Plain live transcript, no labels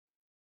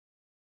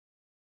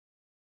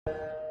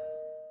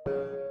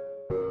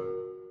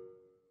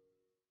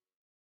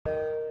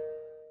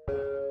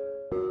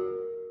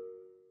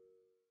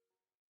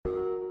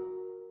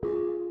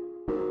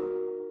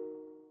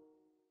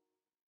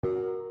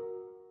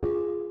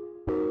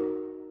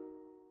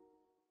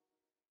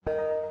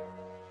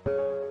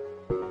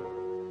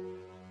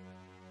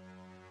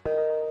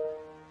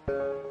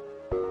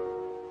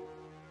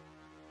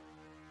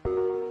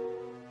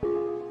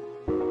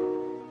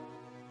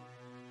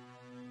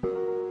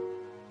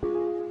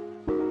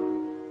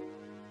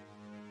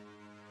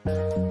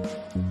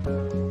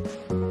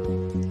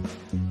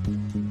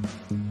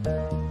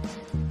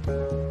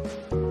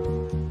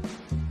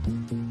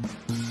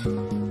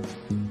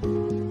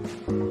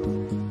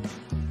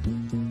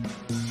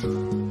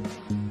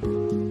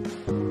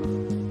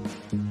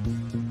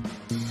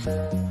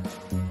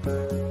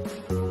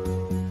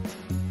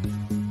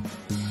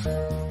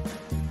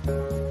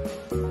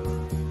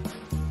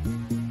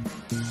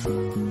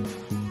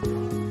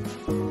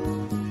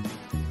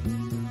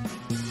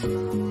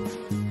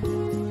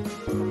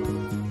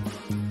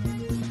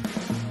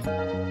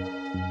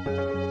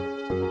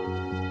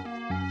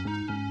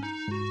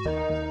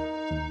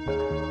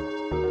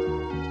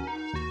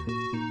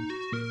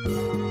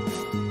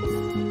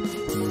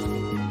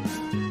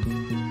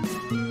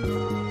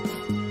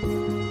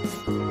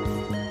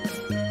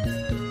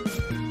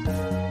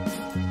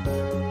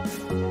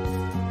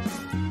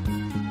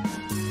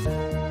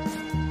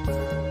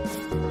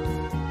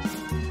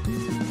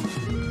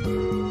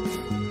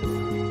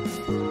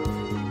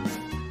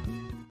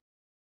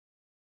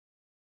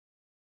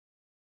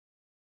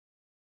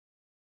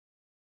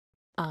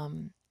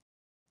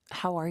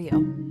How are you?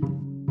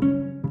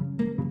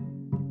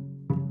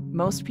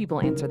 Most people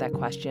answer that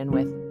question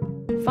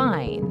with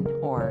fine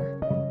or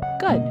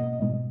good.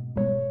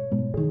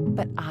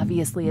 But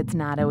obviously it's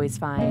not always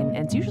fine, and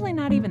it's usually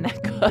not even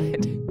that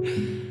good.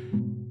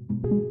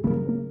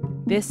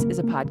 This is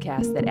a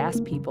podcast that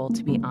asks people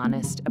to be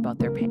honest about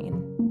their pain.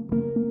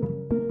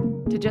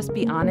 To just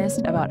be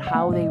honest about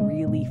how they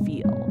really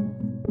feel.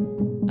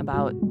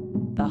 About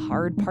the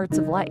hard parts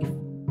of life.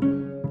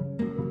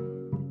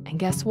 And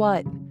guess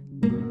what?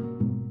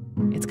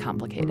 It's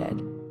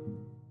complicated.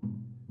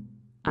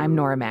 I'm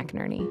Nora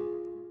McInerney.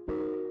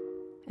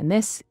 And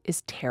this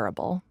is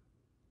terrible.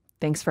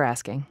 Thanks for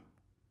asking.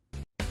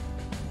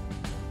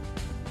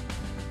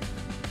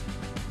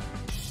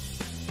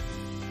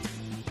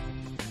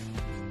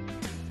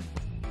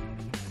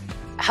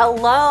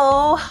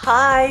 Hello.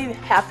 Hi.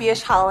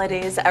 Happyish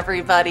Holidays,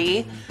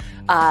 everybody.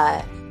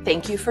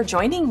 Thank you for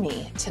joining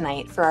me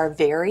tonight for our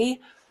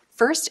very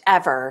first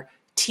ever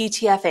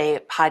TTFA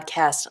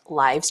podcast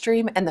live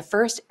stream and the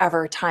first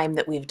ever time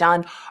that we've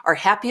done our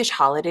Happyish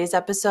Holidays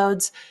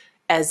episodes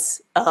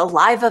as a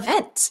live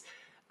event.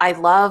 I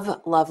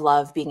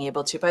love being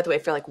able to, by the way,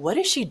 if you're like, what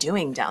is she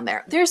doing down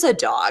there? There's a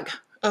dog.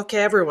 Okay,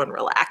 everyone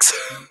relax.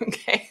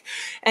 Okay.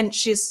 And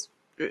she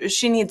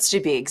needs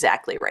to be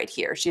exactly right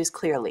here. She's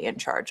clearly in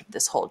charge of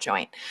this whole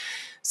joint.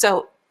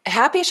 So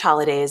Happyish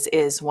Holidays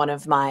is one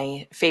of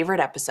my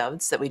favorite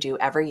episodes that we do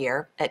every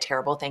year at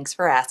Terrible. Thanks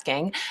for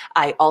asking.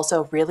 I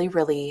also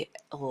really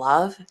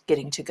love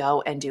getting to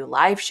go and do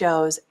live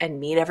shows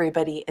and meet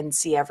everybody and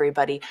see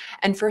everybody.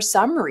 And for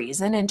some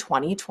reason in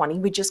 2020,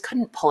 we just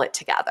couldn't pull it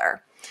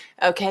together.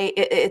 Okay,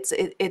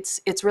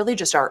 it's really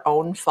just our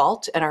own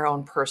fault and our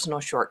own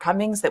personal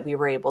shortcomings that we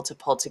were able to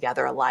pull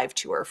together a live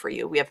tour for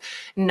you. We have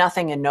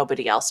nothing and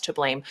nobody else to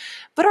blame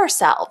but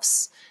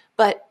ourselves.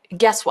 But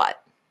guess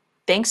what?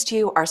 Thanks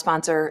to our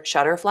sponsor,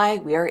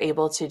 Shutterfly, we are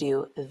able to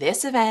do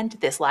this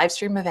event, this live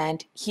stream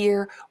event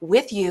here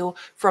with you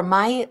from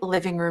my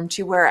living room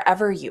to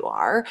wherever you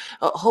are.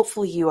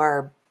 Hopefully you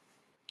are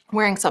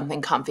wearing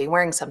something comfy,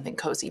 wearing something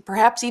cozy,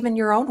 perhaps even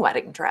your own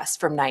wedding dress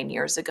from 9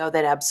 years ago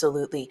that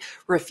absolutely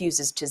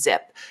refuses to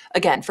zip.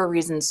 Again, for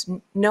reasons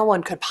no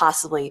one could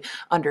possibly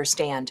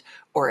understand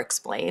or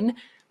explain.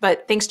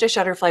 But thanks to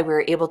Shutterfly, we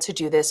were able to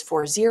do this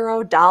for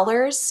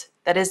 $0.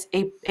 That is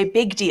a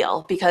big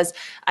deal because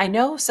I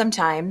know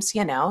sometimes,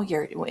 you're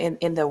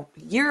in the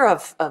year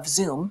of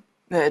Zoom,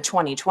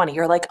 2020,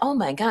 you're like, oh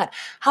my God,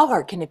 how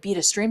hard can it be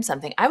to stream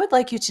something? I would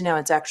like you to know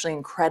it's actually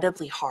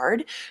incredibly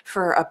hard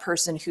for a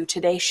person who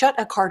today shut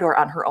a car door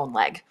on her own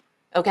leg.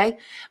 Okay.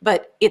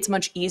 But it's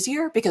much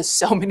easier because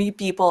so many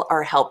people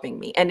are helping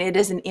me. And it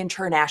is an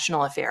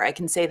international affair. I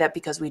can say that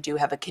because we do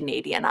have a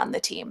Canadian on the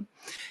team,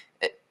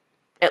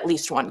 at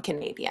least one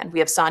Canadian. We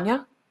have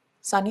Sonia.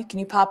 Sonia, can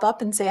you pop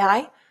up and say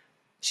hi?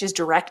 She's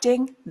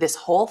directing this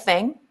whole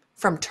thing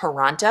from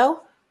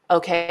Toronto.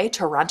 Okay,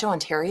 Toronto,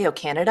 Ontario,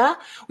 Canada.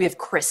 We have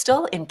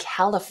Crystal in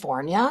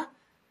California,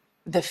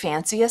 the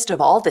fanciest of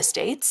all the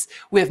states.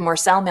 We have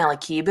Marcel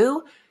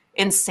Malakibu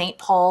in St.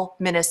 Paul,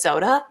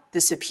 Minnesota,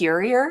 the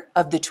superior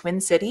of the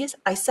Twin Cities.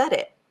 I said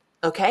it,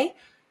 okay?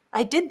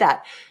 I did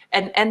that.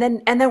 And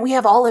then we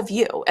have all of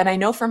you. And I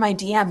know from my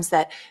DMs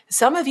that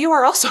some of you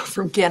are also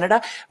from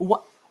Canada.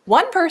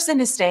 One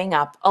person is staying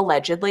up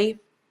allegedly,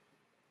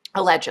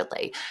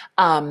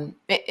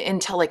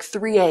 until like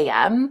 3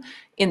 a.m.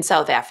 in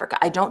South Africa.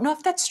 I don't know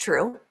if that's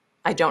true.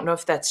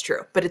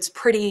 But it's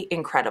pretty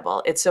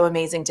incredible. It's so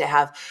amazing to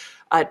have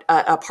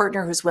a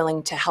partner who's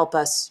willing to help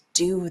us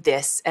do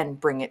this and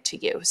bring it to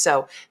you.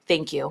 So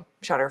thank you,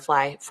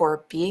 Shutterfly,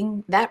 for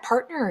being that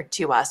partner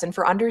to us and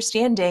for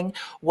understanding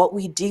what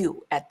we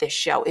do at this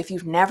show. If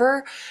you've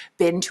never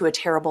been to a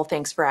Terrible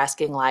Thanks for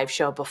Asking live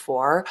show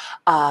before,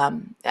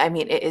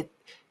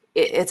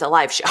 it's a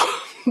live show.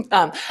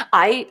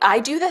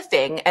 I do the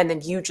thing and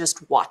then you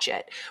just watch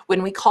it.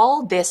 When we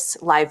call this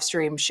live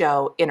stream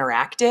show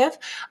interactive,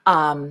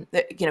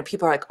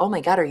 people are like, oh my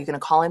God, are you going to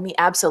call on me?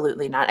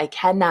 Absolutely not. I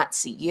cannot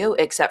see you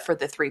except for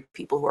the 3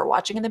 people who are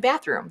watching in the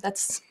bathroom.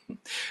 That's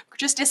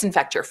just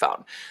disinfect your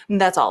phone.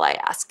 That's all I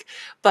ask.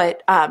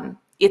 But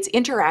it's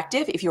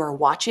interactive if you are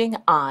watching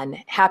on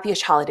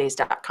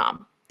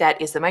happyishholidays.com. That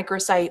is the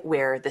microsite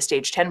where the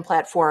Stage 10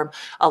 platform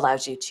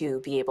allows you to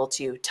be able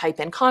to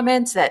type in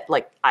comments that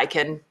I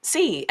can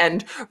see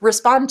and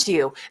respond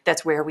to.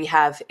 That's where we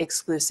have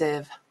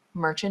exclusive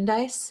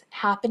merchandise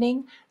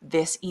happening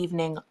this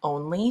evening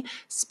only,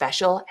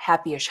 special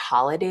Happyish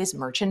Holidays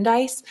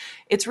merchandise.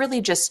 It's really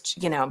just,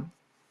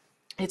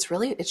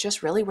 it's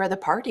just really where the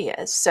party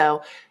is.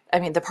 So,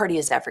 the party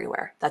is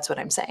everywhere. That's what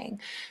I'm saying.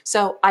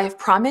 So I've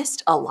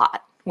promised a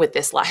lot with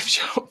this live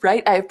show,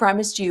 right? I have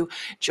promised you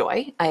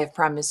joy. I have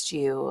promised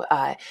you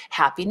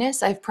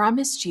happiness. I've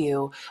promised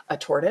you a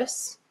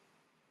tortoise.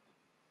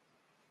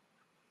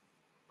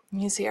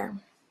 He's here.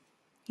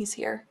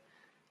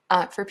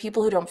 For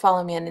people who don't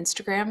follow me on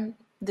Instagram,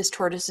 this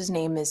tortoise's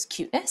name is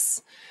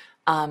Cuteness.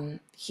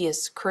 He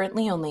is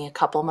currently only a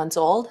couple months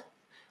old.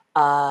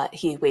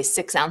 He weighs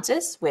 6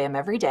 ounces, weigh him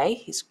every day.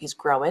 He's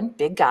growing,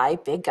 big guy,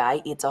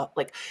 eats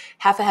like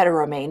half a head of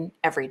romaine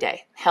every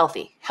day.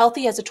 Healthy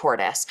as a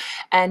tortoise.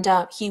 And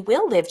he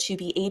will live to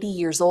be 80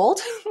 years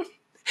old.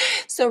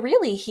 So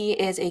really, he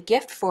is a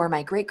gift for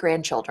my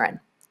great-grandchildren.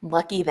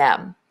 Lucky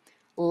them.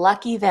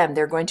 Lucky them.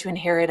 They're going to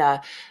inherit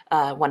a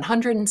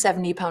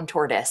 170-pound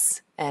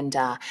tortoise. And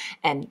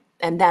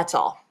that's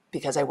all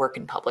because I work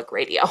in public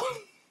radio.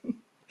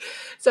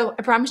 So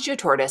I promised you a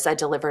tortoise. I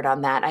delivered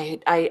on that.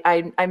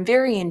 I'm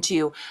very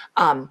into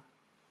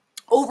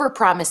over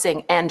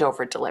promising and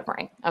over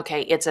delivering.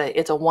 Okay, it's a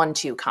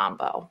 1-2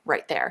 combo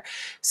right there.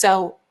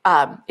 So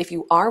if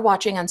you are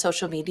watching on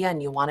social media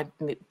and you want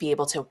to be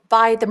able to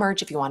buy the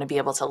merch, if you want to be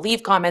able to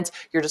leave comments,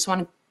 you're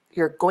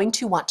going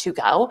to want to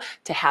go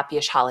to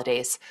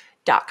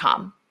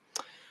happyishholidays.com.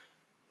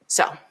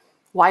 So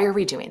why are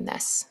we doing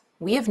this?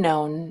 We have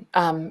known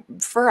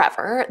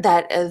forever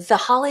that the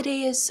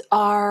holidays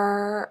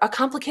are a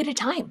complicated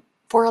time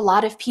for a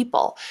lot of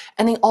people,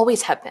 and they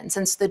always have been.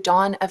 Since the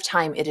dawn of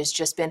time, it has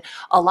just been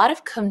a lot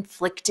of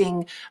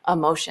conflicting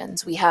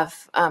emotions. We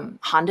have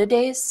Honda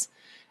Days.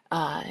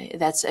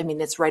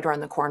 It's right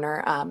around the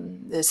corner.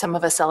 Some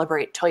of us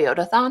celebrate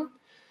Toyotathon,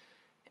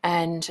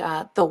 and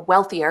the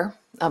wealthier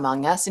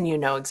among us, and you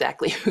know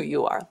exactly who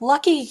you are.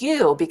 Lucky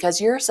you,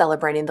 because you're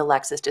celebrating the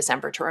Lexus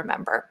December to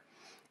Remember.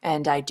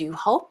 And I do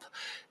hope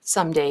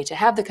someday to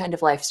have the kind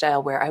of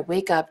lifestyle where I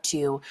wake up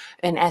to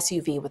an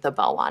SUV with a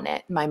bow on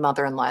it. My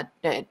mother-in-law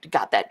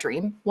got that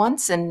dream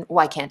once, and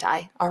why can't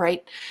I? All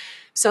right.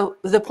 So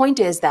the point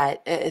is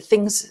that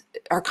things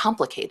are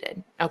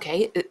complicated.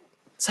 Okay.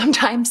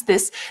 Sometimes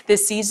this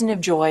season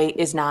of joy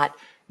is not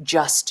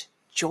just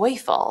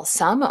joyful.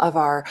 Some of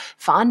our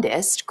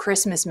fondest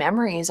Christmas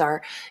memories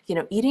are,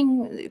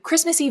 eating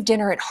Christmas Eve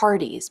dinner at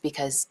Hardee's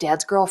because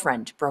Dad's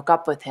girlfriend broke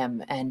up with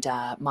him and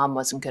Mom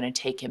wasn't going to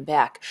take him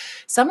back.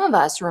 Some of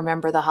us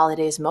remember the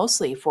holidays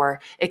mostly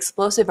for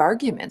explosive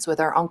arguments with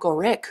our Uncle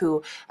Rick,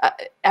 who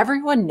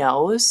everyone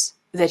knows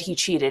that he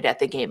cheated at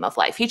the game of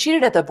life. He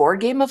cheated at the board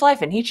game of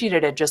life, and he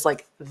cheated at just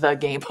like the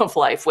game of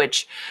life,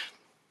 which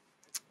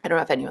I don't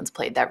know if anyone's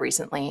played that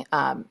recently.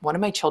 One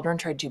of my children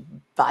tried to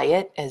buy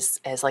it as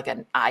like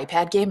an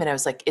iPad game, and I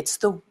was like, it's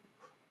the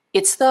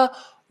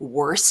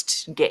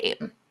worst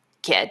game,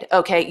 kid.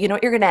 Okay, you know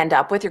what you're going to end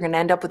up with? You're going to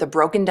end up with a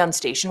broken down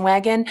station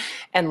wagon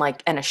and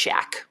a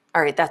shack.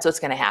 All right, that's what's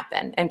going to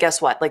happen. And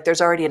guess what? Like,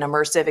 there's already an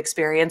immersive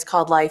experience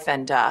called life,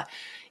 and at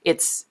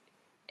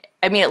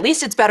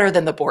least it's better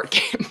than the board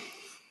game.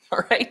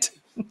 All right,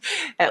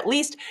 at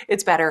least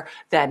it's better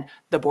than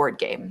the board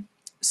game.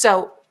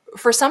 So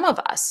for some of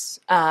us,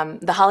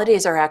 the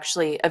holidays are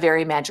actually a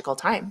very magical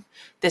time.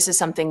 This is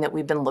something that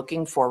we've been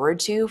looking forward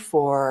to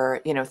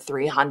for,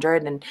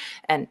 300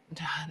 and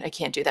I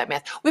can't do that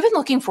math. We've been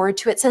looking forward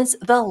to it since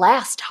the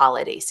last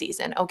holiday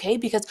season, okay?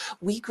 Because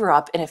we grew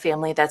up in a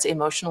family that's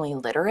emotionally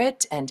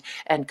literate and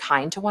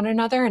kind to one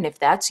another. And if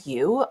that's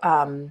you,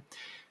 I'm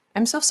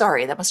so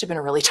sorry. That must have been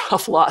a really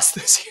tough loss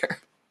this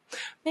year.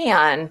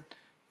 Man,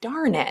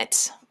 darn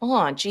it.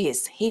 Oh,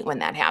 geez. Hate when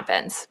that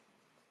happens.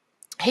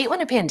 Hate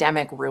when a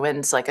pandemic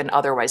ruins like an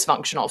otherwise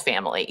functional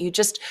family.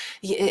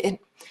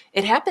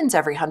 It happens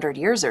every 100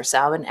 years or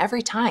so, and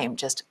every time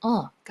just,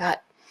 oh God.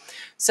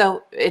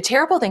 So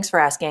Terrible Thanks for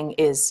Asking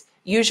is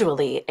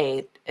usually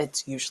a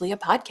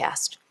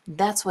podcast.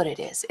 That's what it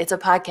is. It's a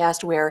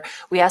podcast where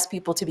we ask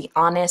people to be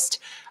honest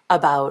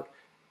about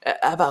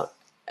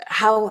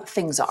how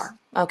things are.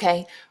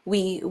 Okay.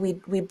 We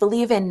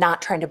believe in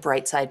not trying to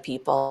brightside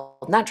people,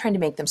 not trying to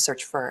make them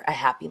search for a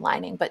happy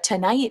lining. But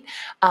tonight,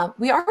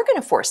 we are going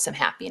to force some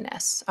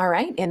happiness. All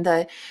right.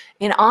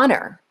 In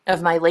honor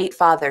of my late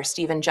father,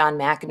 Stephen John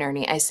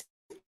McInerney, I say,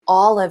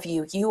 all of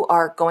you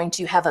are going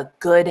to have a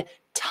good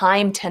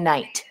time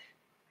tonight.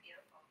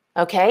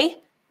 Okay.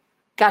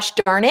 Gosh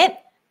darn it.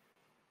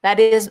 That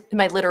is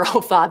my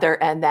literal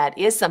father, and that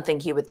is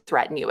something he would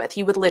threaten you with.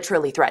 He would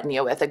literally threaten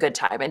you with a good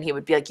time, and he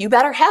would be like, you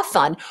better have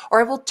fun, or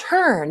I will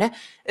turn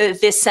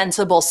this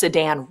sensible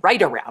sedan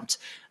right around.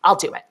 I'll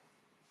do it.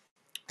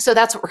 So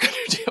that's what we're going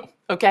to do,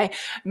 okay?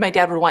 My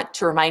dad would want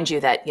to remind you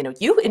that,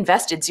 you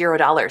invested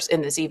 $0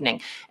 in this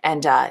evening,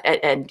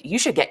 and you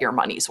should get your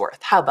money's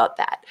worth. How about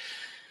that?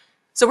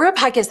 So we're a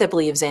podcast that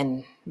believes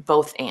in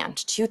both and.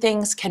 Two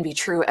things can be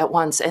true at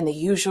once, and they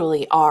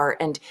usually are.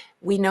 And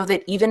we know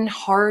that even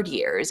hard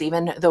years,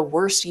 even the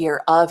worst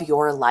year of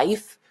your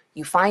life,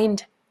 you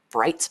find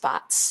bright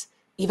spots.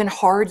 Even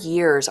hard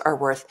years are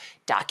worth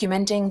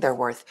documenting. They're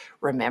worth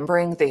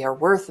remembering. They are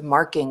worth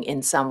marking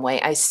in some way.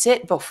 I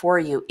sit before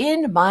you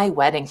in my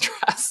wedding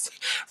dress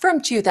from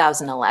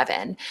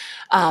 2011.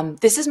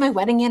 This is my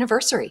wedding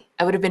anniversary.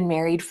 I would have been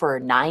married for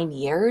 9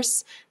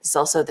 years. This is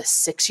also the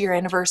 6-year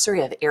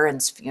anniversary of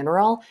Aaron's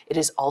funeral. It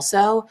is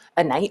also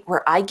a night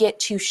where I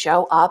get to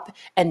show up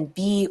and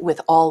be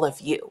with all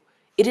of you.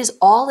 It is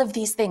all of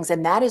these things,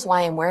 and that is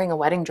why I'm wearing a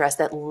wedding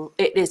dress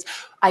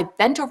I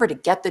bent over to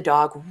get the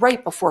dog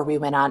right before we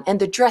went on, and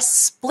the dress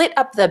split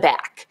up the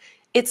back.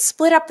 it's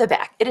split up the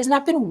back. It has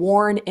not been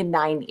worn in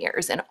 9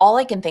 years. And all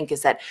I can think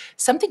is that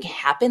something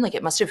happened, like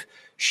it must have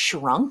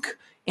shrunk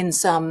in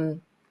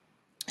some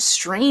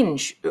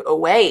strange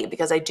way,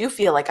 because I do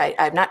feel like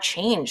I've not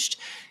changed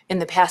in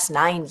the past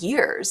 9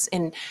 years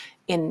in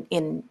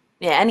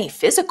any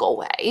physical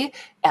way,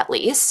 at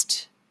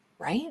least,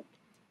 right?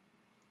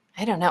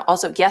 I don't know.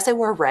 Also, yes, I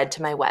wore red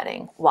to my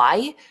wedding.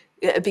 Why?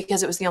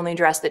 Because it was the only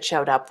dress that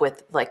showed up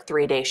with like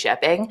 3-day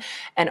shipping.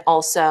 And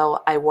also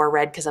I wore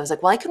red because I was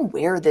like, well, I can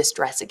wear this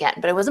dress again,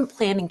 but I wasn't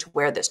planning to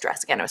wear this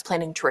dress again. I was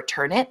planning to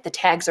return it. The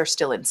tags are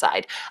still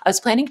inside. I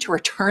was planning to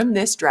return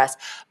this dress,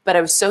 but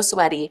I was so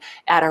sweaty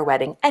at our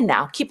wedding. And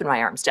now keeping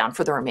my arms down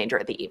for the remainder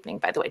of the evening,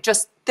 by the way,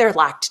 just they're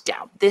locked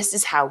down. This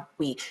is how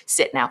we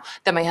sit now.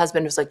 That my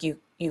husband was like, you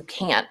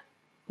can't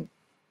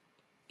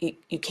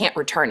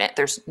return it.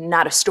 There's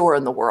not a store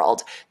in the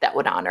world that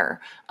would honor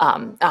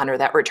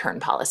that return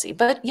policy.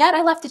 But yet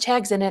I left the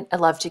tags in it. I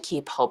love to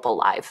keep hope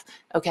alive.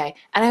 Okay.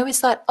 And I always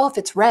thought, oh, if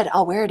it's red,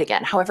 I'll wear it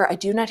again. However, I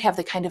do not have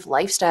the kind of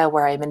lifestyle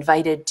where I'm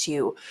invited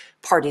to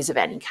parties of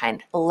any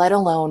kind, let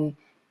alone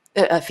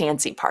a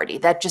fancy party.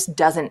 That just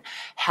doesn't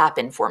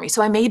happen for me.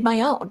 So I made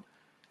my own.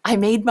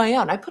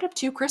 I put up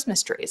 2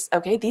 Christmas trees.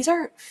 Okay. These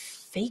are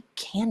fake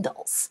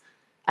candles.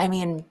 I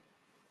mean,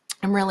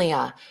 I'm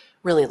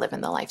really living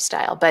the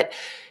lifestyle. But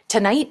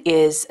tonight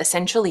is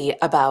essentially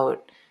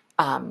about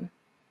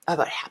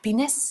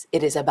happiness.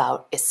 It is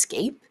about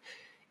escape.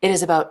 It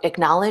is about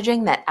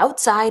acknowledging that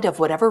outside of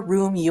whatever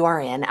room you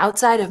are in,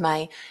 outside of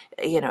my,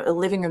 a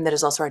living room that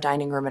is also our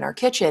dining room and our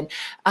kitchen,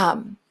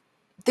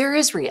 there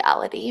is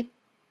reality.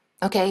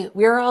 Okay,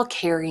 we're all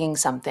carrying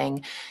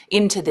something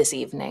into this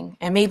evening,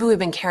 and maybe we've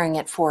been carrying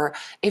it for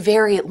a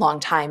very long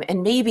time,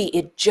 and maybe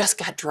it just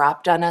got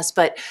dropped on us.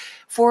 But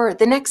for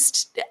the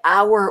next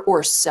hour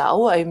or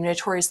so, I'm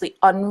notoriously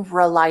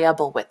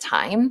unreliable with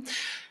time.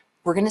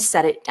 We're going to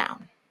set it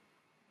down.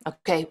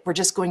 Okay, we're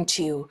just going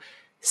to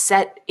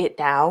set it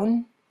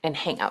down and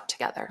hang out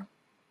together.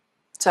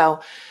 So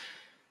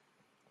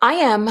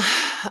I'm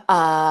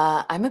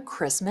a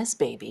Christmas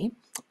baby.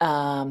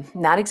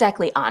 Not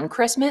exactly on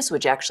Christmas,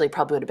 which actually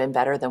probably would have been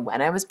better than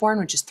when I was born,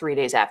 which is 3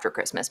 days after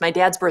Christmas. My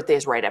dad's birthday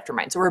is right after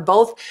mine. So we're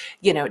both,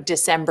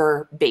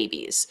 December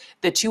babies.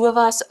 The two of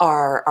us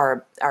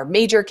are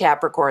major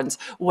Capricorns,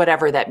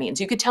 whatever that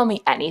means. You could tell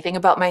me anything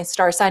about my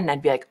star sign and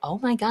I'd be like, oh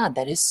my God,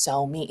 that is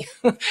so me.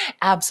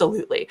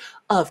 Absolutely.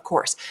 Of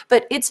course.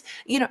 But it's,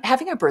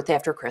 having a birthday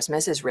after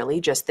Christmas is really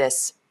just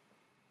this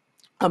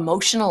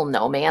emotional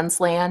no man's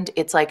land.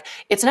 It's like,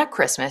 it's not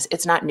Christmas.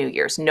 It's not New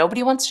Year's.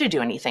 Nobody wants to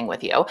do anything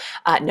with you.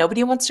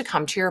 Nobody wants to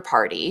come to your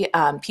party.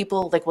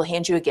 People will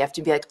hand you a gift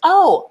and be like,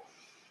 oh,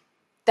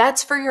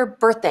 that's for your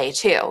birthday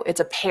too. It's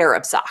a pair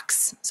of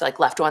socks. So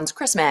left one's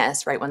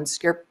Christmas, right one's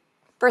your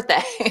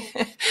birthday.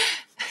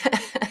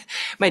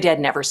 My dad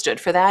never stood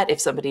for that.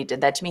 If somebody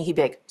did that to me, he'd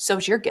be like,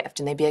 so's your gift.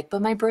 And they'd be like,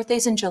 but my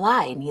birthday's in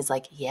July. And he's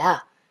like, yeah,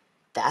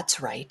 that's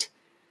right.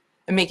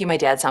 I'm making my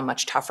dad sound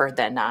much tougher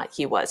than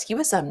he was. He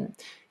was an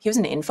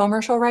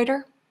infomercial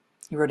writer.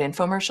 He wrote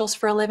infomercials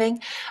for a living.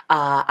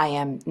 I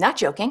am not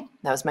joking.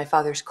 That was my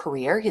father's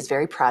career. He's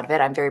very proud of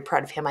it. I'm very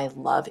proud of him. I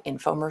love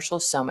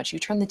infomercials so much. You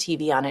turn the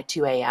TV on at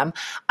 2 a.m.,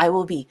 I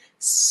will be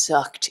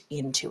sucked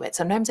into it.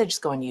 Sometimes I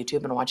just go on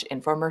YouTube and watch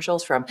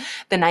infomercials from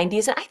the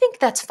 90s, and I think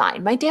that's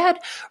fine. My dad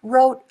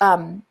wrote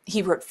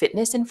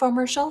fitness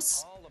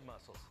infomercials. All the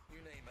muscles, you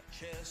name it,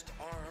 chest,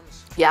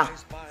 arms, yeah.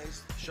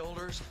 Thighs,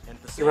 shoulders, and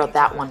He wrote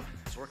that one.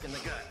 It's working the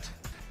gut.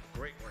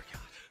 Great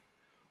workout.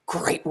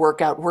 Great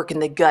workout, work in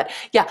the gut.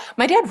 Yeah,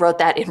 my dad wrote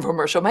that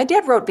infomercial. My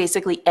dad wrote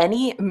basically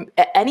any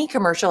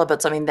commercial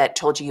about something that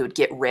told you would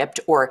get ripped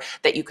or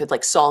that you could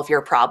solve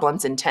your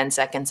problems in 10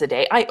 seconds a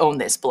day. I own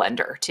this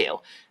blender too.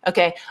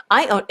 Okay,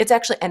 it's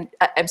actually, and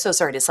I'm so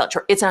sorry to sell it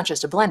short. It's not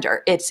just a blender.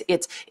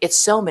 It's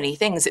so many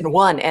things in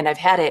one, and I've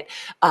had it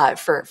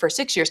for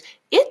 6 years.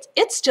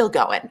 It's still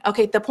going.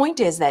 Okay, the point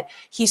is that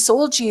he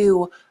sold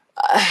you,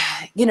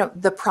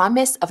 the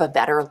promise of a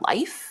better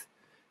life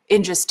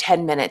in just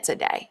 10 minutes a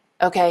day.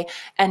 Okay.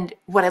 And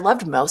what I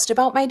loved most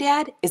about my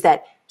dad is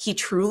that he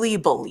truly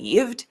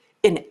believed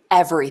in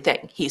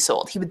everything he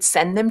sold. He would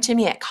send them to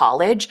me at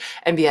college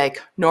and be like,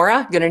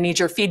 Nora, gonna need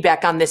your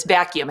feedback on this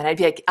vacuum. And I'd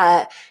be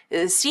like,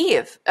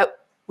 Steve,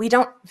 we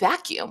don't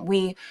vacuum.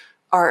 We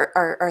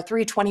are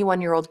 3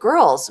 21-year-old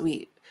girls.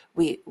 We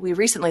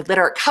recently lit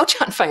our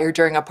couch on fire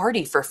during a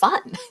party for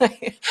fun.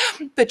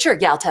 But sure,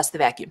 yeah, I'll test the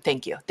vacuum.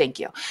 Thank you.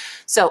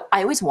 So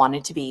I always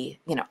wanted to be,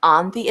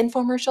 on the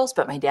infomercials,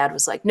 but my dad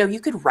was like, no, you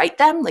could write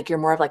them. You're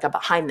more of a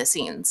behind the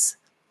scenes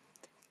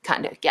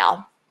kind of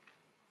gal,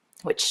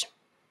 which,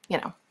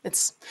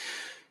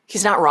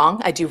 he's not wrong.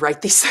 I do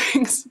write these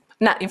things,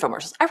 not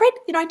infomercials. I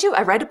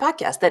write a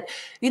podcast that,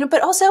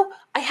 but also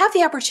I have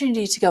the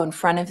opportunity to go in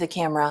front of the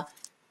camera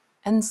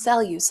and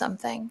sell you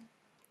something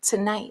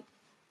tonight.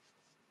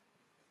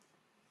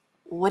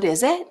 What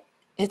is it?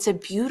 It's a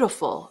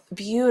beautiful,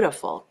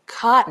 beautiful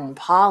cotton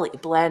poly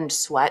blend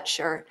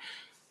sweatshirt.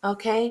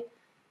 Okay.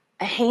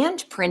 A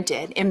hand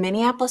printed in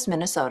Minneapolis,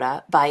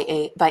 Minnesota by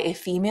a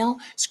female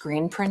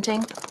screen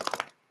printing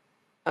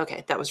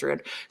Okay, that was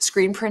rude.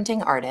 Screen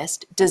printing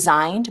artist,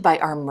 designed by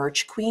our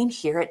merch queen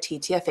here at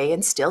TTFA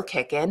and still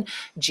kicking,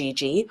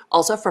 Gigi,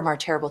 also from our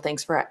Terrible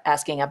Thanks for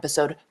Asking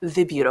episode,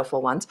 The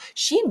Beautiful Ones.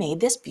 She made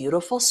this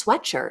beautiful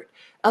sweatshirt.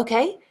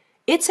 Okay,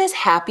 it says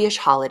Happyish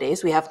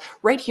Holidays. We have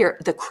right here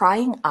the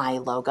crying eye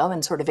logo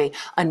and sort of a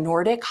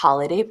Nordic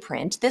holiday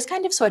print. This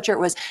kind of sweatshirt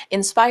was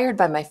inspired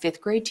by my fifth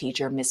grade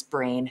teacher, Miss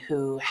Brain,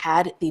 who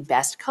had the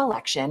best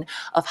collection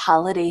of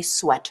holiday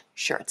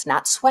sweatshirts,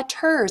 not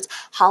sweaters,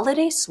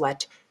 holiday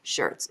sweat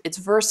shirts. It's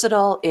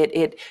versatile.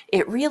 It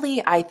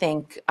really, I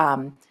think,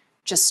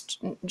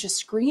 just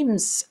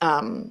screams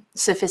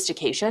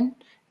sophistication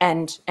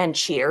and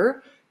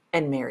cheer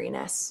and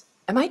merriness.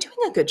 Am I doing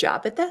a good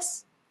job at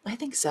this? I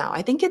think so.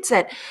 I think it's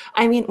that,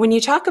 I mean, when you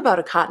talk about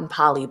a cotton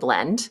poly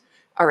blend,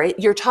 all right,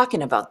 you're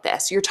talking about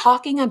this. You're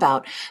talking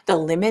about the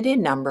limited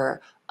number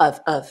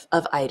of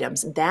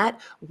items that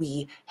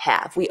we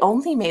have. We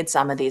only made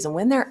some of these, and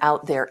when they're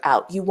out, they're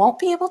out. You won't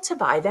be able to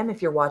buy them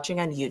if you're watching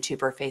on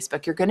YouTube or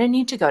Facebook. You're going to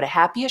need to go to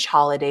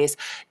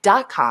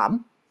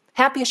happyishholidays.com.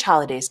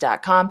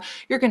 Happyishholidays.com.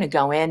 You're going to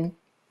go in.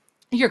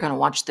 You're going to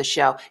watch the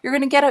show. You're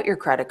going to get out your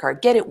credit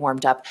card, get it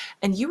warmed up,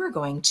 and you are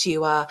going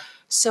to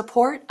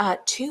support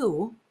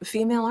two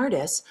female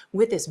artists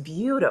with this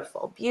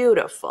beautiful,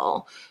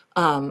 beautiful,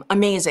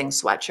 amazing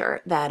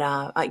sweatshirt that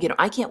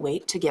I can't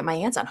wait to get my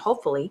hands on.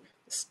 Hopefully,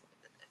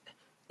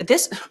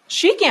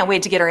 she can't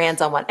wait to get her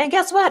hands on one. And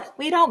guess what?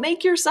 We don't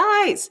make your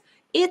size.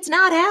 It's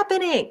not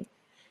happening.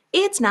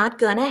 It's not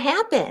gonna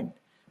happen.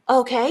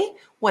 Okay?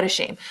 What a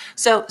shame.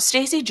 So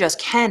Stacy just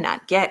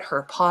cannot get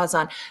her paws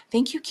on.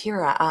 Thank you,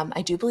 Kira.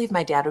 I do believe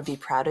my dad would be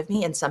proud of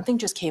me, and something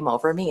just came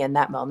over me in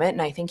that moment,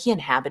 and I think he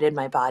inhabited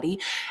my body,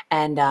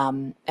 and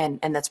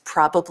that's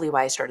probably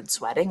why I started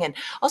sweating. And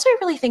also, I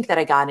really think that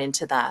I got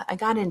into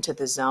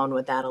the zone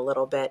with that a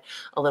little bit.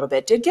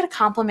 Did get a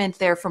compliment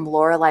there from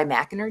Lorelai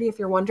McInerney. If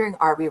you're wondering,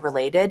 are we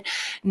related?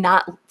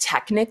 Not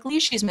technically.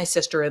 She's my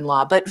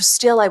sister-in-law, but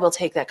still, I will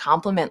take that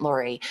compliment,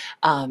 Lori.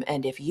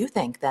 And if you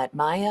think that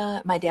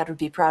my dad would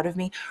be proud of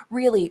me,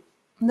 really,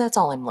 that's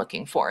all I'm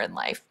looking for in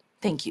life.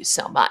 Thank you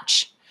so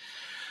much.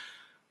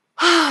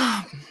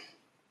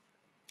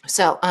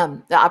 So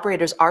the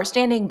operators are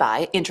standing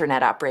by,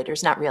 internet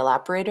operators, not real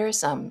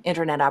operators.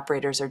 Internet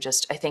operators are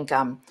just, I think,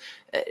 I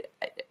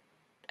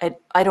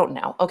don't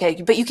know.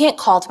 Okay, but you can't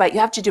call to buy. You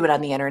have to do it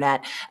on the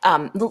internet,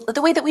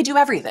 the way that we do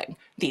everything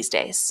these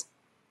days.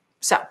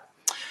 So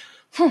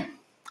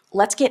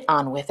let's get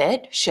on with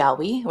it, shall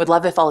we? I would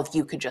love if all of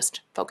you could just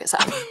focus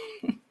up.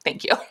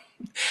 Thank you.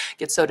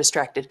 Get so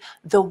distracted.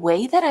 The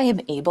way that I am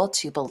able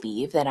to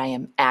believe that I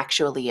am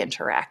actually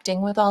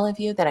interacting with all of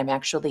you, that I'm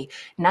actually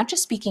not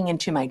just speaking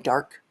into my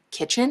dark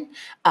kitchen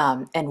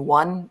and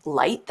one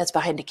light that's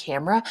behind a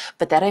camera,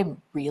 but that I'm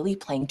really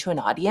playing to an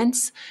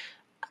audience,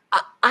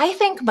 I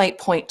think might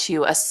point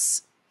to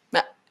us.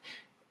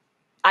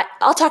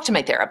 I'll talk to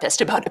my therapist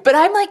about it, but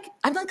I'm like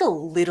a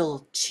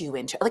little too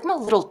into it. Like, I'm a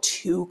little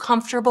too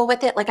comfortable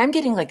with it. Like, I'm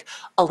getting like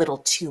a little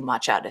too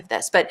much out of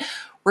this, but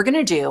we're going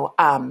to do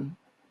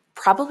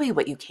probably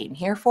what you came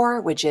here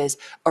for, which is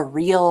a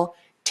real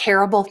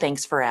terrible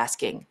thanks for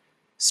asking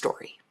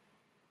story.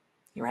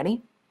 You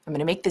ready? I'm going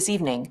to make this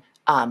evening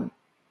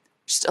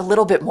just a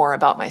little bit more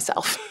about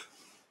myself.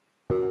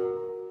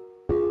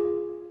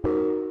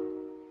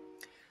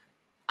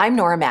 I'm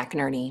Nora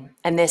McInerney,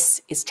 and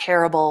this is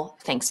Terrible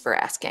Thanks for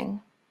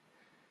Asking.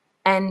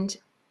 And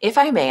if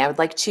I may, I would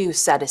like to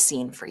set a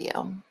scene for you.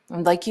 I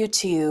would like you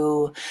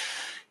to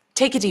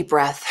take a deep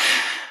breath,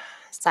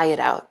 sigh it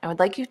out. I would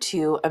like you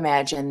to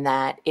imagine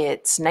that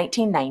it's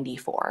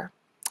 1994.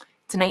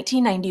 It's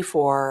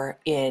 1994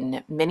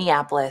 in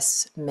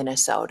Minneapolis,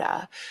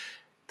 Minnesota.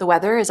 The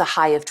weather is a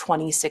high of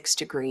 26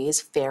 degrees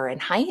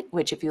Fahrenheit,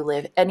 which if you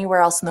live anywhere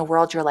else in the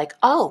world, you're like,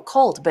 oh,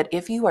 cold. But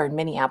if you are in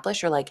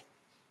Minneapolis, you're like,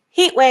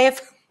 heat wave.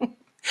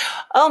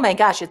 Oh my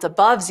gosh, it's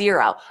above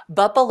zero,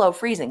 but below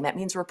freezing. That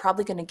means we're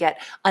probably going to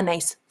get a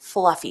nice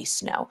fluffy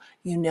snow.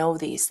 You know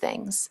these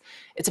things.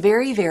 It's a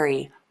very,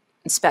 very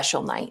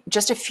special night.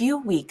 Just a few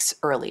weeks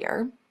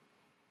earlier,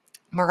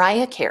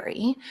 Mariah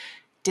Carey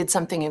did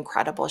something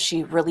incredible.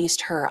 She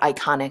released her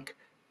iconic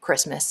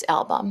Christmas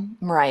album,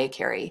 Mariah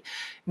Carey,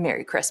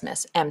 Merry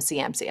Christmas,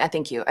 MCMC. I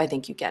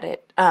think you get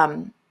it.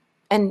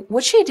 And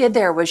what she did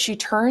there was she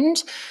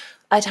turned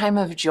a time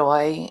of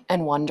joy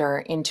and wonder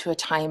into a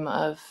time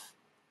of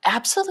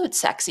absolute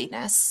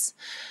sexiness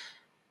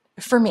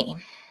for me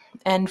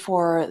and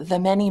for the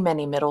many,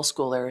 many middle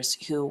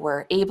schoolers who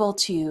were able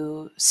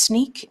to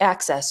sneak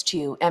access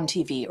to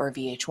MTV or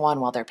VH1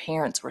 while their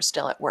parents were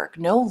still at work.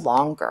 No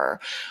longer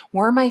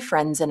were my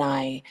friends and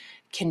I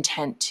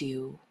content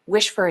to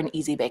wish for an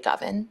easy bake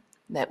oven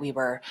that we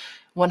were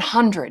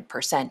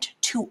 100%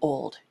 too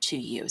old to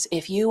use.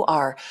 If you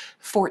are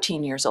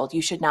 14 years old,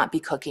 you should not be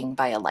cooking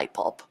by a light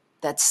bulb.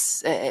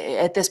 That's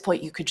at this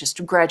point, you could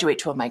just graduate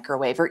to a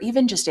microwave or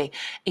even just a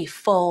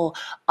full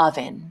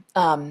oven.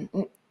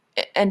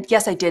 And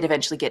yes, I did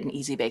eventually get an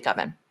easy bake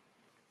oven.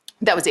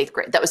 That was 8th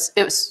grade.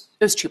 It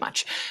was too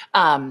much.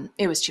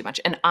 It was too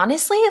much. And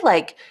honestly,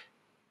 like,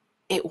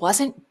 it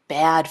wasn't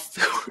bad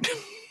food.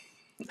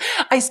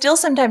 I still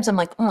sometimes I'm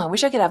like, I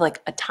wish I could have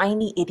like a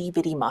tiny itty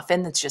bitty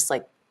muffin that's just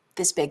like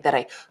this big that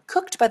I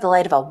cooked by the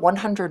light of a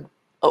 100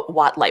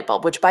 watt light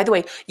bulb, which by the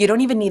way, you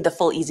don't even need the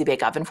full easy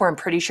bake oven for. I'm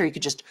pretty sure you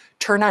could just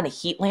turn on a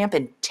heat lamp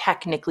and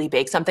technically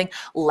bake something.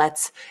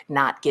 Let's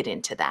not get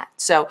into that.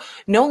 So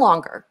no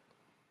longer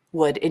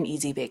would an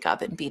easy bake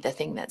oven be the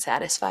thing that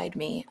satisfied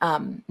me.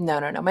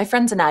 No. My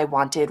friends and I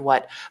wanted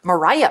what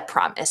Mariah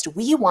promised.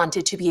 We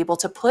wanted to be able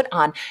to put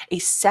on a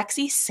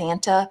sexy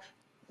Santa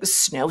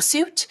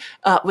snowsuit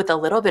with a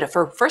little bit of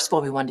fur. First of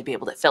all, we wanted to be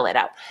able to fill it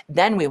out.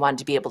 Then we wanted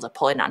to be able to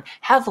pull it on,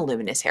 have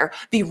voluminous hair,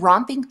 be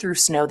romping through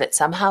snow that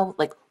somehow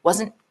like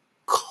wasn't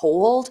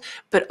cold,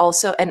 but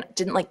also, and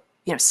didn't like,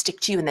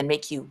 stick to you and then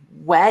make you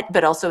wet,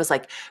 but also was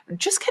like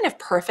just kind of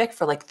perfect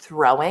for like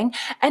throwing.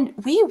 And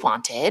we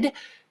wanted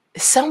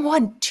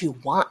someone to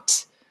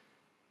want.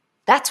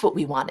 That's what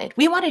we wanted.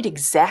 We wanted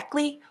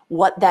exactly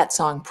what that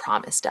song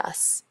promised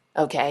us.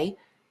 Okay?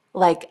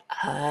 Like,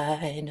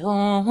 I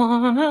don't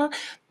wanna.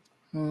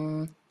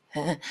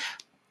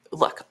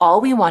 Look,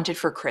 all I wanted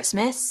for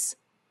Christmas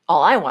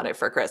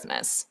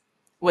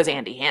was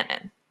Andy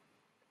Hannon.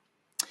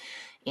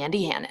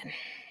 Andy Hannon.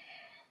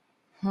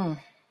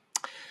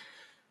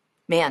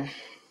 Man,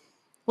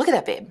 look at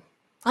that babe.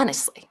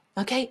 Honestly,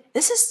 okay?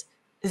 This is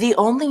the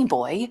only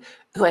boy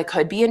who I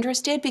could be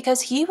interested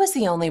because he was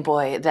the only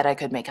boy that I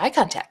could make eye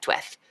contact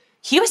with.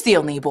 He was the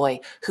only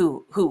boy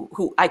who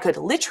I could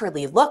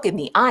literally look in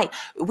the eye.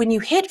 When you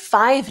hit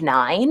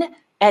 5'9"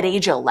 at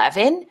age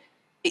 11,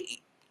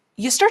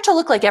 you start to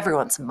look like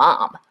everyone's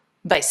mom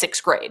by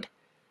 6th grade.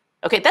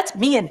 Okay, that's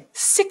me in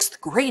 6th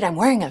grade. I'm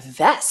wearing a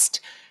vest.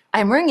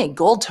 I'm wearing a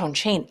gold tone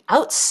chain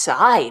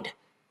outside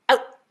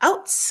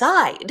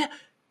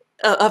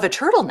of a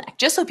turtleneck,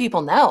 just so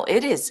people know.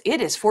 It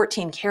is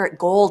 14 karat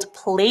gold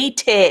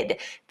plated.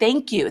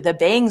 Thank you. The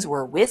bangs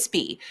were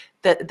wispy.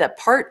 The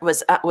part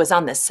was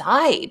on the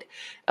side.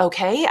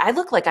 Okay, I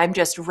look like I'm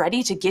just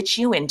ready to get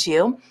you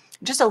into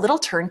just a little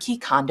turnkey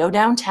condo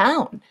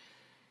downtown.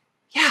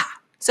 Yeah.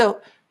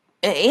 So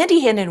Andy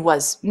Hannon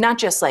was not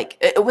just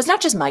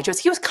my choice.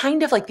 He was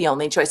kind of like the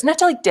only choice, not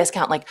to like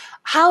discount like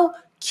how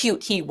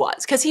cute he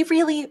was, because he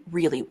really,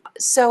 really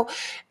was. So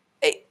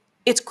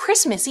it's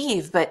Christmas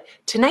Eve, but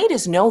tonight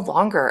is no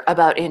longer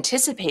about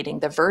anticipating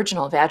the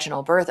virginal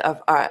vaginal birth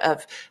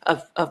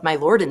of my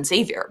Lord and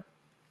Savior.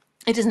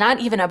 It is not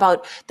even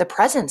about the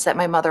presents that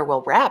my mother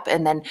will wrap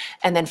and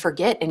then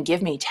forget and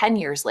give me 10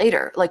 years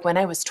later, like when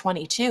I was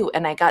 22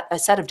 and I got a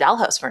set of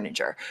dollhouse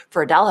furniture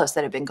for a dollhouse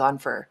that had been gone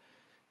for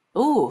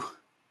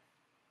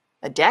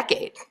a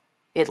decade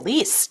at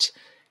least.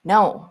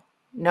 No.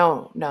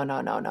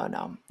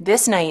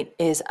 This night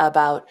is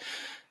about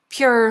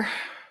pure,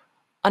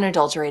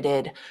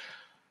 unadulterated,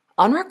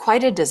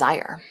 unrequited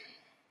desire.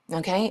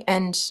 Okay.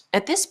 And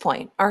at this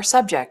point, our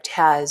subject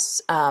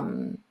has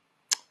not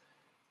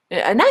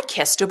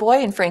kissed a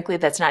boy, and frankly,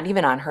 that's not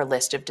even on her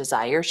list of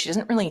desires. She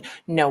doesn't really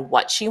know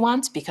what she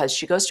wants because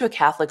she goes to a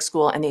Catholic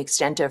school, and the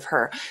extent of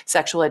her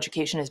sexual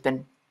education has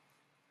been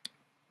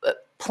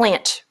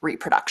plant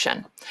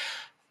reproduction.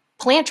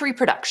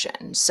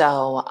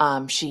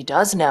 So she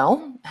does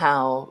know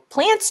how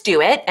plants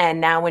do it, and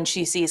now when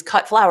she sees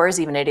cut flowers,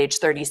 even at age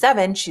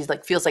 37, she's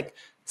like feels like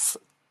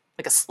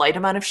a slight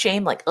amount of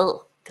shame, like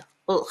ugh.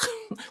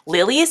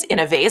 Lilies in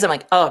a vase. I'm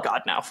like, oh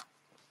God, no.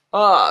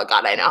 Oh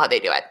God, I know how they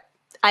do it.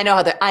 I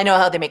know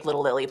how they make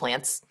little lily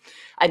plants.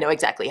 I know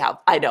exactly how.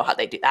 I know how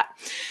they do that.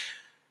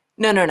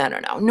 No.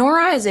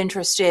 Nora is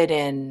interested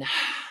in,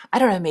 I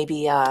don't know,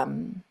 maybe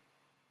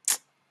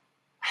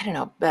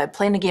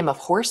playing a game of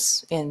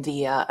horse in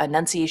the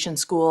Annunciation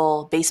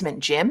School basement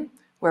gym,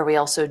 where we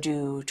also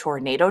do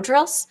tornado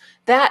drills.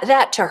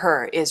 That to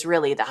her is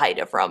really the height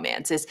of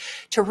romance, is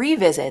to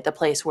revisit the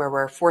place where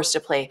we're forced to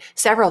play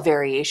several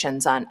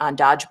variations on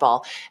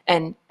dodgeball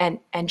and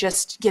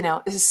just,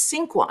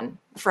 sink one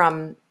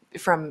from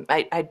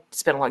I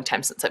it's been a long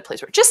time since I played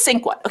sport. Just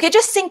sink one. Okay,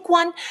 just sink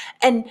one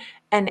and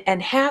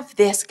have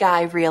this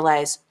guy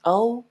realize,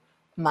 oh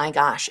my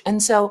gosh.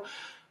 And so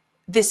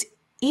this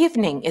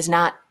evening is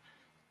not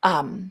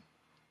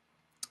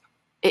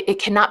it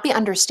cannot be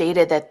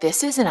understated that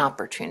this is an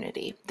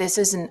opportunity. This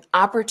is an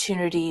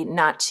opportunity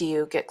not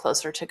to get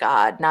closer to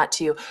God, not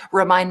to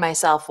remind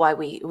myself why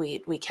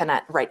we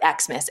cannot write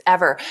Xmas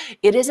ever.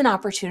 It is an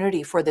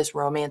opportunity for this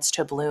romance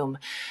to bloom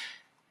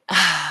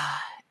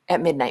at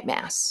midnight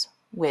mass,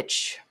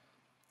 which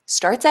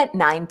starts at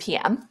 9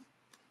 p.m.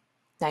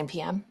 9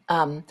 p.m.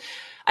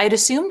 I had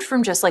assumed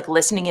from just like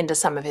listening into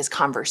some of his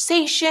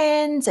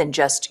conversations and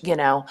just,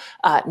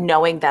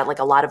 knowing that like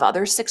a lot of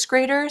other 6th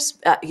graders,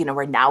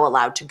 were now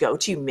allowed to go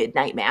to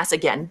midnight mass.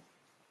 Again,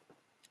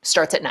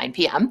 starts at 9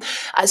 p.m.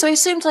 So I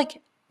assumed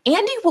like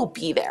Andy will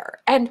be there.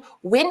 And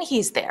when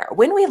he's there,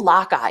 when we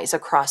lock eyes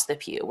across the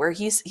pew, where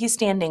he's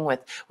standing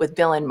with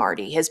Bill and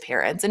Marty, his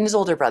parents, and his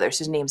older brothers,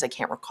 whose names I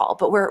can't recall,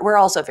 but we're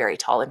also very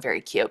tall and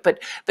very cute,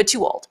 but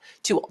too old.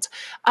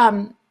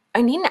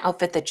 I need an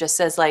outfit that just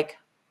says like,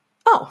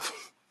 oh,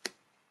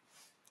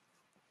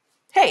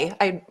 hey,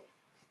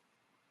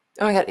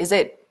 oh my God, is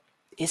it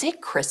is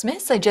it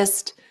Christmas?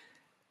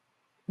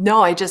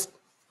 No, I just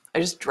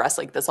dress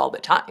like this all the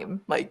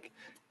time. Like,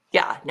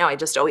 yeah, no, I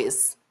just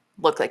always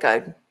look like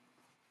a,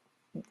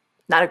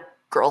 not a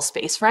girl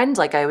space friend.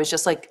 Like I was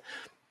just like,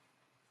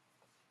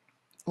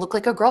 look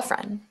like a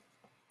girlfriend,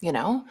 you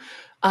know?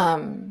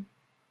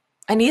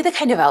 I need the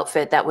kind of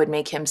outfit that would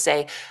make him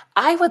say,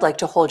 I would like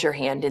to hold your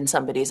hand in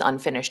somebody's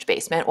unfinished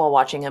basement while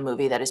watching a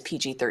movie that is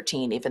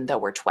PG-13, even though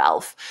we're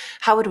 12.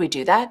 How would we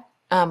do that?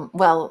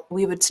 Well,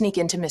 we would sneak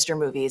into Mr.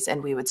 Movies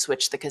and we would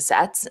switch the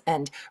cassettes,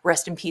 and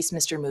rest in peace,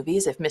 Mr.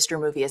 Movies. If Mr.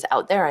 Movie is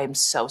out there, I'm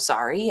so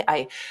sorry.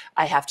 I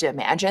have to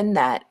imagine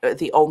that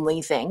the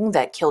only thing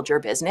that killed your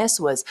business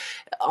was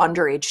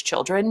underage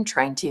children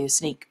trying to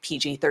sneak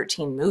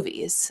PG-13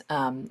 movies.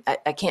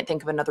 I can't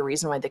think of another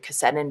reason why the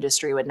cassette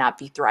industry would not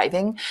be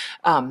thriving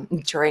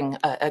during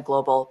a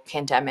global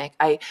pandemic.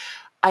 I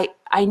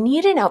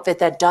need an outfit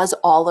that does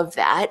all of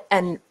that,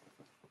 and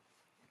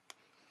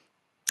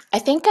I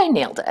think I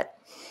nailed it.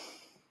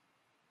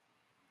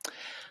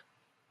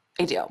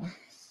 I do.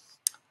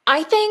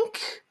 I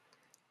think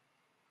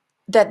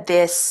that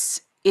this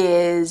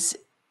is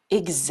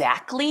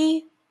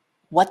exactly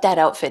what that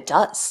outfit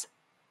does.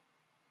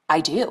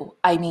 I do.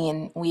 I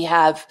mean, we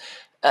have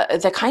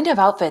the kind of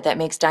outfit that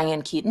makes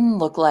Diane Keaton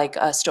look like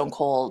a stone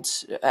cold.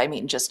 I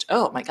mean, just,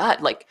 oh my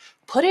God, like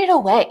put it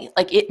away.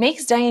 Like it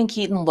makes Diane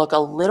Keaton look a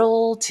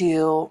little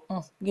too,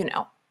 you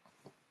know,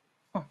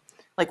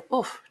 like,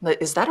 oof,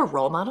 is that a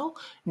role model?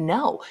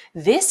 No,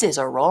 this is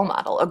a role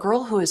model. A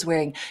girl who is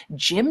wearing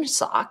gym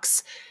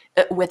socks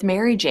with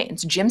Mary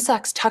Jane's, gym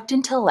socks tucked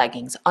into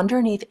leggings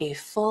underneath a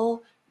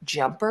full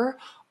jumper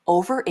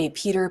over a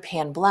Peter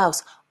Pan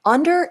blouse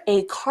under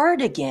a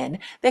cardigan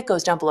that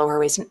goes down below her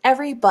waist, and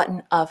every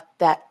button of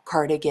that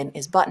cardigan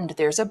is buttoned.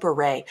 There's a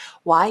beret.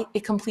 Why?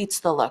 It completes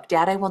the look.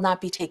 Dad, I will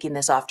not be taking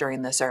this off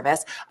during the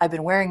service. I've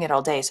been wearing it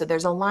all day, so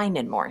there's a line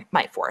in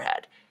my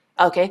forehead.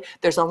 Okay,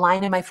 there's a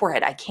line in my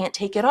forehead. I can't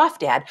take it off,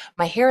 Dad.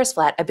 My hair is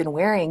flat. I've been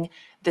wearing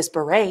this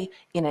beret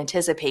in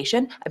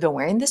anticipation. I've been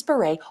wearing this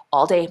beret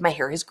all day. My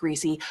hair is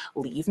greasy.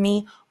 Leave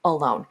me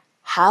alone.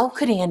 How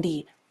could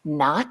Andy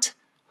not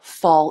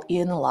fall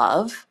in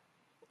love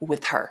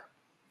with her?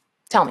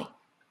 Tell me.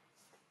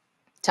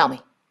 Tell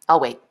me.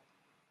 I'll wait.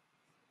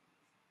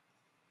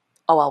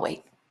 Oh, I'll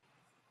wait.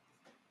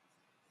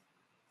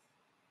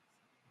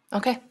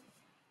 Okay.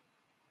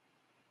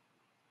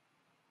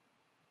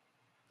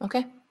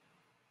 Okay.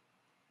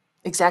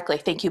 Exactly.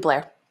 Thank you,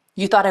 Blair.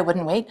 You thought I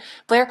wouldn't wait?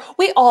 Blair,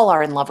 we all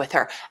are in love with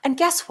her. And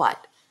guess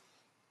what?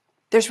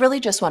 There's really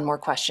just one more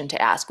question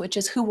to ask, which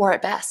is who wore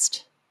it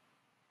best?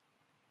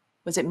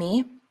 Was it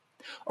me?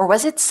 Or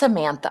was it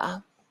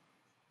Samantha?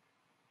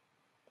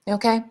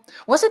 Okay?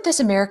 Was it this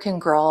American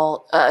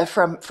girl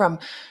from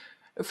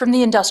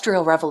the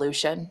Industrial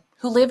Revolution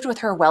who lived with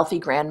her wealthy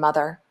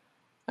grandmother?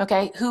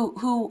 Okay,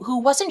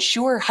 who wasn't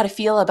sure how to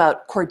feel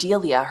about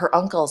Cordelia, her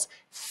uncle's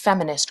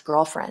feminist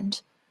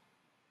girlfriend?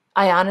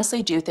 I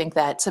honestly do think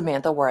that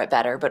Samantha wore it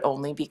better, but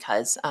only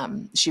because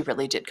she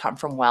really did come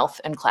from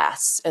wealth and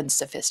class and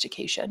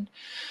sophistication.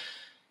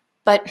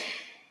 But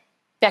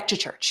back to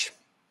church.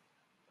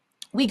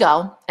 We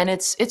go, and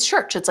it's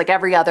church. It's like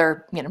every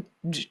other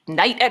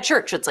night at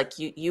church. It's like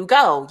you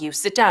go, you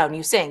sit down,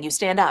 you sing, you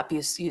stand up,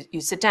 you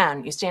sit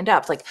down, you stand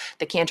up. It's like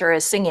the cantor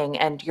is singing,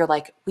 and you're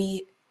like,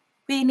 we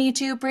need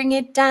to bring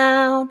it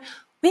down.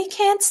 We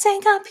can't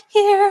sing up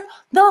here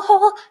the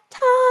whole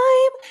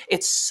time.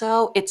 It's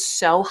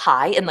so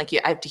high. And like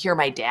I have to hear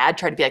my dad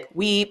try to be like,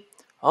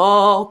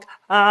 oh,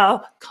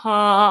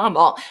 come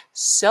on.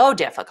 So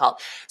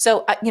difficult.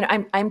 So,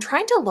 I'm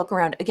trying to look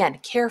around again,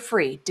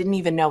 carefree, didn't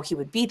even know he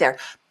would be there,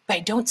 but I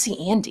don't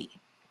see Andy.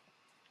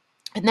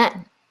 And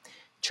then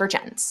church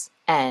ends.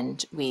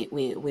 And we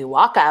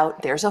walk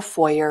out, there's a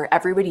foyer,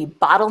 everybody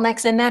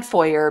bottlenecks in that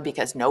foyer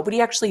because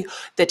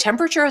the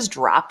temperature has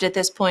dropped at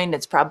this point.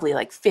 It's probably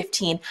like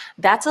 15.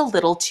 That's a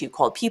little too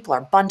cold. People are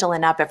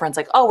bundling up. Everyone's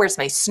like, oh, where's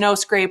my snow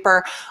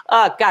scraper?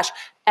 Oh gosh.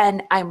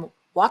 And I'm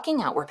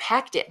walking out, we're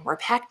packed in.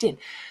 And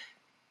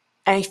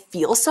I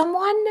feel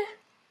someone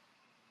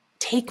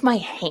take my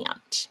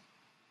hand.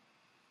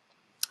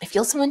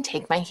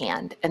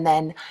 And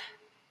then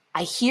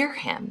I hear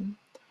him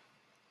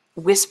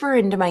whisper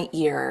into my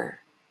ear,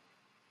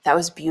 that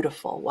was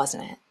beautiful,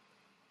 wasn't it?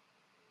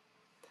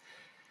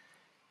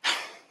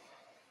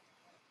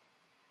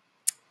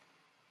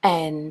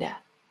 And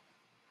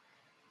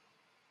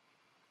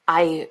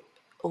I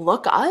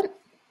look up,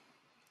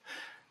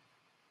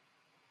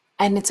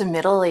 and it's a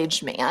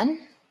middle-aged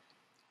man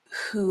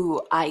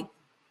who I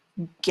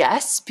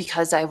guess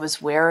because I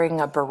was wearing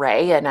a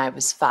beret and I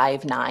was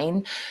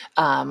 5'9",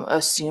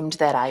 assumed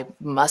that I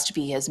must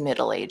be his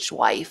middle-aged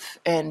wife.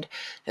 And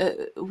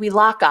we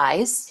lock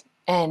eyes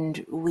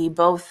and we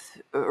both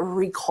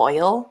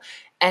recoil,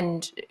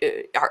 and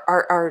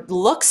our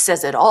look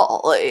says it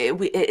all.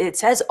 It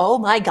says, oh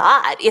my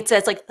God. It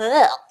says like,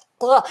 ugh,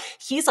 ugh.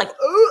 He's like,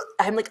 ugh.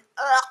 I'm like,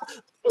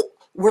 ugh.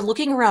 We're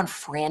looking around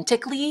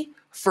frantically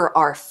for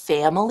our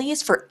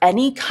families, for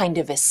any kind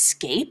of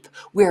escape.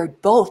 We're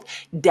both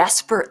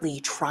desperately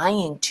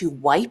trying to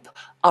wipe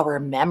our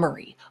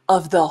memory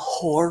of the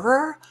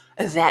horror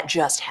that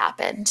just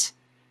happened.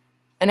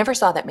 I never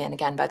saw that man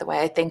again, by the way.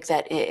 I think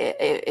that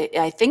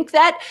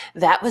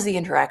that was the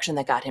interaction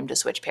that got him to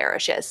switch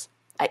parishes.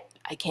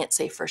 I can't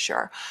say for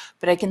sure,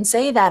 but I can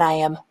say that I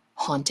am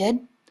haunted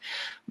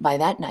by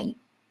that night,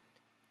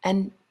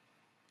 and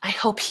I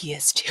hope he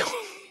is too.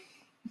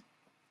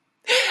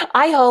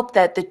 I hope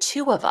that the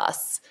two of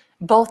us,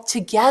 both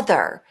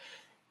together,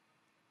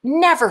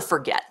 never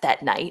forget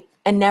that night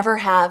and never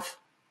have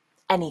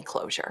any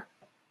closure.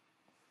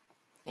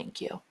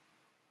 Thank you.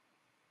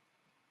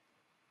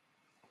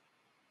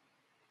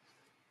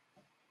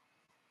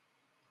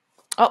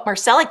 Oh,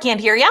 Marcella can't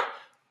hear you.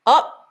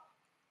 Oh,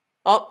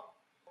 oh,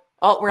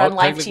 we're on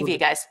live TV,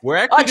 guys. We're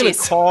actually going to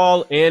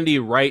call Andy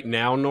right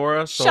now,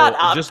 Nora. So Shut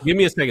up. Just give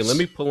me a second. Let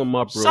me pull him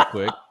up real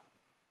quick.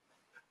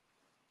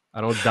 I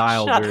don't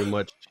dial very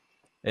much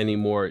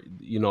anymore.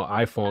 You know,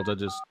 iPhones, I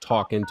just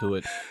talk into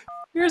it.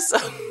 You're so...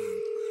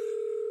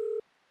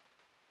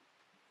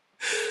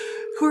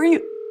 Who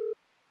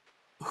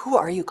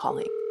are you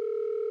calling?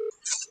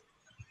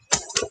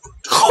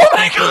 Oh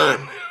my God.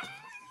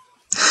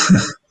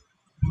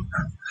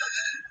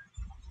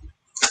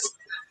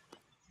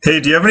 Hey,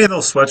 do you have any of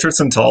those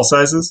sweatshirts in tall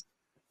sizes?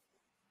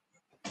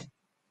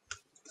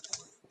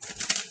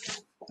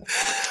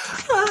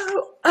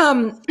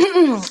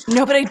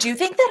 No, but I do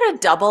think that a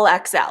double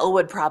XL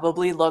would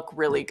probably look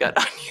really good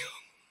on you.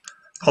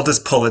 I'll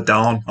just pull it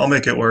down. I'll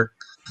make it work.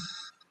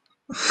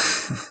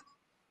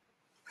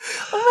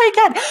 Oh my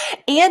God.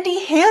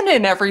 Andy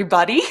Hannon,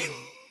 everybody.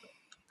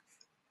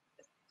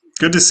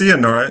 Good to see you,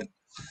 Nora.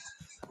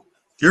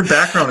 Your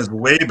background is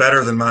way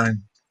better than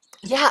mine.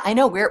 Yeah, I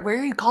know. Where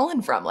are you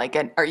calling from? Like,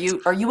 are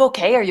you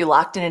okay? Are you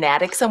locked in an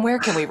attic somewhere?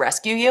 Can we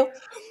rescue you?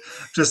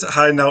 Just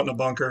hiding out in a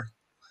bunker.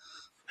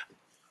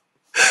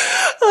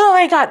 Oh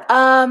my God.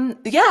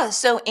 Yeah.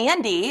 So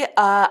Andy,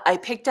 I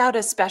picked out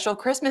a special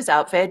Christmas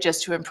outfit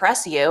just to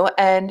impress you,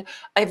 and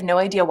I have no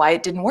idea why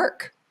it didn't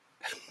work.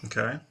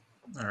 Okay.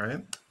 All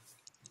right.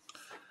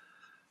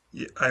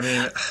 Yeah, I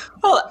mean,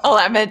 Hold on,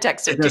 I'm gonna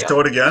text it to you. Show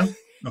it again?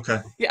 Okay.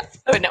 Yeah.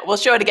 Oh no, we'll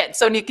show it again.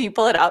 Sonia, can you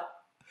pull it up?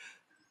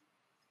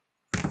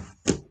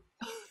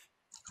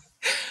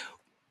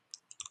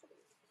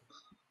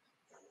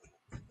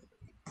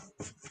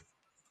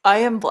 I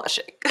am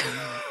blushing.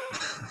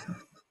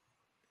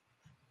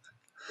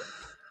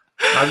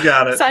 I've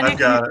got it. Sonia, I've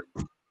got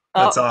it.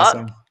 That's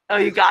awesome. Oh,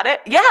 you got it?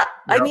 Yeah. Yep,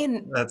 I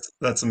mean,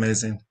 that's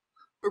amazing.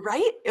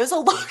 Right? It was a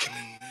look.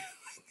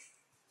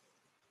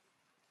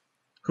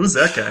 Who's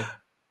that guy?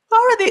 How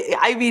are they?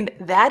 I mean,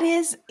 that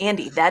is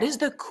Andy. That is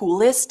the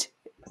coolest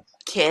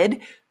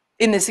kid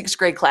in the 6th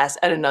grade class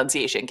at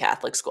Annunciation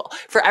Catholic School.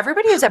 For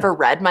everybody who's ever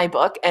read my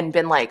book and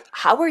been like,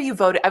 how were you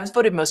voted? I was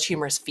voted most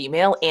humorous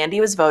female. Andy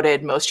was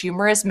voted most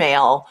humorous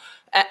male.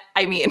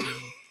 I mean,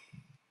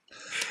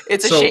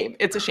 it's a shame.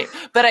 It's a shame.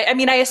 But I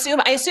mean, I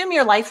assume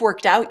your life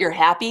worked out. You're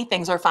happy.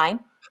 Things are fine.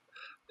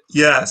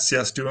 Yes.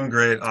 Doing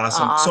great.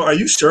 Awesome. So are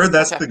you sure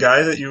that's the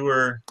guy that you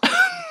were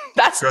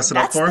dressing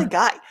up for? That's the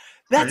guy.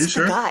 That's the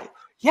sure? guy.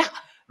 Yeah.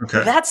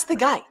 Okay. That's the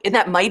guy in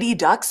that Mighty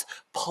Ducks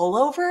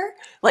pullover.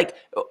 Like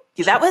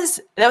that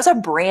was a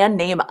brand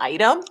name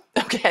item.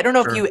 Okay. I don't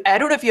know if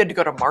you had to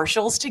go to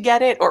Marshall's to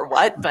get it or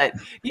what, but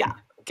yeah.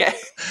 Okay.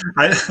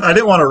 I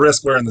didn't want to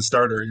risk wearing the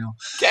starter, you know.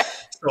 Okay.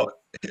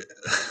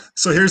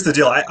 So here's the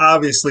deal. I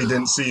obviously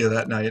didn't see you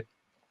that night.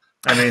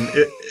 I mean,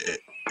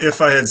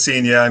 if I had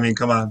seen you, I mean,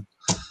 come on.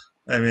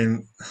 I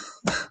mean,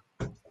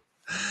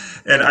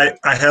 and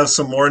I have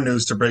some more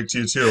news to break to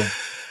you too.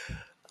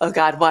 Oh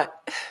God, what?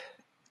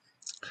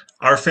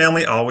 Our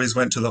family always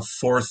went to the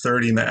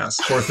 4:30 mass,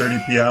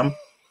 4:30 p.m.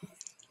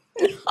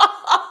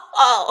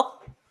 Oh.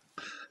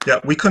 Yeah,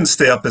 we couldn't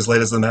stay up as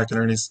late as the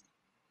McInerney's.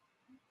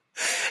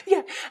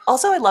 Yeah.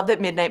 Also, I love that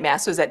midnight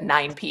mass was at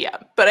 9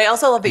 p.m. But I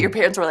also love that your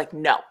parents were like,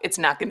 "No, it's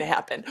not going to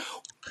happen."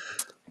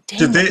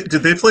 Did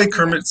they play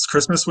Kermit's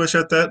Christmas Wish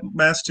at that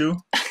mass too?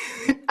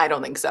 I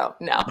don't think so.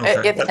 No.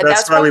 Okay.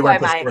 That's why we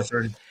went to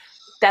 4:30.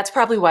 That's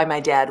probably why my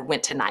dad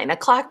went to 9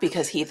 o'clock,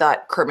 because he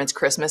thought Kermit's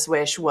Christmas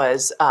Wish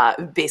was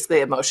basically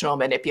emotional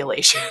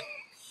manipulation.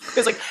 He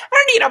was like, I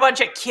don't need a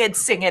bunch of kids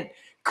singing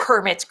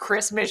Kermit's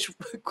Christmas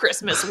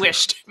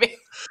Wish to me.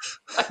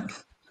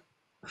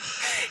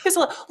 He's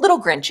a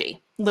little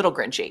grinchy.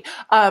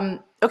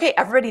 Okay,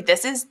 everybody,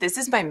 this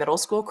is my middle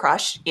school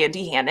crush,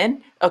 Andy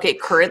Hannon. Okay,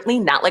 currently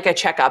not like I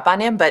check up on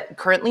him, but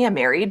currently a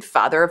married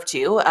father of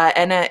 2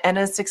 and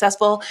a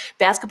successful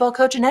basketball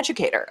coach and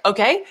educator.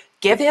 Okay,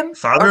 give him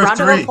a round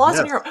of applause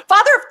in your room.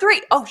 Father of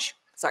 3. Oh,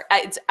 sorry,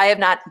 I have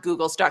not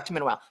Google stalked him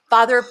in a while.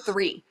 Father of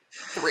 3.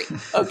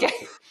 Okay,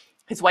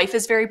 his wife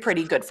is very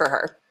pretty. Good for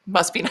her.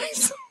 Must be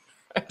nice.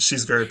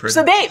 She's very pretty. She's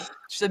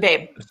a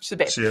babe. She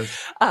is.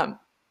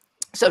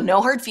 So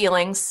no hard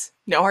feelings.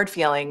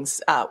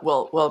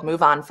 We'll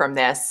move on from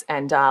this,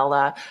 and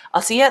I'll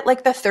see you at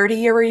like the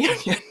 30-year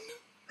reunion.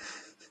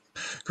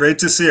 Great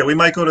to see you. We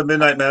might go to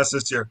midnight mass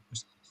this year.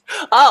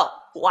 Oh,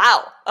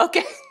 wow.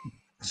 Okay.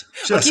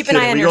 I'll Just keep an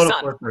eye kidding. on We your go to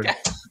son. 4:30. Okay.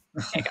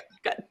 Okay,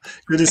 good.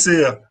 Good to see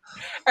you.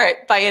 All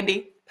right. Bye,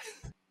 Andy.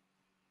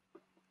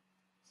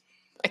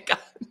 My God.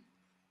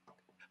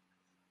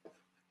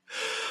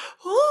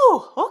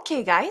 Ooh,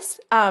 okay, guys.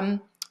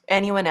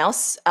 Anyone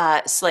else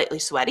slightly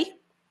sweaty?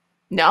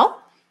 No?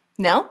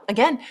 No?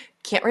 Again,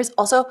 can't resist.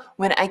 Also,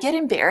 when I get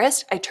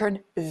embarrassed, I turn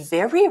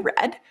very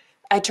red.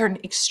 I turn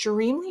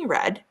extremely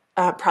red.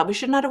 Probably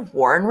should not have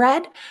worn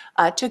red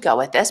to go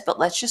with this, but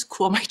let's just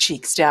cool my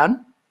cheeks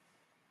down.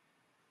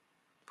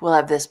 We'll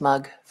have this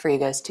mug for you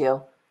guys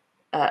too.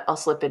 I'll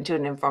slip into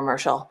an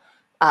infomercial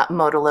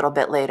mode a little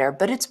bit later,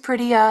 but it's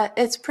pretty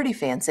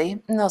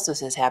fancy. And also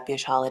says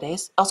Happyish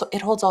Holidays. Also,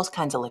 it holds all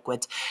kinds of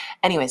liquids.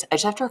 Anyways, I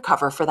just have to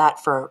recover for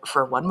that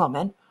for one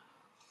moment.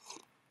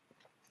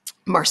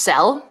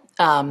 Marcel,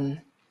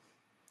 that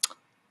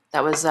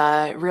was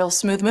a real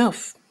smooth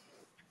move.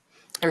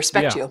 I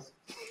respect you.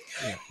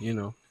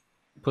 Yeah,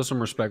 put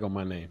some respect on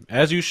my name,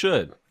 as you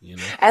should.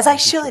 As I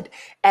should.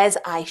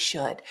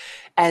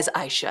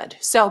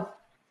 So,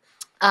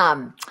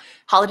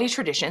 holiday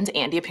traditions.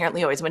 Andy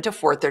apparently always went to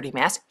 4:30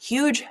 mass.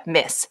 Huge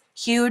miss.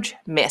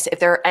 If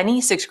there are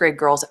any sixth grade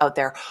girls out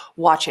there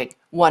watching,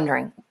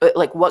 wondering,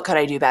 like, what could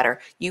I do better?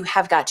 You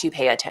have got to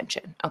pay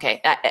attention.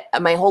 Okay,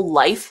 my whole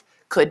life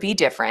could be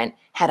different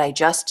had I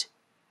just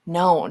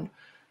known.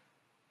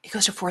 It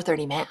goes to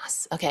 4:30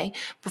 mass. Okay,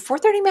 but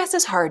 4:30 mass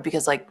is hard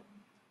because, like,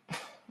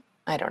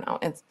 I don't know.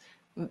 It's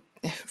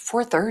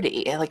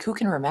 4:30. Like, who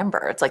can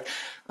remember? It's like,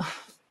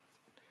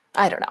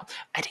 I don't know.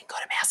 I didn't go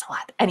to mass a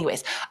lot.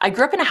 Anyways, I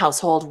grew up in a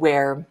household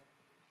where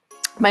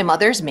my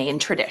mother's main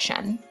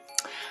tradition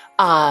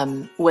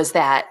was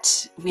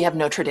that we have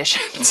no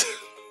traditions.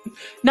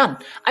 None.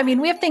 I mean,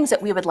 we have things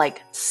that we would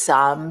like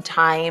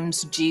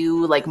sometimes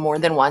do like more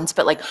than once,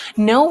 but like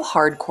no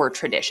hardcore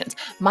traditions.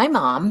 My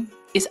mom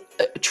is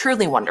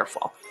truly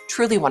wonderful,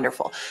 truly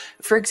wonderful.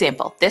 For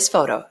example, this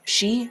photo,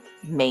 she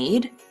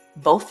made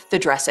both the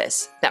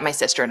dresses that my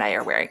sister and I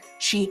are wearing.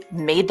 She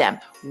made them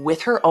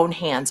with her own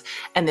hands,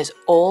 and this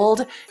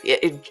old,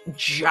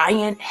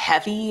 giant,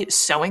 heavy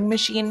sewing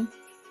machine.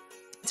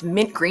 It's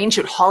mint green.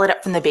 She would haul it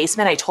up from the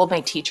basement. I told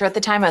my teacher at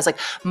the time, I was like,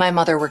 my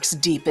mother works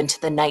deep into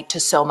the night to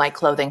sew my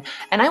clothing.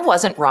 And I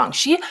wasn't wrong.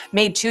 She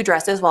made 2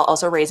 dresses while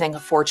also raising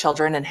 4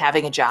 children and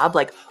having a job.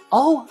 Like,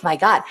 oh my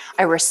God,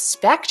 I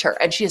respect her.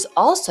 And she is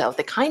also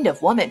the kind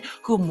of woman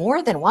who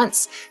more than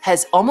once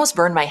has almost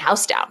burned my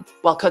house down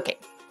while cooking.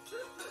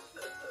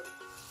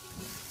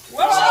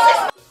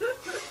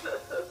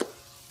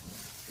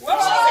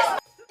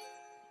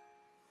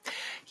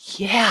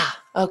 Yeah,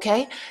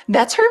 okay.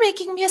 That's her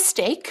making me a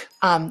steak.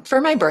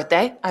 For my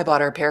birthday, I bought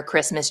her a pair of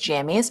Christmas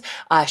jammies.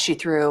 She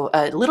threw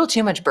a little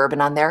too much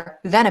bourbon on there,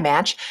 then a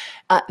match,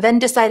 then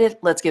decided,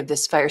 let's give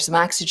this fire some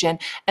oxygen.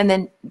 And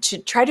then to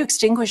try to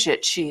extinguish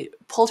it, she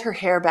pulled her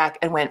hair back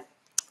and went,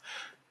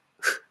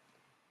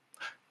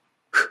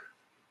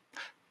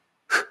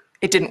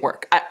 it didn't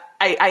work.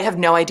 I have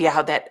no idea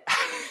how that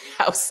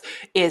house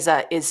is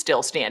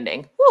still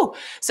standing. Woo.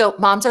 So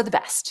moms are the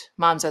best.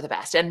 Moms are the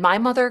best. And my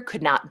mother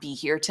could not be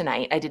here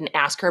tonight. I didn't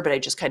ask her, but I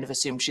just kind of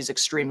assumed she's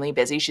extremely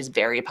busy. She's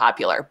very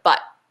popular. But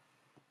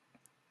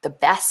the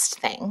best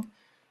thing,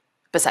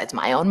 besides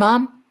my own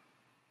mom,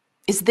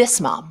 is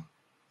this mom.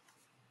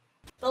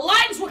 The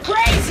lines were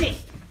crazy.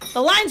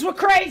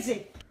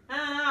 I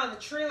don't know,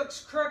 the tree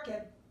looks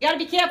crooked. You gotta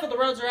be careful, the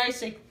roads are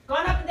icy.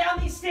 Gone up and down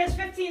these stairs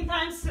 15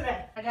 times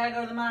today. I gotta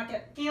go to the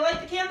market. Can you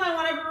light the candle? I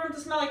want every room to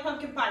smell like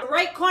pumpkin pie. The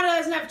right corner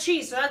doesn't have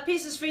cheese, so that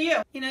piece is for you.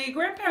 You know, your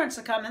grandparents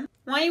are coming.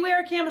 Why don't you wear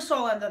a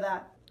camisole under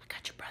that? I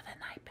got your brother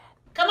an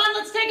iPad. Come on,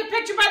 let's take a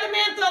picture by the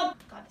mantle.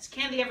 God, there's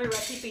candy everywhere.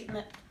 Keep eating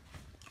it.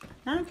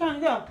 I'm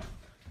trying to go.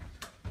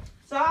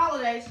 It's the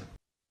holidays.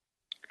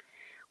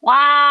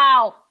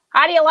 Wow.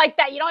 How do you like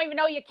that? You don't even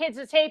know your kids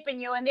are taping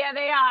you, and there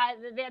they are.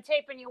 They're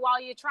taping you while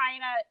you're trying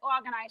to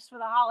organize for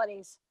the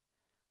holidays.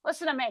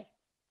 Listen to me.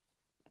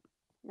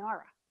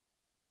 Nora.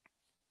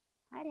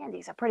 That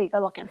Andy's a pretty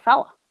good-looking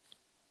fella.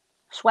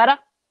 Sweater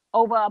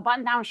over a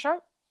button-down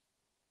shirt.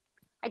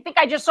 I think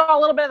I just saw a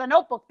little bit of the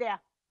Notebook there.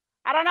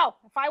 I don't know.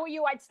 If I were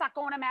you, I'd start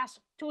going to mass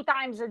 2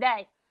 times a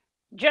day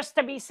just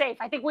to be safe.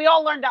 I think we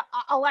all learned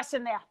a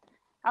lesson there.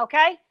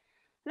 Okay?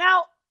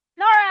 Now,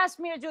 Nora asked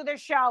me to do this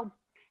show.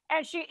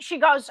 And she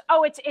goes,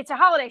 oh, it's a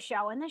holiday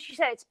show. And then she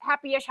said, it's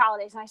Happyish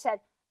Holidays. And I said,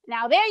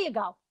 now there you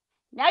go.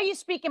 Now you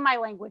speak in my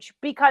language.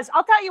 Because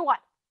I'll tell you what.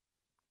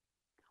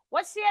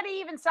 What's there to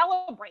even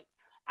celebrate?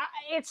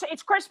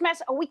 It's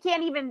Christmas. We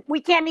can't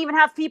even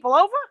have people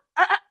over.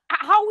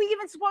 How are we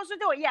even supposed to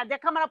do it? Yeah, they're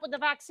coming up with the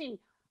vaccine.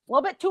 A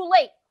little bit too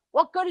late.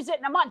 What good is it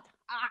in a month?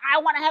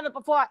 I want to have it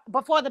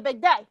before the big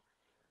day.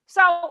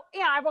 So,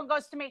 everyone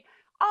goes to me,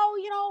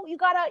 oh, you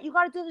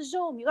gotta do the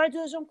Zoom. You gotta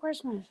do the Zoom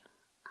Christmas.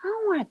 I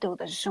don't want to do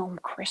the Zoom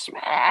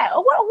Christmas. What am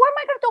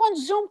I going to do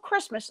on Zoom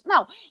Christmas?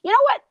 No. You know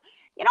what?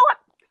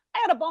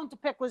 I got a bone to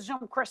pick with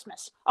Zoom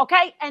Christmas,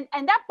 okay? And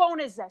that bone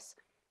is this.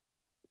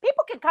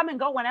 People can come and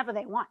go whenever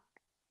they want.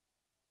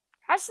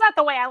 That's not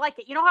the way I like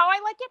it. You know how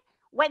I like it?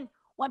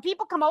 When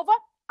people come over,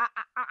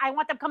 I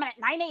want them coming at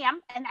 9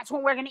 a.m., and that's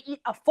when we're going to eat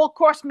a full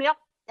course meal.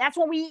 That's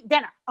when we eat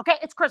dinner. Okay,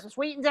 it's Christmas.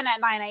 We're eating dinner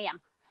at 9 a.m.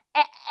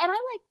 And I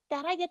like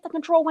that. I get the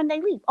control when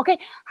they leave. Okay,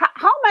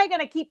 how am I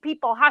going to keep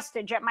people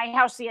hostage at my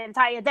house the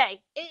entire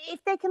day if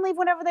they can leave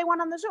whenever they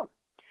want on the Zoom?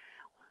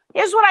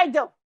 Here's what I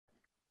do.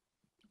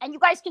 And you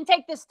guys can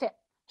take this tip.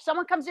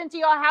 Someone comes into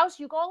your house,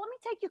 you go, let me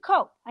take your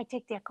coat. I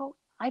take their coat.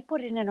 I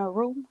put it in a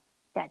room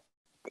that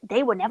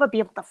they would never be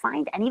able to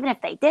find. And even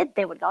if they did,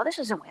 they would go, this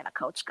isn't where the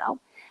coats go.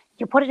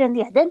 You put it in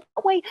there. Then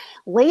wait,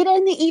 later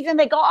in the evening,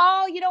 they go,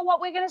 oh, you know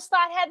what? We're going to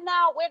start heading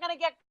out. We're going to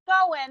get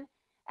going.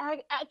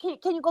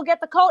 Can you go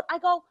get the coat? I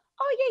go,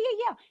 oh,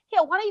 yeah.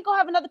 Here, why don't you go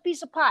have another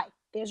piece of pie?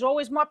 There's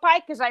always more pie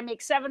because I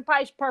make 7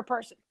 pies per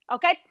person.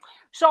 Okay?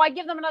 So I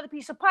give them another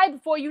piece of pie.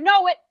 Before you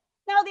know it,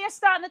 now they're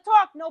starting to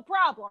talk. No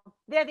problem.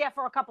 They're there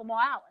for a couple more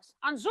hours.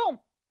 On Zoom,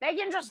 they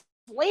can just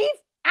leave?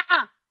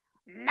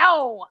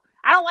 No,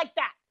 I don't like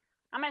that.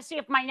 I'm going to see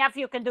if my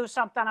nephew can do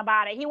something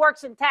about it. He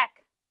works in tech.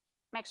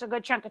 Makes a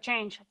good chunk of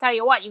change. I tell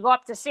you what, you go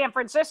up to San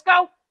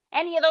Francisco,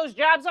 any of those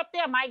jobs up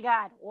there, my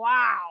God,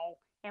 wow.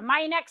 In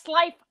my next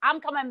life, I'm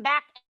coming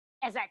back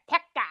as a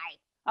tech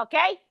guy,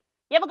 okay?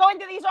 You ever go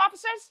into these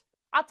offices?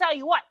 I'll tell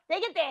you what, they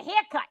get their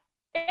hair cut.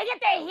 They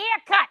get their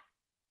hair cut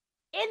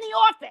in the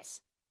office.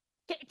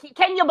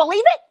 Can you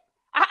believe it?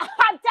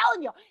 I'm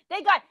telling you,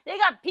 they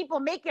got people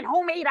making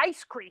homemade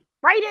ice cream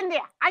right in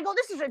there. I go,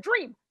 this is a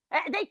dream.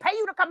 They pay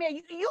you to come here.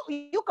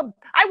 You can.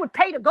 I would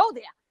pay to go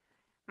there.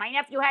 My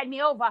nephew had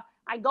me over.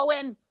 I go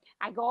in.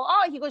 I go,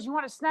 oh, he goes, you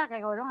want a snack? I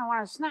go, no, I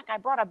want a snack. I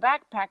brought a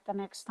backpack the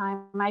next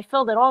time. I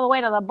filled it all the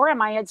way to the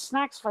brim. I had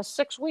snacks for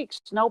 6 weeks.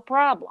 No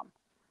problem.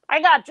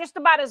 I got just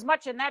about as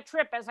much in that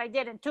trip as I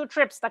did in 2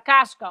 trips to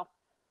Costco.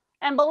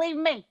 And believe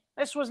me,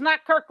 this was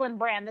not Kirkland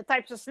brand, the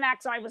types of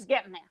snacks I was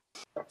getting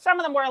there. Some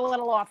of them were a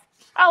little off.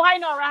 Oh, hi,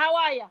 Nora. How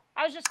are you?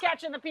 I was just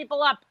catching the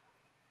people up.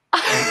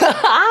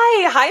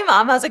 Hi,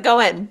 Mom. How's it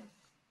going?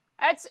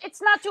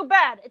 It's not too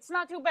bad. It's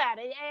not too bad.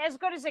 As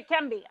good as it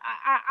can be.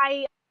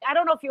 I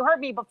don't know if you heard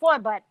me before,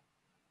 but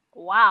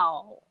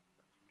wow,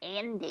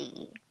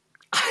 Andy.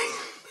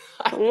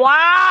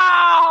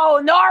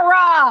 Wow,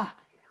 Nora.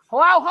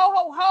 Wow, ho,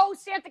 ho, ho.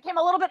 Santa came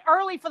a little bit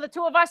early for the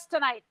 2 of us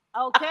tonight.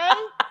 Okay.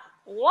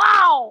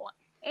 Wow,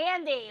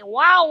 Andy.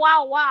 Wow,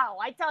 wow, wow.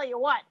 I tell you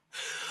what,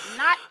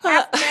 not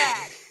half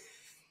bad.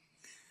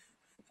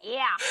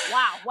 Yeah.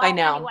 Wow. Well, I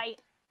know. Anyway.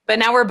 But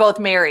now we're both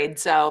married,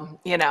 so,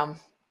 you know.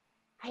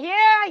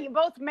 Yeah, you're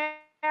both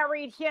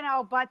married, you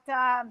know, but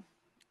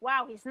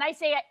wow, he's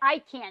nice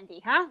eye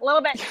candy, huh? A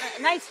little bit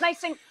nice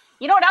thing.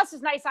 You know what else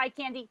is nice eye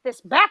candy?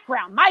 This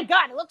background. My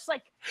God, it looks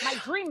like my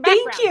dream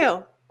background. Thank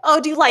you.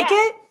 Oh, do you like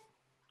it?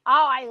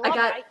 Oh, I love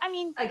it. I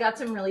mean, I got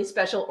some really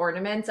special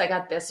ornaments. I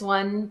got this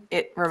one.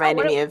 It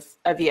reminded me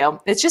of you.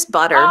 It's just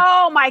butter.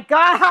 Oh my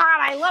God,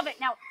 I love it.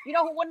 Now, you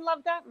know who wouldn't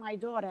love that? My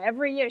daughter.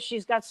 Every year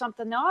she's got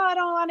something. No, I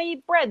don't want to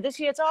eat bread. This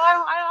year it's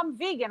I'm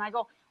vegan. I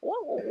go,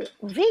 oh,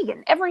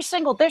 vegan. Every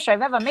single dish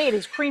I've ever made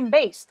is cream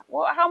based.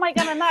 Well, how am I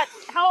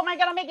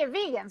gonna make it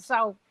vegan?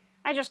 So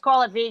I just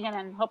call it vegan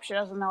and hope she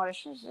doesn't notice.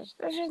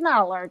 She's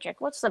not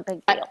allergic. What's the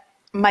big deal?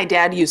 My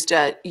dad used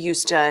to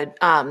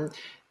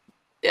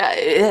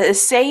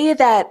say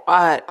that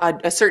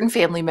a certain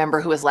family member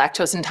who was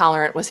lactose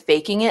intolerant was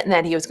faking it, and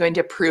that he was going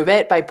to prove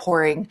it by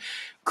pouring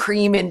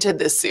cream into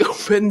the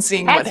soup and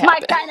seeing what happened.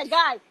 That's my kind of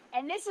guy.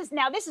 And this is the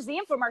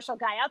infomercial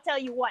guy. I'll tell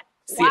you what.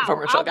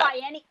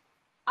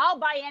 I'll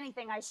buy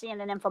anything I see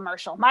in an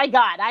infomercial. My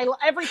God,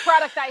 every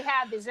product I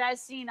have is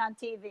as seen on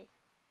TV.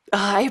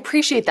 I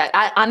appreciate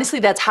that. Honestly,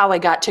 that's how I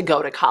got to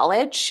go to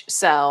college.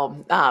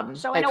 So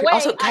in a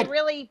way, I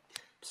really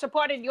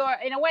supported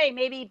in a way,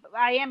 maybe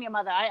I am your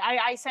mother.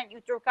 I sent you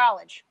through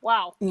college.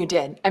 Wow. You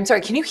did. I'm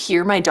sorry. Can you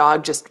hear my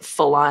dog just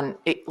full on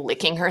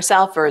licking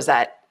herself, or is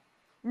that?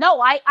 No,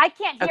 I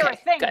can't hear a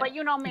thing, good. But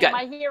you know me, Good.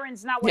 my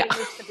hearing's not what it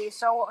used to be.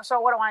 So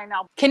what do I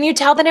know? Can you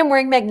tell that I'm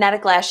wearing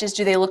magnetic lashes?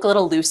 Do they look a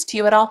little loose to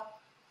you at all?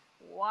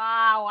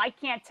 Wow, I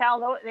can't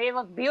tell. They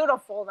look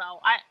beautiful though.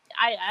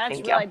 That's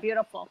Thank really you.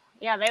 beautiful.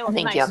 Yeah, they look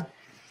Thank nice. you.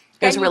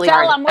 Can you really tell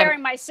hard. I'm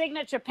wearing my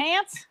signature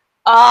pants?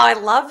 Oh, I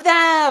love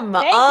them.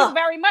 Thank you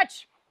very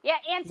much. Yeah,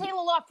 and Taylor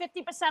off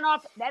 50%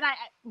 off. Then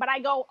I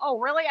go, oh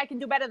really? I can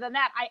do better than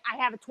that. I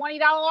have a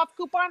 $20 off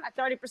coupon, a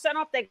 30%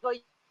 off. They go,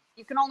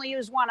 you can only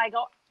use one. I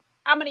go,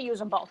 I'm going to use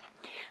them both.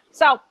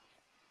 So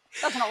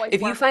doesn't always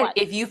work.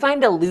 If you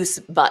find a loose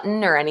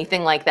button or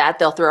anything like that,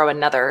 they'll throw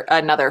another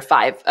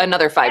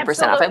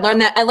 5% off.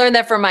 I learned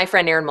that from my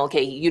friend Erin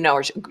Mulcahy. You know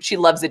her. She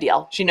loves the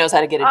deal. She knows how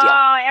to get a deal.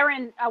 Oh,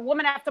 Erin, a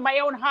woman after my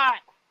own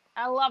heart.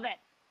 I love it.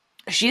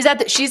 She's at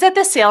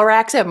the sale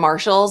racks at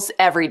Marshall's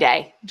every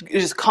day,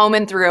 just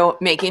combing through,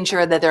 making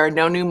sure that there are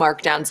no new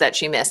markdowns that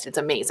she missed. It's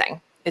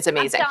amazing. It's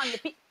amazing. I'm telling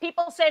you,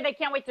 people say they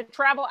can't wait to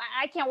travel.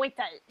 I can't wait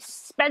to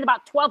spend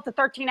about 12 to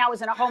 13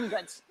 hours in a Home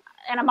Goods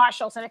and a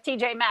Marshall's and a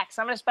TJ Maxx.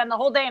 I'm going to spend the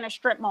whole day in a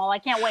strip mall. I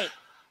can't wait.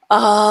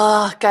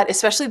 Oh, God,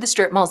 especially the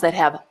strip malls that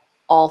have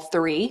all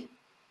three.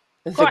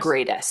 The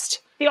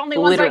greatest. The only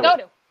ones I go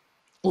to.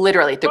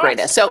 Literally the Of course.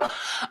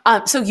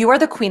 greatest. So you are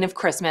the queen of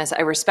Christmas.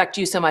 I respect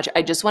you so much.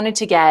 I just wanted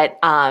to get,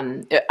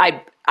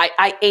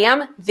 I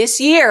am this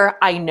year.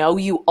 I know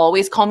you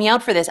always call me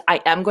out for this.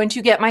 I am going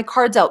to get my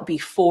cards out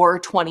before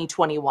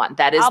 2021.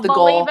 That is I'll the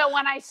goal. believe it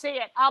when I see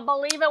it. I'll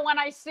believe it when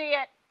I see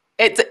it.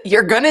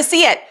 You're gonna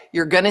see it.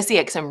 You're gonna see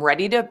it because I'm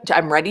ready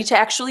to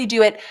actually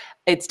do it.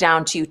 It's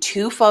down to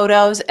 2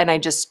 photos, and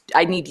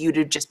I need you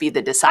to just be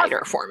the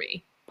decider for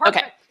me. Perfect.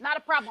 Okay. Not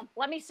a problem.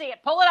 Let me see it.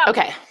 Pull it up.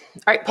 Okay.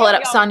 All right, pull There it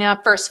we up, go. Sonia.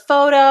 First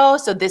photo.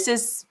 So this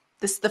is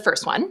the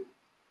first one.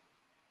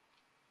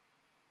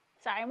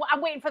 Sorry,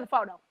 I'm waiting for the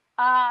photo.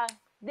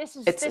 This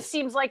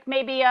seems like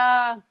maybe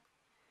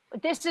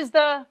this is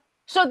the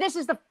photo.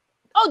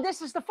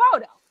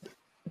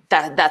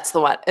 That's the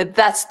one.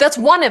 That's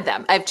one of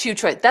them. I have 2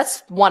 choices.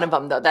 That's one of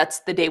them though. That's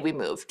the day we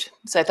moved.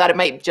 So I thought it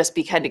might just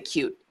be kind of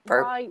cute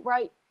for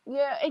Right.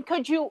 Yeah. And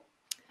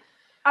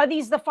are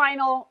these the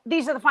final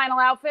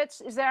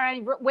outfits? Is there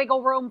any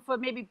wiggle room for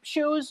maybe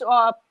shoes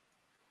or?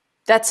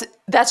 That's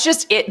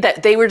just it.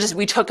 That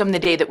we took them the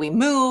day that we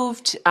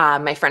moved.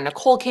 My friend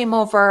Nicole came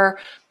over.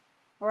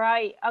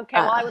 Right. Okay.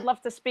 Well, I would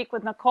love to speak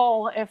with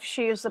Nicole if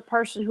she is the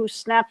person who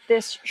snapped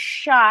this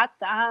shot.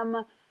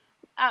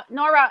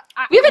 Nora.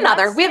 We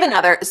have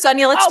another.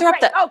 Sonia, let's throw up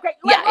the. Oh, great.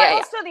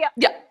 Let's do the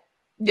other.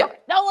 Yeah.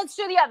 No, let's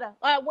do the other.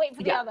 Wait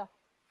for the other.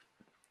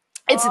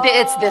 It's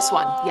this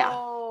one. Yeah.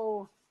 Oh.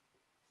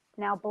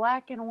 Now,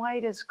 black and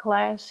white is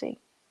classy.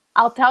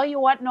 I'll tell you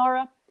what,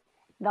 Nora.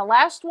 The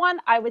last one,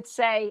 I would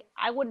say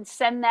I wouldn't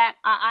send that.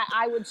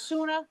 I would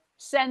sooner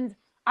send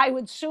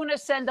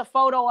a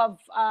photo of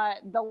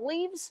the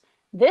leaves.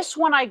 This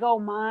one, I go,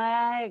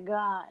 my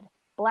God,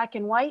 black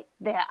and white.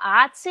 They're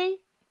artsy.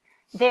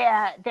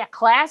 They're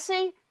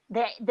classy.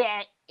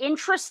 They're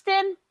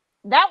interesting.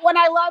 That one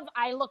I love.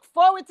 I look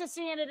forward to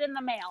seeing it in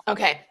the mail.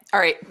 Okay.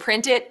 All right.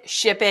 Print it,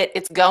 ship it.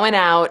 It's going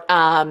out.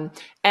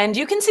 And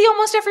you can see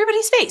almost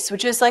everybody's face,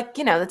 which is like,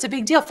 that's a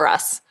big deal for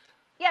us.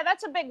 Yeah,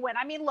 that's a big win.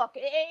 I mean, look,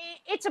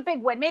 it's a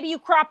big win. Maybe you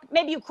crop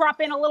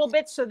in a little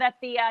bit so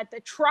that the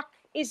truck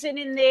isn't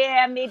in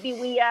there. Maybe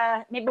we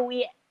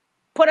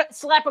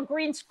slap a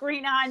green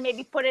screen on.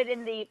 Maybe put it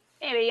in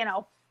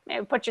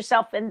maybe put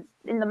yourself in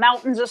the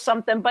mountains or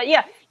something. But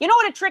yeah, you know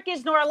what a trick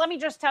is, Nora? Let me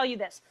just tell you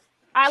this.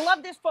 I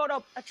love this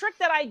photo. A trick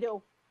that I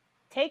do: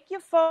 take your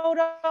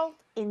photo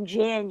in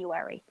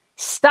January.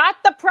 Start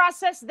the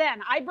process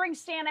then. I bring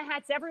Santa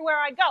hats everywhere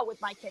I go with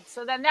my kids.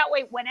 So then that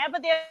way, whenever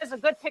there's a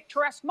good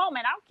picturesque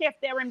moment, I don't care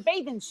if they're in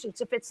bathing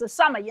suits, if it's the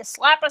summer, you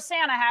slap a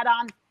Santa hat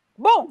on,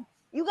 boom,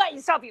 you got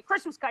yourself your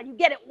Christmas card. You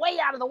get it way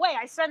out of the way.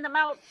 I send them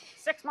out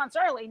 6 months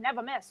early,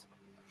 never miss.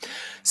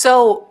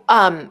 So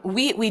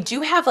we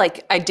do have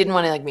I didn't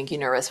want to make you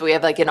nervous, but we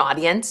have an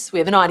audience. We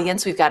have an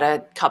audience. We've got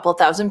a couple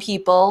thousand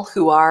people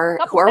who are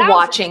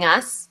watching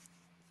us.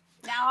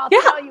 Now I'll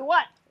tell you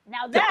what.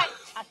 Now that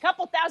a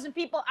couple thousand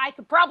people, I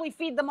could probably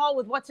feed them all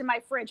with what's in my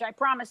fridge. I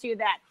promise you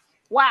that.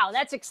 Wow,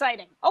 that's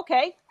exciting.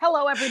 Okay,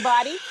 hello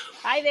everybody.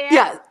 Hi there.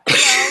 Yeah,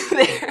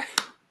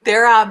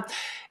 Hello.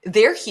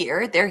 they're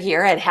here. They're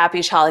here at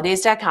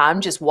happyishholidays.com,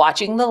 just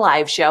watching the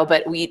live show.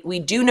 But we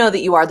do know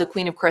that you are the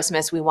Queen of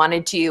Christmas. We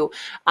wanted to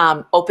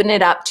open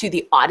it up to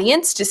the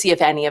audience to see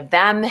if any of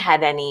them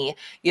had any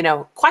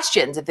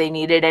questions, if they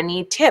needed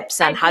any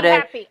tips on how to.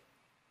 Happy.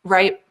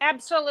 Right.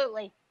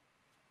 Absolutely.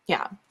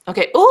 Yeah.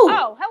 Okay.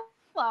 Ooh.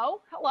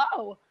 Oh,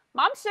 hello.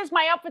 Mom says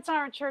my outfits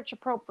aren't church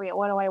appropriate.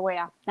 What do I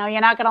wear? Now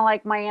you're not gonna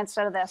like my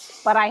answer to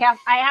this, but I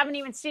haven't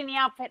even seen the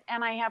outfit,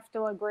 and I have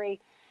to agree.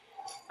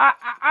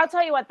 I'll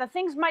tell you what. The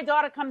things my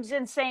daughter comes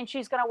in saying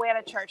she's gonna wear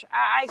to church,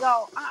 I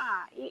go,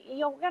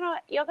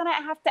 you're gonna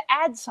have to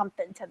add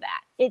something to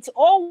that. It's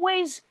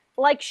always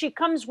like she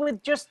comes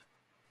with just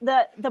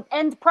the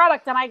end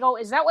product, and I go,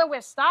 is that where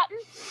we're starting?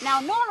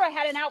 Now Nora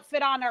had an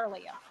outfit on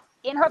earlier.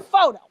 In her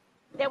photo,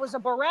 there was a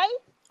beret,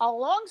 a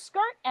long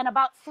skirt, and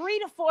about 3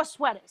 to 4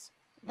 sweaters.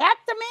 That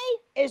to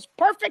me is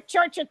perfect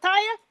church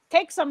attire.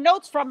 Take some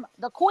notes from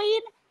the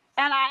Queen,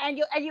 and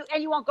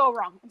you won't go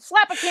wrong.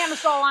 Slap a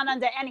camisole on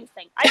under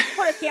anything. I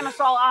put a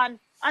camisole on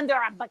under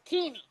a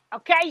bikini.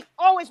 Okay,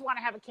 always want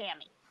to have a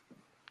cami.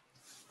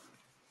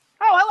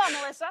 Oh, hello,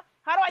 Melissa.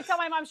 How do I tell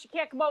my mom she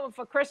can't come over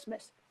for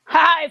Christmas?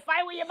 If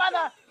I were your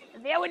mother,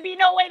 there would be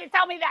no way to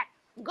tell me that.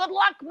 Good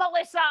luck,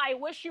 Melissa. I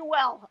wish you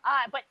well.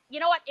 But you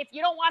know what? If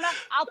you don't want to,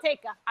 I'll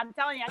take her. I'm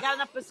telling you, I got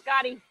enough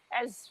biscotti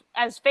as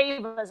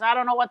favors. I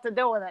don't know what to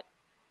do with it.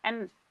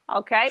 And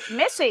okay,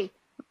 Missy.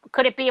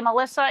 Could it be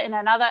Melissa in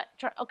another?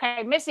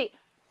 Okay, Missy.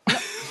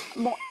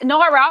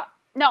 Nora.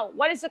 No.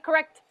 What is the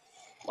correct?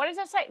 What does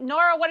that say?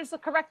 Nora, what is the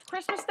correct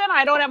Christmas dinner?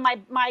 I don't have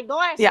my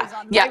glasses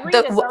on. My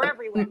readers are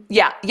everywhere.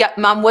 Yeah.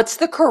 Mom, what's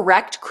the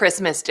correct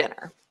Christmas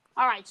dinner?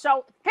 All right.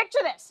 So picture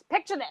this.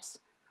 Picture this.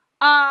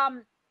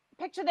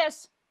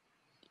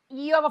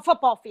 You have a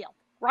football field,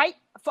 right?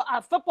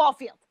 A football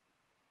field.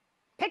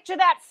 Picture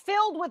that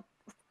filled with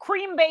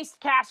cream-based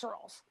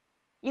casseroles.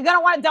 You're going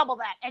to want to double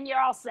that, and you're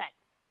all set.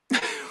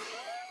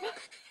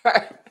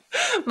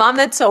 Mom,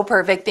 that's so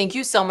perfect. Thank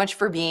you so much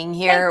for being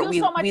here. Thank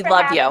you so much we for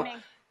love having you. Me.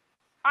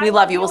 We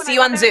love you. We'll see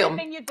you on Zoom.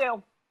 Everything you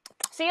do.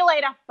 See you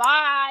later.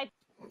 Bye.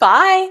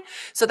 Bye.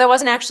 So that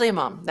wasn't actually a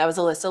mom. That was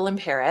Alyssa Lynn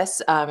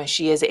Paris.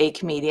 She is a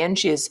comedian.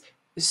 She is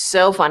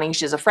so funny.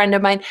 She's a friend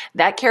of mine.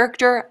 That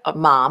character,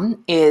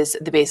 mom, is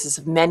the basis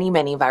of many,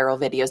 many viral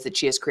videos that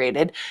she has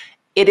created.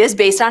 It is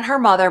based on her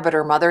mother, but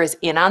her mother is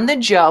in on the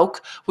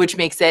joke, which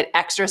makes it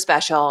extra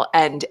special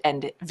and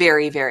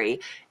very, very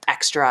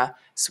extra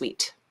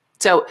sweet.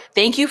 So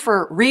thank you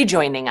for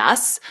rejoining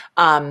us.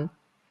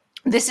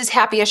 This is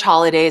Happyish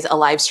Holidays, a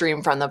live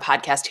stream from the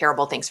podcast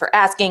Terrible Thanks for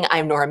Asking.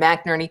 I'm Nora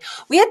McNerney.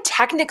 We had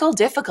technical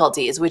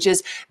difficulties, which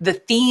is the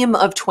theme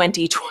of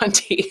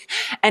 2020.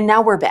 And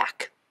now we're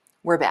back.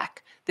 We're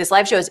back. This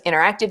live show is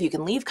interactive. You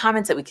can leave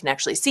comments that we can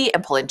actually see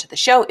and pull into the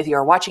show. If you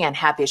are watching on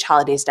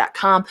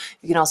happyishholidays.com,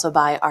 you can also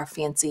buy our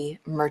fancy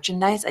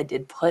merchandise. I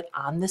did put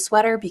on the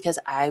sweater because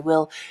I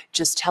will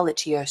just tell it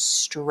to you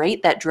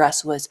straight. That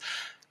dress was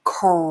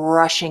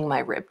crushing my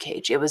rib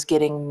cage. It was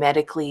getting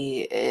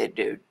medically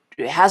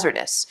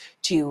hazardous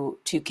to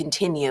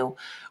continue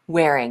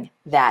wearing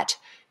that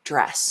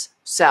dress.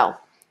 So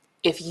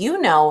if you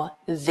know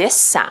this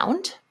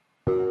sound,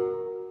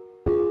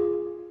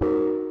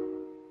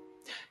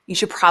 you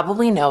should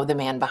probably know the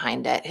man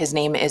behind it. His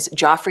name is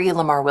Joffrey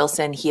Lamar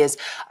Wilson. He is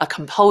a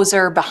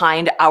composer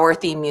behind our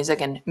theme music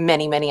and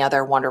many, many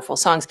other wonderful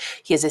songs.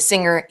 He is a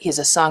singer. He is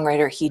a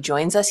songwriter. He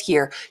joins us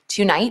here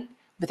tonight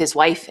with his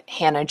wife,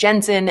 Hannah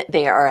Jensen.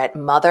 They are at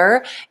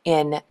Mother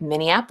in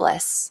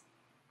Minneapolis.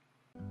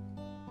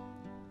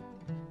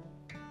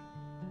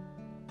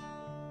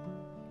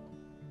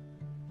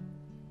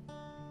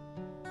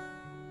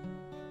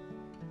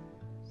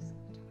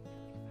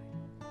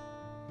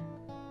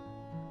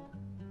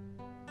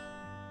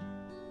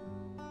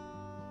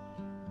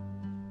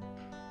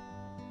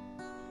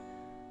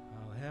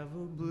 Have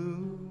a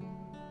blue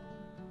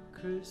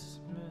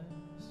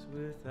Christmas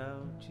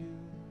without you.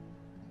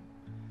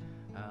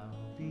 I'll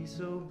be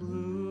so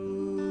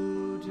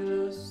blue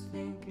just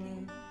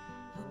thinking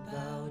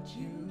about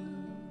you.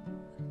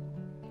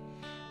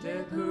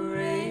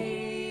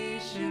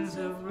 Decorations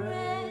of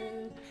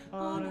red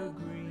on a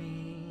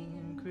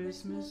green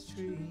Christmas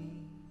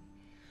tree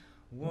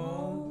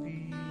won't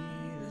be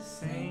the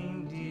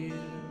same, dear,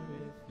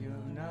 if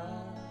you're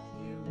not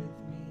here with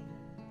me.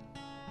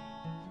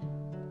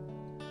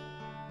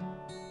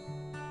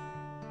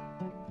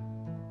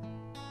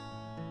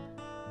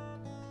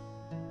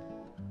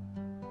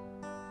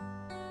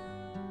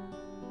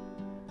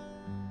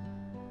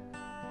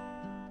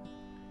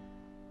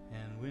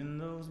 When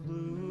those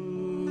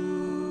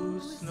blue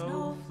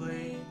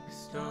snowflakes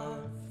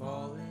start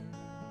falling,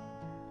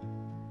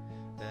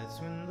 that's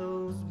when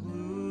those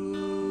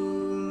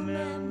blue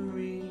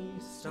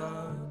memories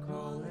start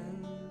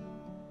calling.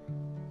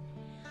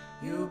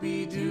 You'll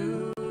be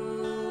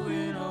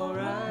doing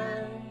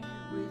alright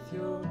with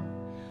your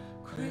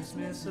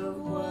Christmas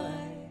of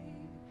white,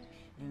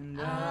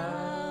 and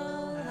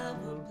I'll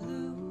have a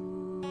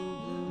blue,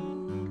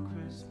 blue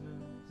Christmas,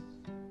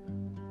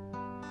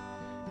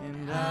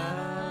 and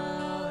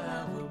I'll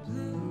have a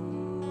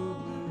blue,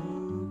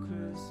 blue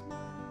Christmas.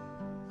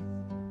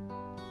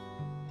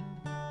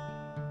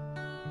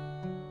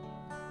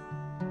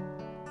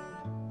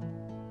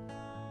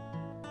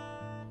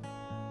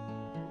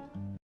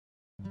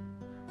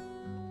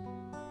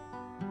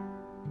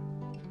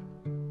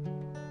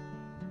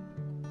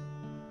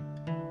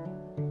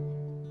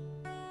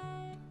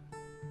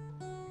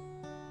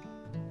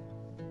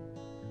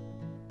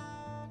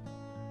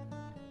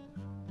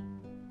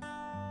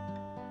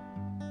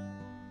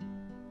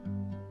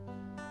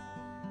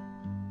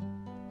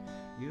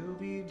 You'll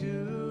be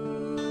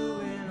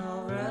doing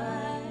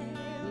alright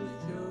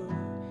with your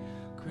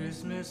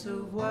Christmas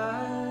of white,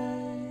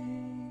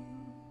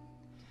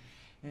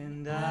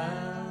 and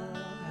I'll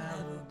have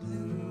a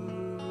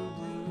blue,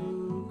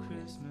 blue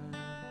Christmas,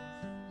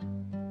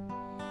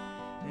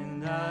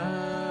 and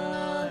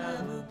I'll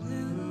have a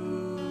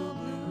blue,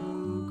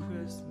 blue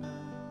Christmas,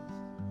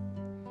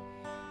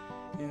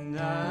 and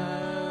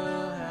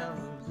I'll have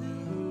a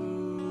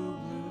blue,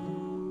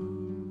 blue.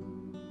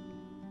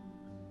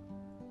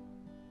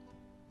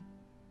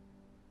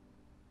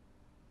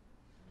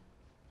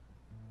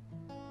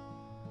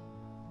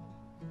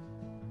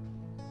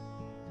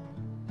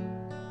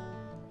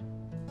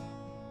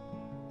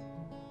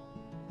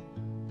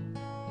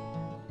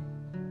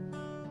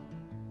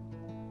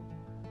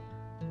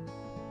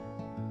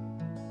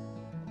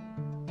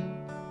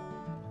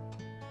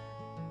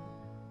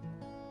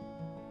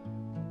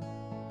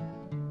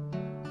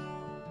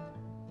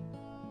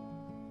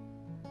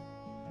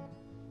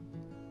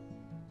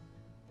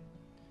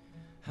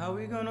 How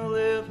we gonna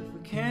live if we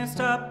can't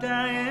stop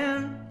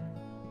dying?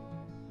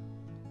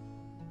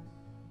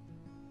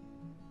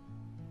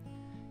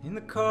 In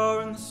the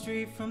car, in the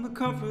street, from the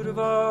comfort of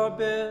our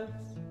beds.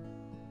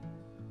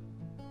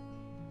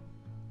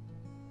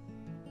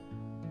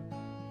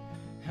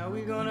 How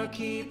we gonna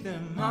keep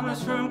them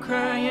mamas from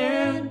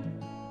crying?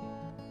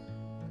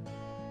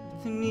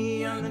 With a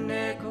knee on the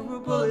neck or a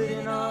bullet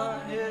in our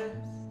heads.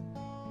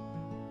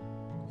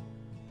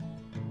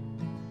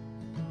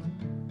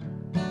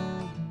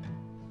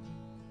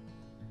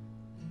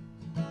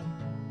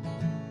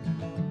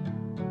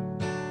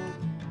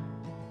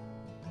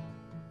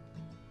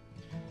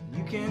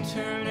 can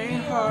turn a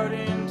heart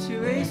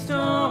into a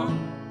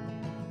stone.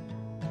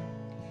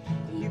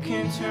 You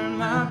can turn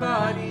my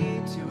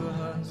body to a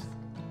husk.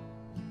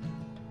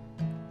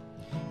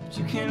 But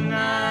you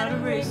cannot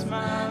erase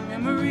my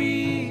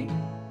memory.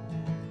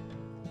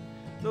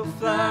 Though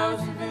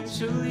flowers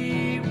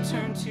eventually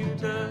return to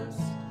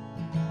dust.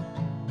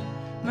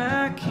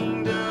 My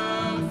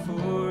kingdom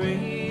for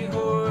a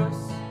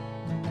horse.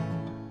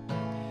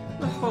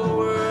 The whole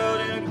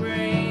world in a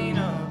grain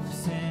of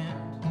sand.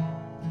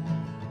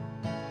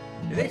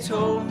 They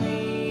told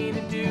me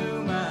to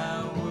do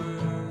my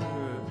work.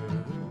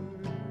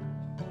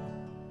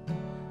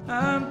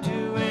 I'm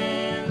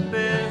doing the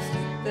best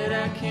that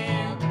I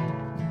can.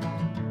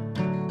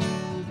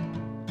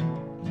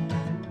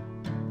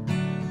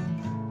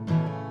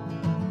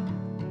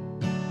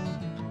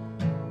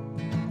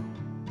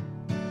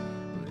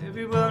 Well,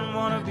 everyone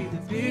wanna be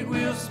the big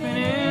wheel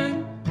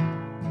spinning.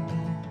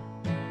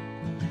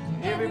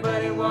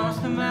 Everybody wants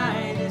the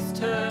Midas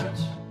touch.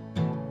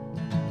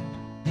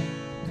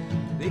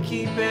 They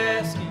keep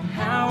asking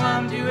how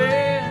I'm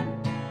doing.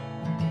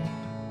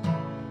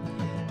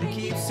 They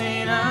keep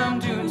saying I'm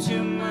doing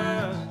too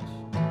much.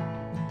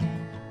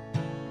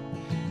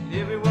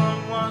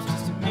 Everyone wants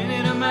just a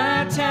minute of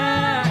my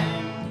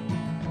time.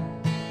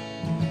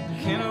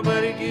 Can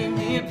nobody give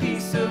me a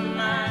piece of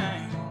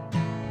mind?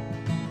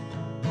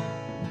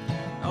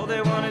 All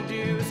they wanna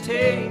do is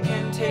take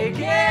and take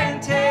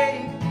and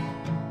take.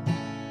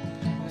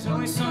 There's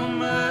only so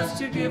much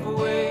to give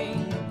away.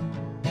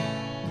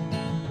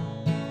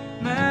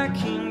 My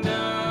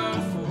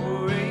kingdom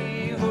for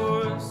a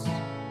horse.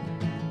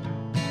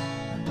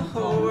 The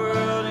whole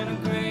world in a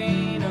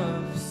grain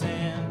of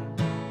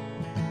sand.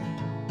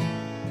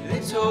 They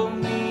told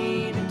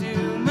me to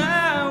do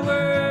my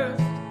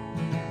worst.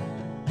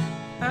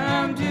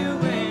 I'm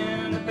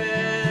doing the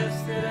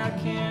best that I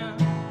can.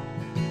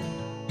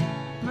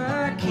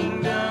 My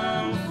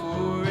kingdom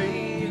for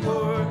a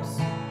horse.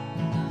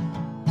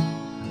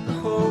 The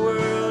whole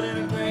world in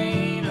a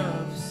grain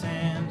of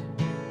sand.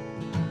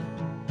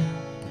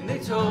 And they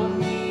told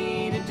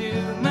me to do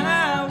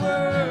my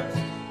worst.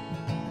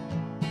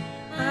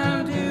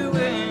 I'm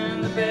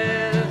doing the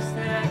best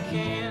that I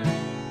can.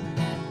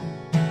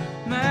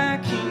 My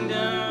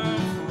kingdom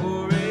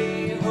for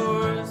a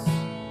horse.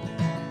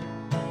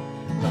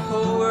 The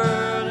whole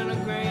world in a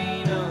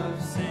grain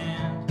of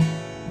sand.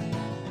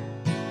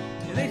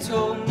 And they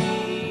told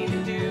me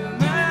to do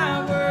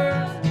my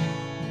worst.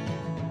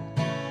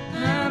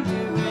 I'm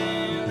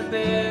doing the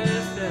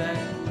best that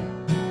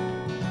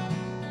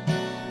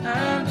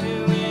I'm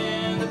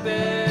doing the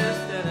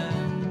best that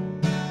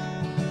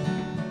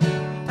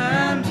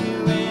I'm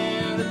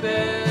doing the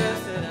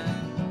best that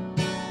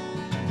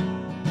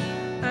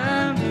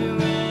I'm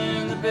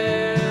doing the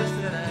best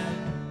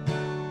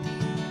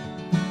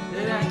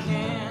that I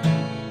can.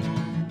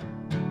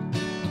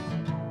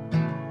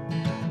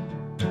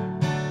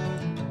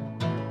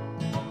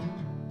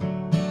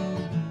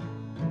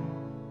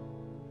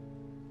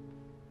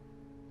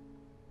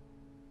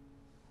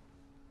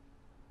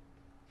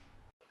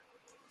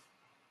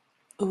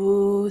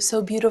 Ooh,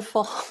 so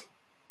beautiful.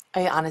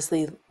 I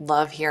honestly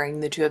love hearing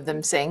the two of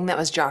them sing. That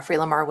was Joffrey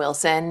Lamar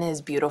Wilson,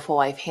 his beautiful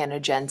wife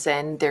Hannah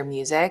Jensen. Their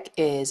music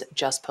is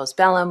just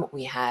postbellum.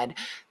 We had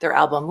their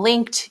album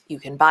linked. You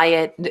can buy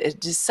it. It's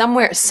just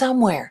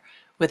somewhere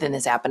within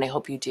this app, and I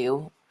hope you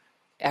do.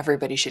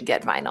 Everybody should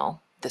get vinyl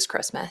this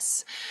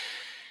Christmas.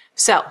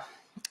 So,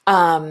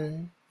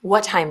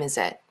 what time is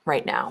it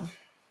right now?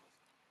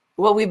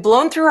 Well, we've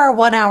blown through our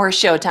 1 hour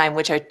showtime,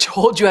 which I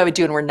told you I would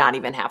do, and we're not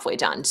even halfway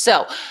done.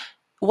 So,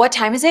 what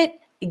time is it?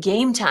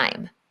 Game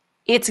time.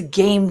 It's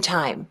game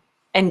time.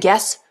 And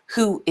guess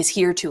who is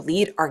here to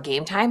lead our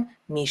game time?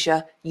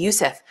 Misha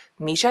Youssef.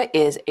 Misha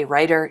is a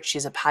writer.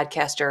 She's a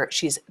podcaster.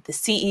 She's the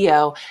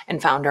CEO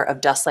and founder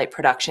of Dustlight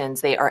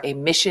Productions. They are a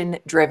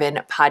mission-driven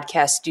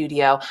podcast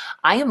studio.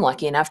 I am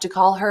lucky enough to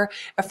call her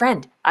a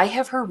friend. I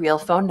have her real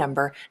phone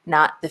number,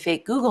 not the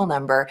fake Google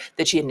number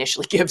that she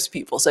initially gives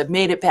people. So I've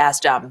made it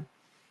past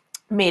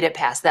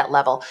that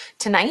level.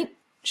 Tonight,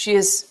 she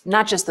is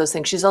not just those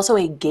things. She's also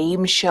a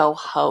game show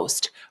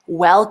host.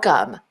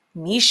 Welcome,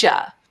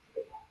 Misha.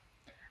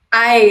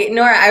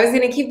 Nora, I was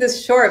going to keep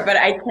this short, but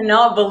I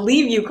cannot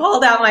believe you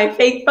called out my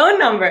fake phone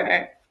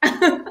number.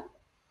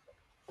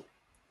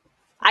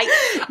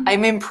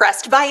 I'm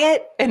impressed by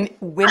it. And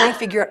when I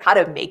figure out how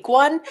to make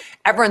one,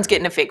 everyone's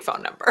getting a fake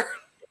phone number.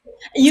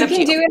 You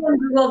can do it on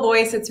Google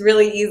Voice. It's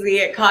really easy.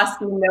 It costs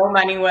me no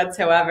money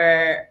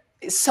whatsoever.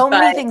 So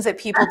many things that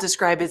people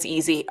describe as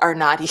easy are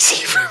not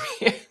easy for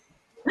me.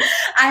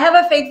 I have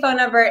a fake phone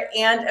number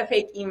and a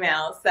fake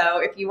email. So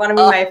if you want to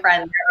be my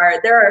friend,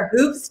 there are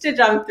hoops to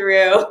jump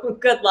through.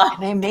 Good luck.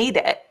 And I made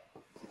it.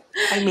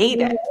 You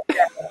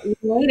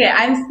made it.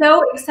 I'm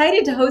so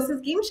excited to host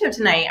this game show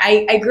tonight.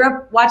 I grew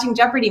up watching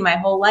Jeopardy my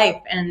whole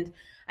life, and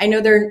I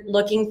know they're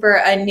looking for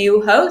a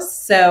new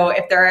host. So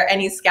if there are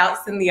any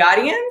scouts in the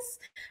audience,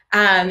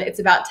 it's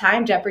about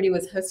time. Jeopardy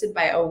was hosted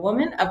by a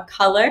woman of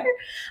color.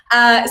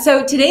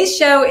 So today's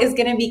show is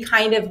going to be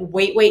kind of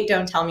wait,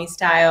 don't tell me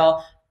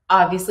style.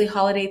 obviously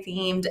holiday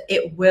themed.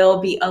 It will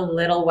be a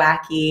little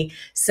wacky,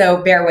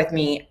 so bear with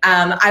me.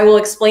 I will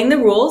explain the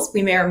rules.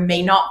 We may or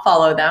may not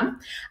follow them.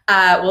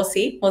 We'll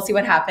see. We'll see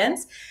what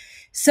happens.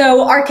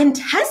 So our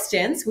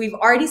contestants, we've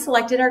already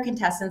selected our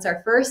contestants.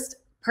 Our first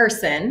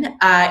person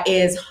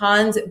is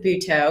Hans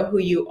Butow, who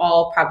you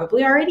all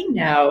probably already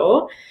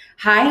know.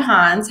 Hi,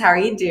 Hans. How are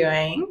you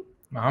doing?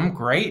 I'm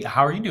great.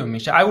 How are you doing,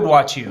 Misha? I would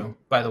watch you,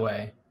 by the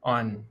way,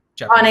 on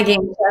Jeopardy. On a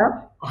game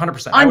show?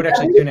 100%. I would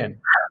actually tune in.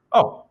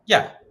 Oh,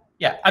 yeah.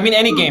 Yeah. I mean,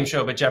 any game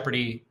show, but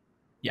Jeopardy,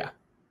 yeah.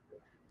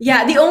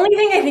 Yeah, the only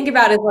thing I think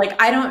about is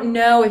like, I don't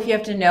know if you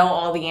have to know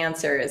all the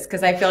answers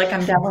because I feel like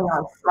I'm definitely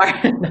not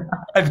smart enough.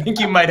 I think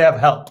you might have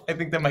help. I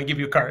think that might give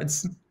you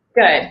cards.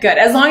 Good, good.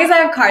 As long as I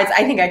have cards,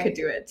 I think I could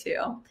do it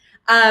too.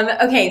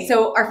 Okay,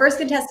 so our first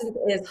contestant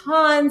is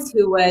Hans,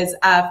 who was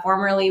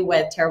formerly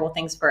with Terrible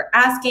Things for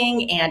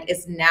Asking and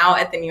is now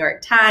at the New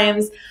York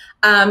Times.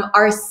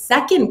 Our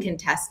second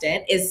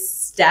contestant is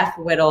Steph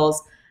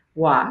Whittles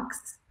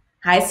Walks.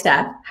 Hi,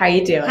 Steph. How are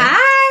you doing?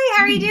 Hi,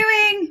 how are you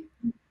doing?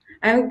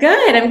 I'm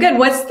good. I'm good.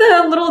 What's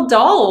the little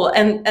doll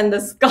and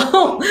the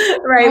skull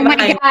right Oh my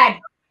behind? God.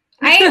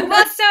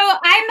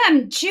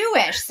 I'm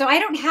Jewish, so I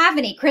don't have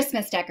any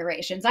Christmas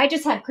decorations. I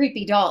just have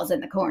creepy dolls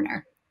in the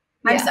corner.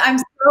 Yeah. I'm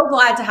so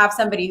glad to have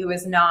somebody who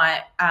is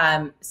not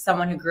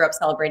someone who grew up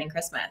celebrating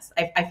Christmas.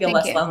 I feel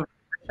less lonely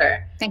for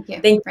sure. Thank you.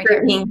 Thanks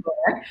for being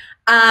here.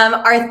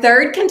 Our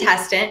third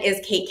contestant is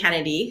Kate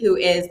Kennedy, who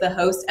is the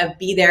host of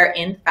Be There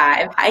in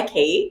 5. Hi,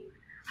 Kate.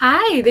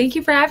 Hi, thank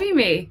you for having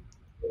me.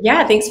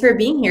 Yeah, thanks for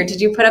being here.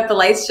 Did you put up the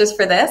lights just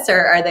for this,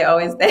 or are they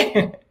always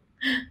there?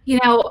 You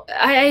know,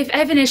 I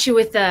have an issue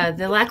with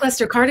the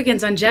lackluster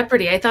cardigans on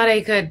Jeopardy. I thought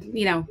I could,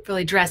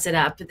 really dress it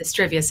up at this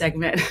trivia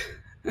segment.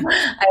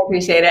 I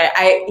appreciate it.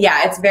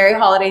 Yeah, it's very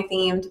holiday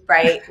themed,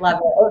 bright, love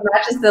it. It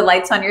matches the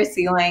lights on your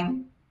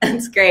ceiling.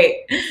 It's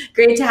great.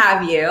 Great to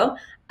have you.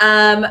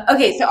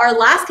 Okay, so our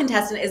last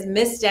contestant is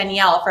Miss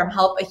Danielle from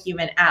Help a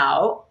Human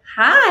Out.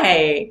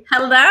 Hi.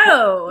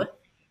 Hello.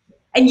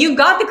 And you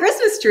got the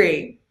Christmas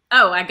tree.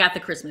 Oh, I got the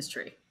Christmas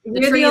tree. The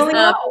You're tree the is only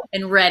up one.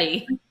 and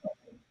ready.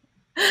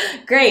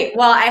 Great.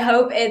 Well, I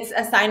hope it's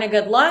a sign of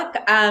good luck.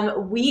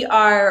 We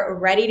are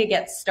ready to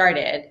get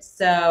started.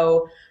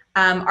 So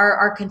are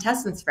our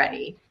contestants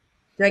ready?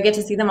 Do I get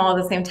to see them all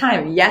at the same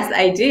time? Yes,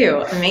 I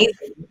do.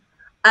 Amazing.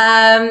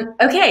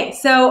 Okay,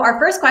 so our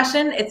first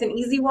question, it's an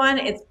easy one.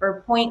 It's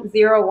for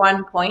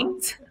 0.01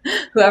 points.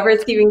 Whoever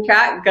is keeping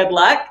track, good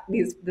luck.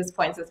 This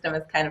point system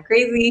is kind of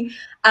crazy.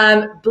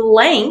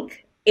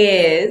 Blank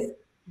is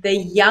the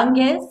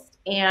youngest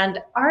and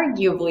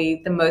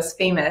arguably the most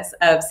famous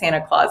of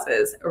Santa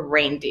Claus's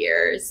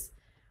reindeers.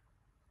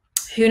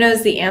 Who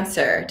knows the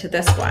answer to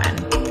this one?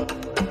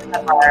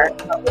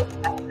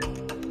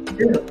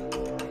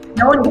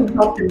 No one can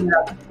help me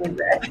without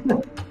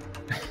music.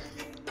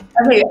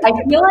 Okay, I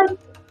feel like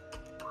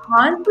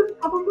Hans was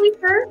probably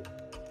first.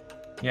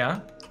 Yeah?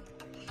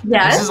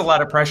 Yes. This is a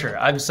lot of pressure.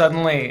 I'm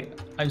suddenly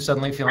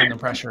feeling the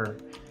pressure.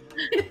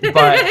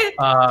 But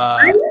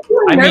I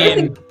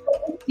mean,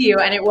 you,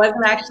 and it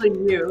wasn't actually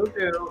you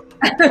who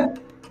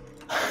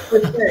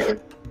was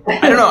first.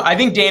 I don't know. I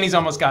think Danny's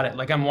almost got it.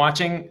 Like I'm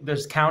watching,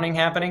 there's counting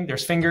happening.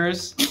 There's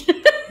fingers.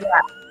 Yeah.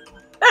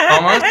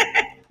 Almost.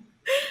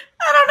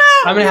 I don't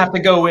know. I'm gonna have to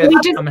go with.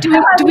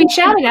 Do we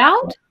shout it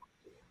out?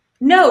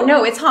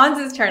 No, it's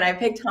Hans's turn. I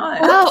picked Hans.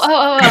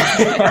 Oh.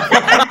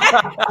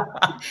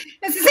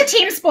 Is this a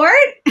team sport?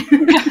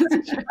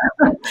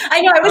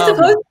 I know, I was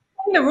supposed to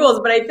explain the rules,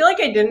 but I feel like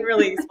I didn't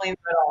really explain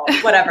them at all.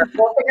 Whatever.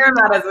 We'll figure them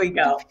out as we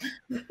go.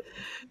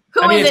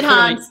 Who is it,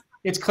 Hans?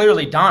 It's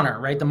clearly Donner,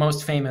 right? The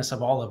most famous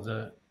of all of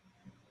the.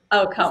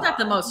 Oh, come on. He's not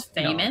the most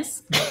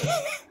famous.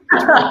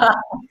 I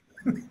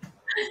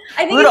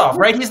think Rudolph,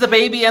 right? He's the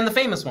baby and the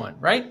famous one,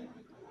 right?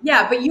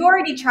 Yeah, but you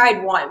already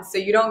tried once, so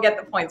you don't get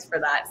the points for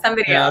that.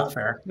 Somebody else.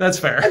 That's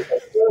fair. Okay,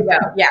 here we go.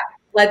 Yeah,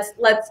 let's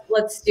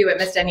do it,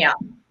 Miss Danielle.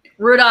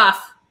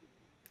 Rudolph.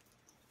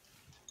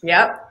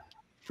 Yep.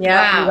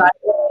 Yeah, Wow.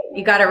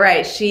 you got it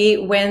right. She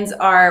wins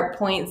our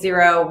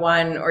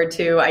 0.01 or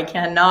 2. I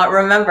cannot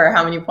remember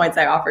how many points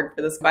I offered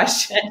for this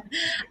question.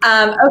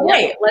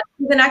 Okay, let's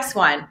do the next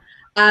one.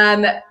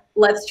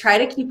 Let's try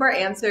to keep our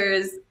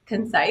answers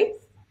concise.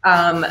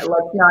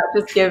 Let's not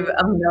just give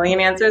a million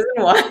answers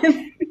in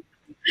one.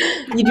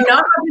 You do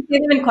not have to say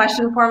them in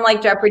question form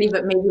like Jeopardy,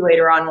 but maybe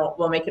later on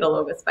we'll make it a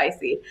little bit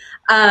spicy.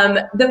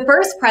 The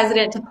first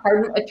president to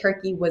pardon a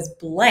turkey was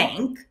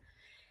blank.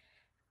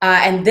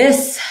 And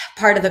this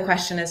part of the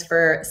question is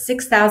for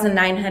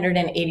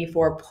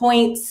 6,984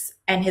 points,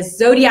 and his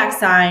zodiac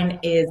sign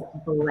is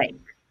blank.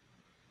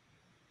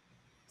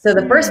 So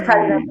the first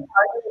president to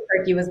pardon a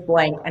turkey was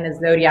blank, and his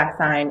zodiac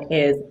sign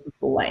is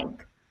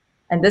blank.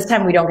 And this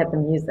time we don't get the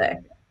music.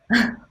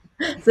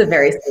 It's a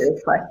very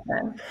serious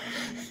question.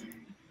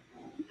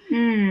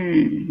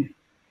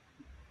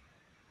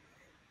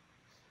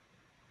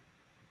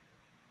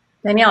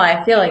 Danielle,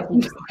 I feel like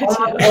you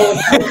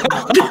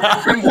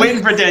I'm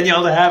waiting for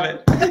Danielle to have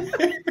it.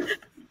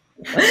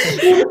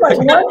 like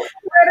one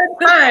at a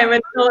time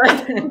until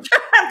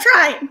I'm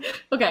trying.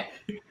 Okay.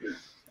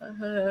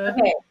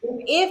 Okay,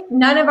 if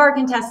none of our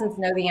contestants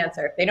know the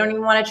answer, if they don't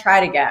even want to try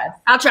to guess,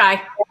 I'll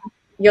try.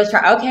 you'll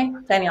try. Okay,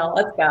 Danielle,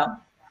 let's go.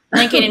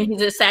 Lincoln, and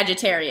he's a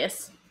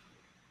Sagittarius.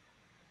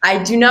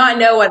 I do not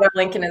know whether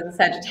Lincoln is a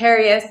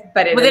Sagittarius,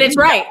 but Well, then it's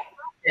right.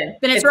 Then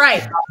it's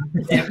right.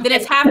 Then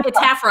it's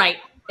half right.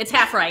 It's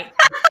half right.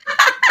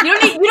 You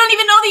don't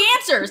even know the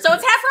answer, so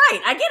it's half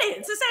right. I get it.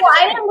 It's a Sagittarius. Well,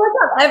 I didn't look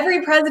up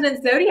every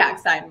president's zodiac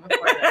sign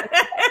before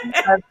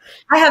this.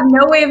 I have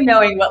no way of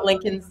knowing what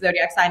Lincoln's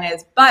zodiac sign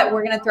is, but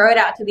we're going to throw it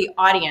out to the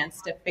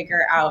audience to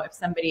figure out if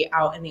somebody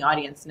out in the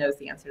audience knows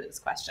the answer to this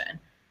question.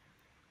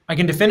 I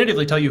can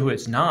definitively tell you who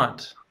it's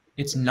not.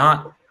 It's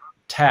not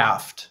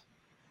Taft.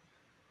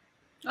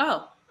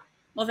 Oh,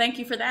 well, thank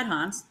you for that,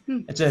 Hans.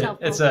 It's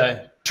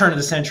a turn of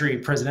the century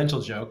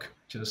presidential joke.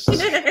 Just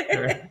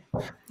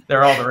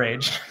they're all the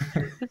rage.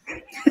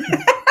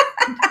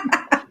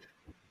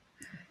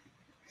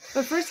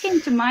 What first came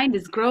to mind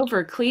is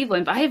Grover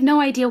Cleveland, but I have no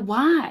idea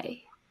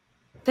why.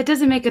 That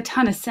doesn't make a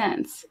ton of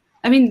sense.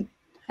 I mean,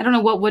 I don't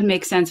know what would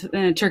make sense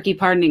in a turkey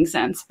pardoning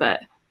sense,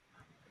 but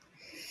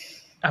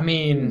I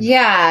mean,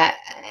 yeah,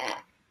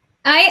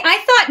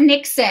 I thought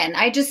Nixon.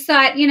 I just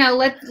thought,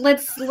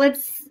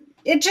 let's.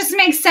 It just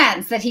makes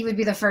sense that he would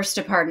be the first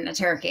to pardon a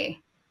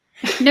turkey.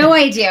 No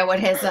idea what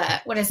his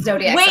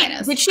zodiac sign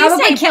is. Did she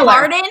say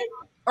pardon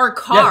or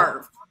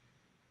carve? Yeah.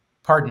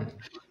 Pardon.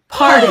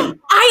 Pardon.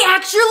 I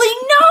actually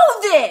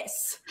know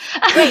this.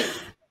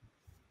 Wait.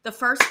 The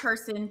first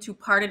person to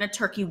pardon a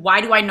turkey. Why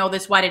do I know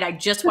this? Why did I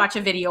just watch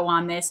a video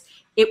on this?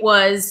 It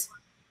was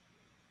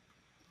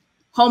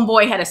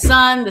homeboy had a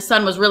son. The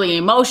son was really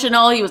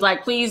emotional. He was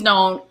like, please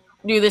don't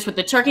do this with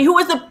the turkey. Who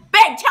was the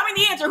beg? Tell me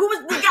the answer. Who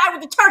was the guy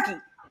with the turkey?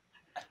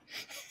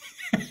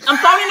 I'm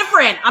phoning a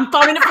friend. Come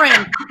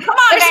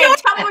on, man.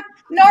 Tell me what.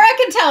 Nora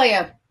can tell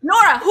you.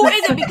 Nora, who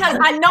is it? Because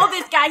I know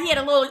this guy. He had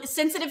a little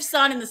sensitive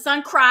son, and the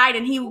son cried,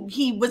 and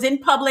he was in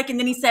public, and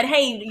then he said,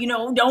 hey,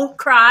 don't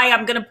cry.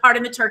 I'm going to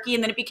pardon the turkey,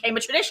 and then it became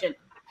a tradition.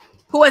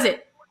 Who was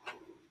it?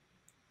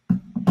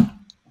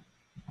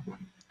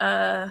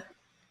 Nora,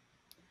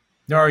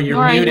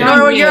 you're muted.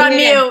 Nora, you're on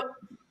mute.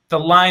 The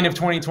line of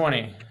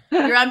 2020.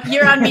 You're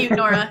on mute,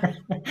 Nora.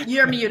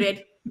 You're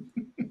muted.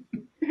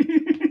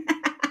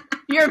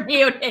 You're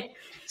muted.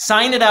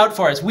 Sign it out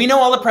for us. We know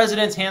all the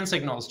president's hand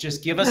signals.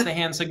 Just give us the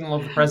hand signal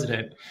of the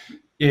president.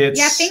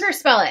 It's finger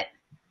spell it.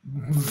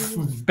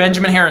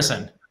 Benjamin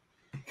Harrison.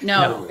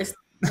 No.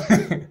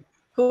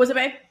 Who was it,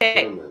 babe?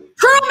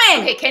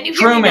 Truman. Okay, can you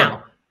hear me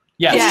now?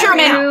 Yes. It's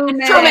Truman.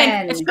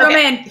 It's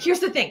Truman. Okay,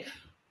 here's the thing.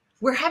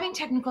 We're having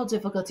technical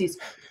difficulties.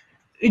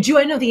 Do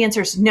I know the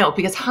answers? No,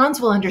 because Hans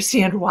will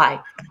understand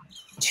why.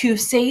 To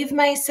save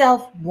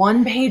myself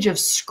one page of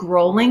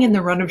scrolling in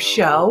the run of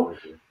show,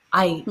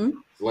 I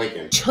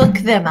took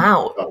them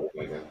out.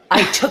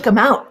 I took them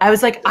out. I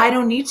was like, I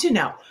don't need to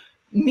know.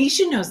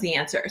 Misha knows the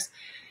answers.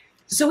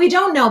 So we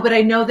don't know, but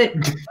I know that.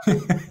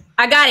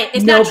 I got it.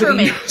 It's not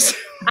Truman.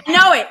 I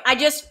know it.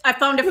 I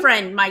phoned a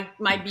friend,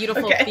 my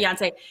beautiful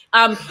fiance.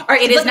 All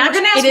right, it is not.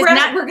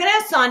 We're gonna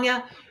ask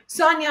Sonia.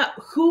 Sonia,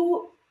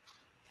 who?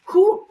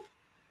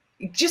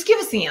 Just give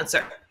us the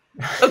answer.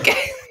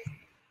 Okay.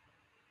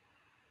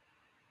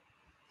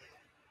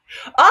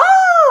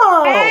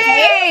 Oh.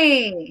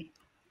 Hey.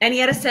 And he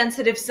had a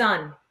sensitive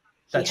son.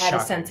 That's he had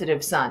shocking. a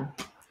sensitive son.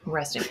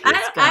 Rest in peace.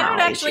 I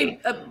don't actually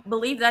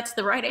believe that's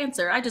the right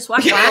answer. I just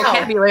watched a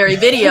vocabulary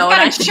video,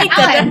 and I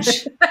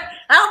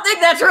don't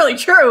think that's really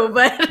true,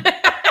 but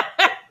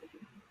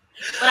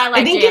I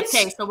like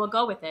JFK, so we'll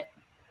go with it.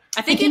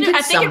 I think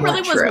it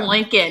really was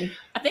Lincoln.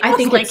 I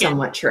think it's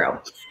somewhat true.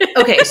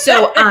 Okay,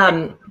 so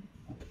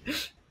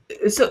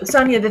so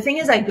Sonia, the thing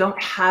is, I don't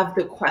have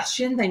the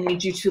questions. I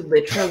need you to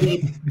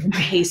literally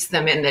paste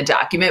them in the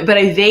document, but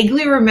I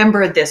vaguely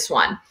remember this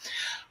one.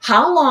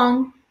 How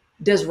long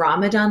does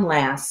Ramadan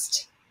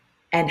last,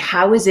 and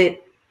how is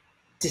it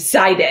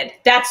decided?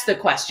 That's the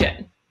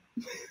question.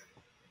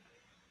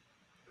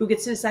 Who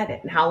gets to decide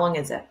it, and how long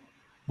is it?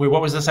 Wait,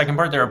 what was the second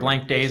part? There are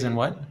blank days and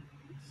what?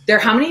 There are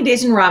how many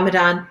days in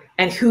Ramadan,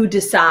 and who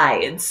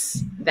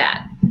decides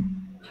that?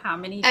 How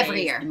many days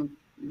every year in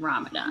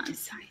Ramadan?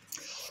 It's right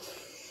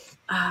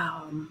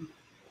on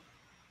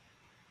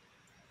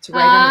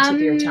the tip of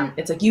your tongue.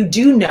 It's like you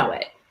do know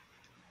it.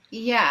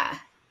 Yeah.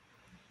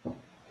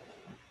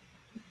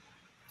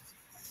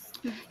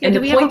 And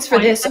the points for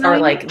this are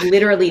like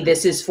literally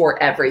this is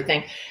for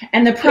everything.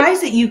 And the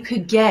prize that you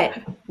could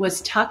get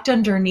was tucked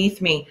underneath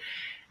me.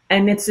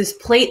 And it's this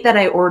plate that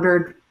I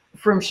ordered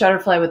from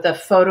Shutterfly with a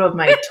photo of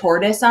my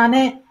tortoise on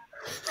it.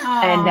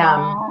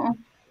 Aww.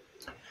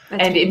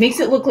 And it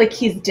makes it look like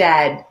he's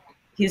dead.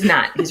 He's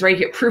not. He's right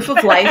here. Proof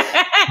of life.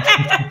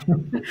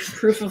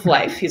 Proof of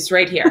life. He's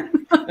right here.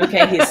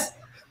 Okay,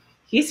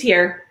 he's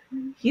here.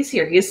 He's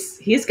here.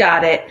 He's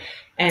got it.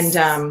 And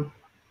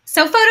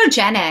so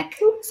photogenic.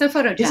 So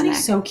photogenic. Isn't he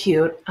so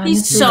cute?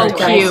 He's so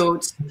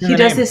cute. He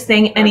does this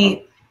thing and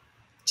he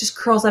just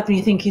curls up and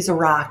you think he's a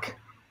rock.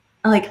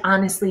 Like,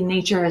 honestly,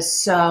 nature is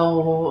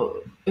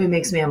so, it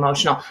makes me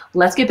emotional.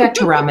 Let's get back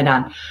to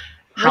Ramadan.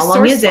 How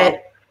long is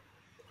it?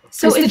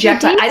 So the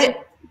jackpot.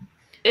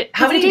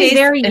 How many days days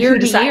vary and year who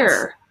to decides?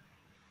 year?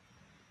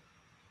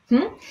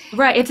 Hmm?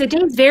 Right. If the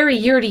days vary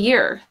year to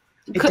year,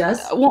 It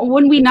does.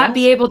 Wouldn't we It not does.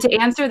 be able to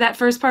answer that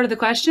first part of the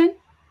question?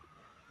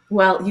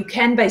 Well, you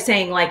can by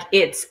saying like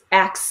it's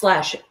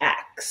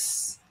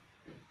X/X.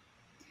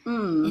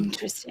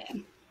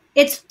 Interesting.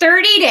 It's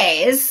 30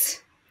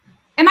 days.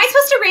 Am I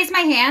supposed to raise my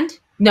hand?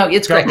 No,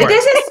 it's Go great. for it.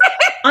 This is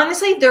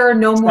honestly, there are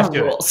no more Let's do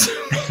it. rules.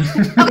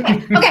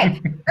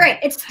 Okay. All right.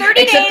 It's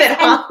 30 Except days.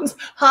 that And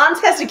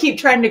Hans has to keep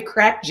trying to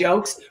crack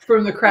jokes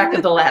from the crack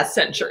of the last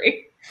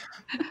century.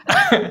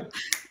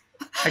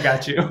 I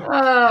got you.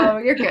 oh,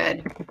 you're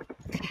good.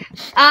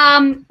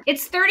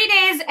 It's 30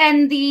 days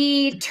and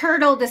the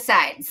turtle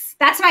decides.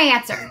 That's my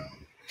answer.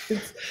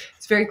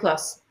 It's very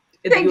close.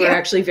 Thank You you. are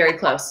actually very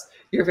close.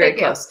 You're very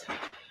Thank you. close.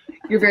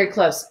 You're very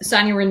close.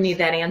 Sonia, we're gonna need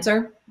that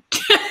answer.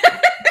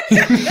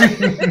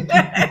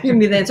 You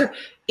need the answer.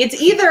 It's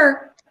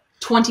either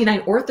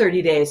 29 or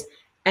 30 days,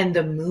 and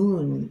the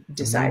moon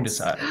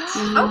decides.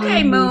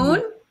 Okay,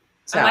 Moon.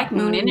 So, I like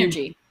Moon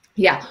energy.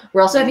 yeah,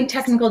 we're also having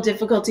technical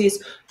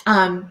difficulties.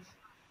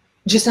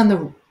 Just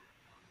on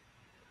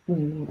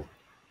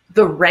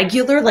the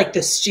regular, like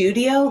the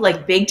studio,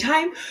 like big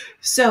time.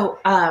 So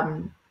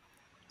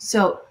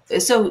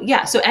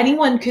yeah. So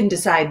anyone can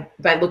decide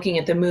by looking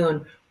at the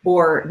moon,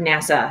 or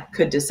NASA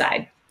could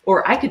decide,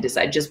 or I could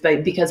decide just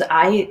because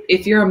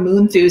if you're a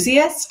moon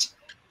enthusiast,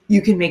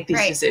 you can make these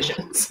Right.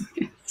 decisions.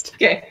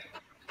 Okay.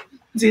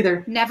 It's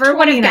either Never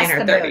would have 29 guessed or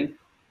the 30. moon.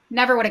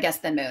 Never would have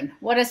guessed the moon.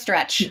 What a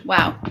stretch.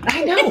 Wow.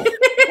 I know.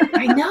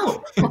 I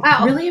know.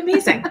 Wow. Really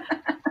amazing.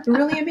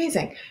 Really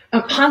amazing.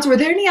 Hans, were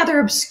there any other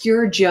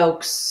obscure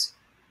jokes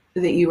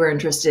that you were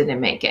interested in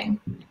making?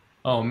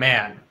 Oh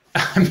man.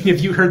 I mean, have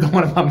you heard the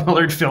one about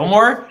Millard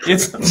Fillmore?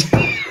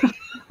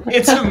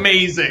 It's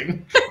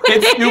amazing.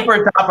 It's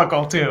super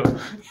topical too.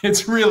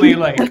 It's really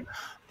like,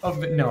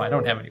 no, I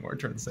don't have any more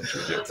turn of the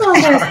century jokes.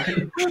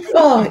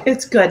 Oh,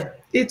 it's good.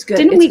 It's good.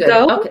 Didn't It's we good.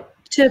 go Okay.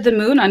 to the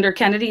moon under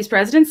Kennedy's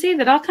presidency?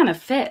 That all kind of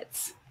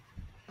fits.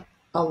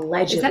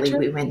 Allegedly, true?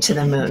 we went to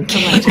the moon.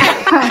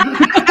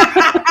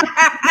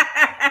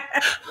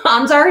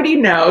 Hans already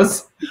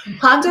knows.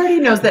 Hans already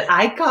knows that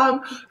I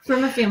come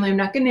from a family. I'm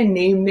not going to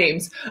name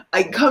names.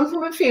 I come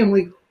from a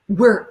family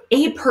where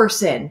a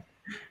person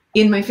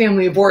in my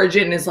family of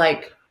origin is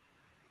like,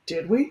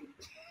 did we?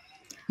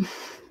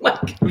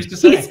 Like, Who's to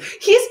say?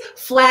 he's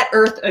flat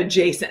Earth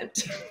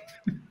adjacent.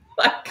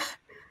 Like,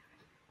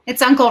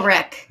 It's Uncle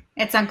Rick.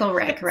 It's Uncle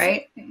Rick,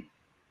 right?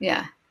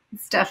 Yeah.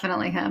 It's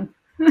definitely him.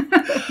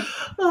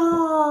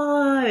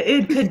 oh,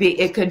 it could be.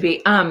 It could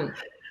be.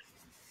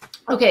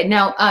 Okay,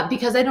 now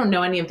because I don't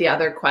know any of the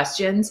other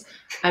questions,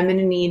 I'm going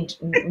to need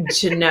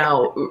to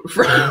know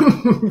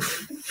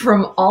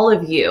from all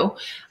of you.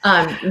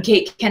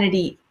 Kate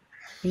Kennedy,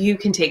 you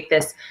can take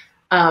this.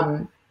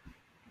 Do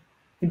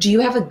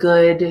you have a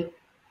good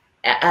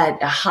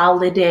a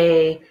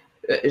holiday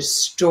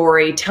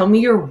story? Tell me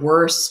your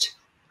worst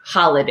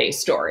holiday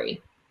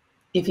story,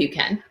 if you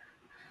can.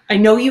 I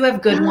know you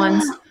have good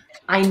ones.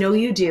 I know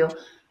you do.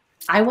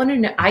 I want to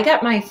know. I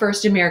got my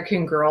first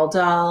American Girl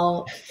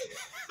doll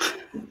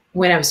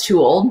when I was too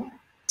old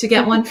to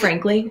get one,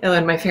 frankly, and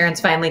when my parents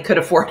finally could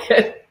afford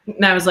it.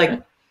 And I was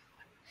like,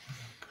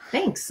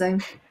 thanks.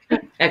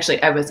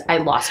 I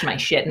lost my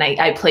shit, and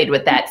I played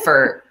with that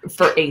for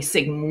a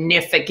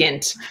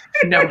significant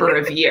number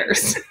of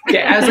years.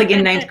 Okay, I was like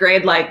in 9th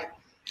grade, like,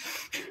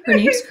 her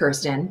name's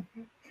Kirsten.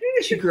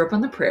 She grew up on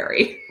the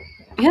prairie.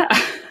 Yeah.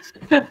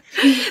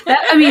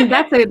 I mean,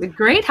 that's a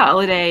great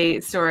holiday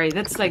story.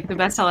 That's like the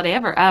best holiday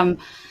ever.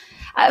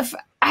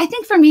 I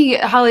think for me,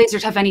 holidays are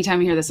tough anytime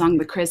you hear the song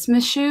 "The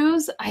Christmas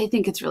Shoes." I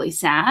think it's really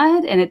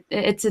sad, and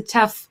it's a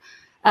tough.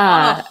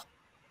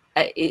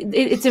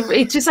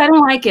 It's just I don't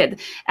like it.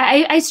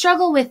 I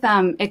struggle with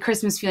at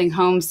Christmas feeling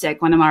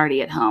homesick when I'm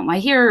already at home. I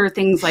hear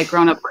things like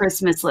grown-up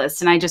Christmas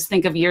lists, and I just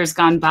think of years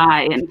gone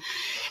by, and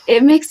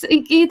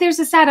there's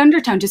a sad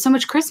undertone to so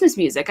much Christmas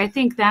music. I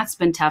think that's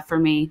been tough for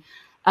me.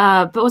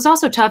 But what's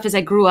also tough is I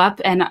grew up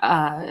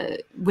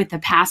with a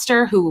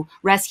pastor who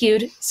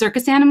rescued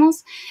circus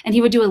animals, and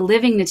he would do a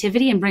living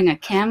nativity and bring a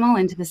camel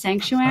into the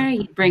sanctuary.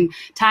 He'd bring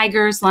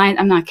tigers, lions.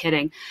 I'm not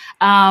kidding.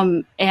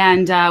 And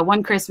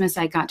one Christmas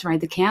I got to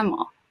ride the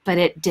camel, but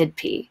it did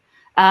pee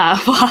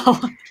while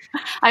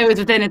I was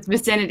within its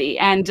vicinity,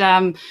 and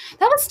that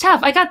was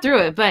tough. I got through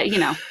it, but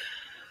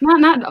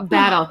not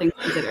bad, all things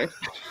considered.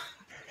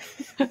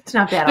 It's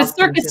not bad. But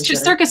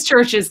circus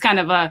church is kind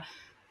of a,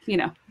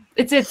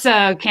 it's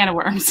a can of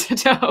worms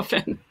to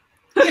open.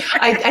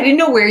 I didn't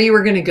know where you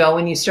were going to go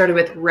when you started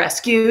with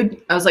rescued.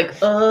 I was like,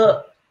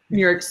 New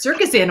York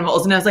circus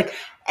animals. And I was like,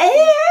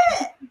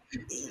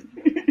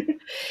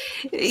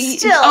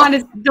 Still.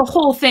 Honest, the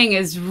whole thing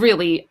is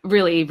really,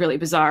 really, really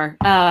bizarre.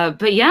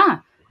 But yeah,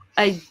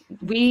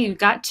 we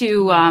got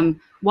to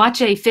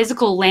watch a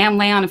physical lamb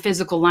lay on a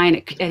physical lion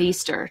at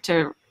Easter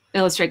to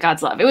illustrate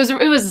God's love. It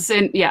was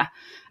yeah.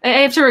 I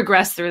have to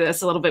regress through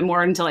this a little bit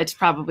more until I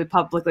probably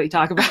publicly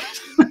talk about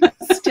it.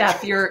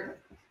 Steph,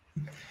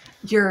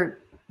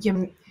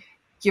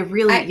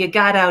 you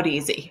got out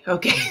easy.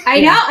 Okay.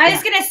 I know. I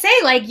was gonna say,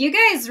 like, you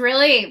guys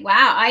really,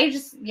 wow.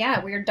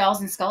 Weird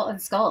dolls and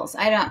skulls.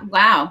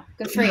 Wow.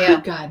 Good for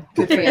you. God,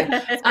 good for you.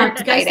 Guys,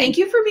 exciting. thank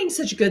you for being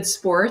such good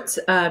sports.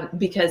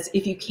 Because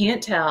if you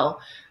can't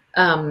tell,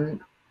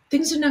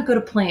 things did not go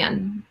to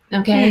plan.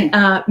 Okay.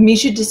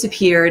 Misha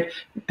disappeared.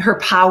 Her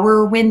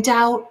power went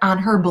out on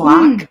her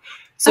block.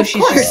 So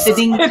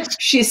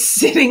she's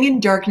sitting in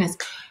darkness.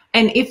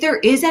 And if there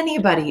is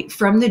anybody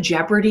from the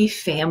Jeopardy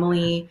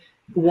family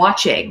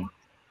watching,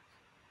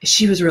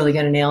 she was really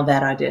going to nail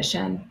that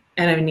audition.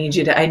 And I need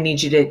you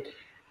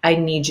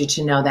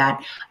to know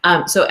that.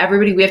 So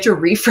everybody, we have to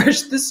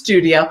refresh the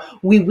studio.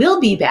 We will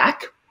be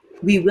back.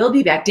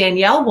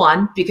 Danielle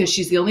won because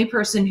she's the only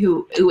person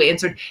who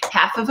answered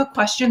half of a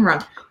question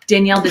wrong.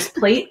 Danielle, this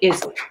plate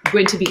is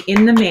going to be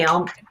in the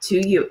mail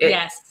to you.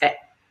 Yes.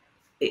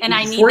 And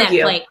I need that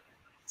plate.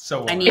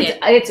 So I need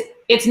it.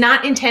 It's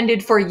not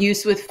intended for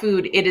use with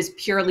food. It is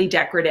purely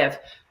decorative.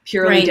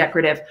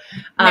 Decorative.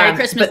 Merry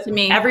Christmas but to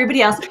me.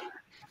 Everybody else,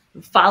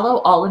 follow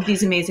all of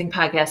these amazing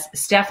podcasts.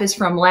 Steph is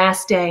from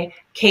Last Day.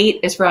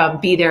 Kate is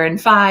from Be There in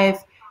 5.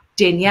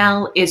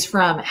 Danielle is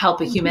from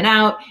Help a Human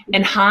Out.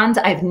 And Hans,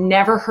 I've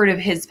never heard of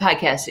his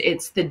podcast.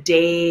 It's The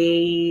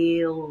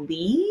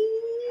Daily.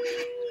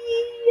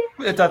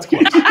 That's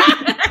close.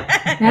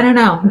 I don't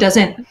know.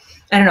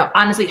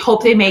 Honestly,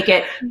 hope they make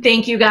it.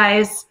 Thank you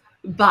guys.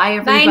 Bye,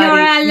 everybody. Bye,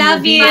 Nora. I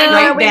love you.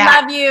 Right We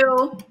back. love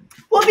you.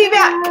 We'll be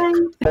back.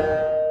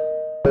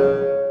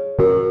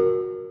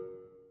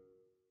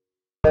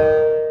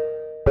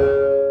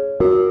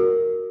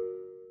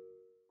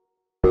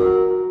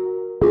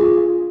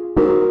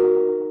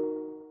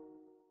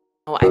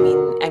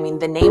 I mean,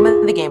 the name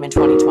of the game in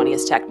 2020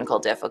 is technical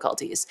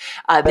difficulties.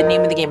 The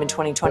name of the game in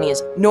 2020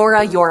 is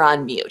Nora, you're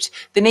on mute.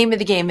 The name of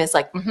the game is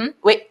like,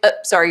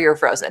 sorry, you're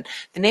frozen.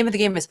 The name of the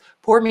game is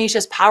poor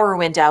Misha's power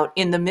went out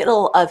in the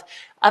middle of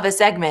a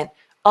segment.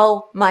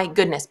 Oh my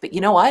goodness. But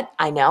you know what?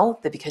 I know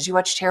that because you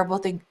watch Terrible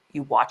Things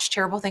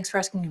for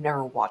Asking. You've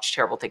never watched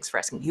Terrible Things for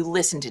Asking. You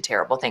listen to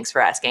Terrible Things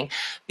for Asking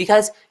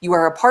because you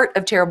are a part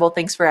of Terrible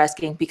Things for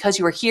Asking, because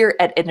you are here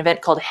at an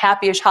event called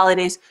Happyish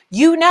Holidays.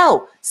 You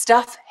know,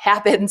 stuff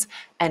happens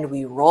and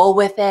we roll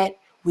with it.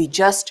 We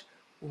just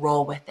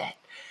roll with it.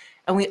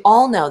 And we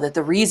all know that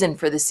the reason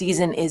for the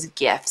season is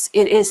gifts.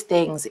 It is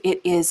things.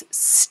 It is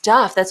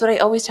stuff. That's what I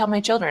always tell my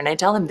children. I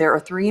tell them there are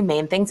 3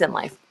 main things in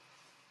life: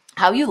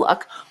 how you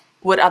look,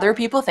 what other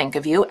people think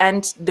of you,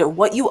 and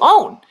what you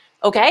own.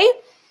 Okay?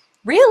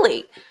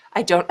 Really?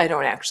 I don't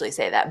actually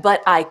say that,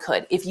 but I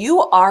could. If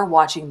you are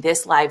watching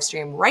this live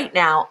stream right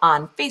now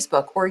on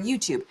Facebook or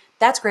YouTube,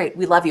 that's great.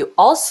 We love you.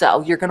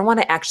 Also, you're going to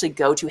want to actually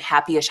go to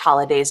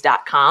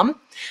happyishholidays.com,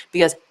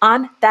 because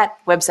on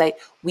that website,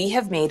 we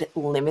have made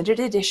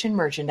limited edition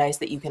merchandise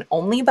that you can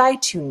only buy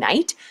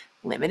tonight.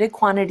 Limited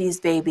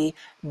quantities, baby,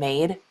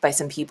 made by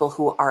some people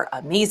who are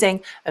amazing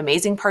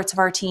parts of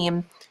our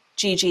team.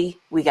 Gigi,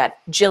 we got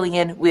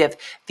Jillian, we have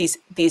these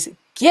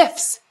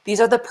gifts. These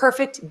are the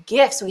perfect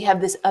gifts. We have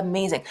this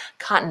amazing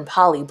cotton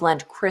poly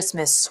blend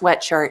Christmas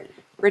sweatshirt.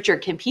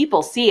 Richard, can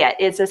people see it?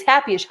 It says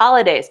Happyish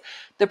Holidays.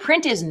 The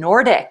print is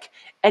Nordic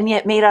and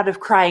yet made out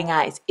of crying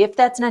eyes. If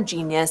that's not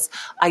genius,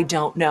 I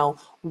don't know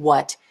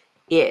what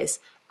is.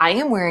 I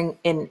am wearing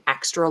an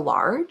extra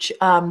large,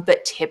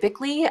 but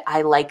typically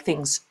I like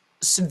things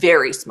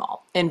very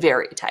small and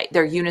very tight.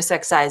 They're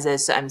unisex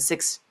sizes. So I'm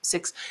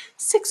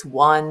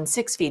 6'1",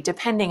 6 feet,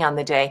 depending on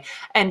the day.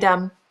 And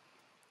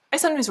I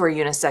sometimes wear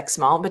unisex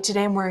small, but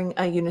today I'm wearing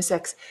a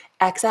unisex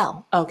XL.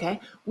 Okay.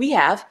 We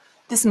have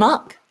this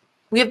mug.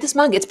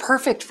 It's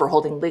perfect for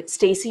holding.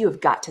 Stacy, you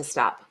have got to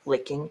stop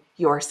licking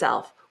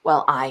yourself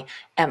while I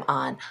am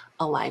on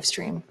a live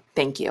stream.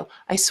 Thank you.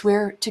 I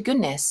swear to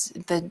goodness,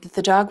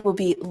 the dog will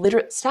be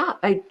literally, stop.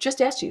 I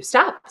just asked you,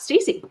 stop,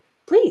 Stacy,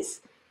 please.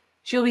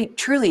 She'll be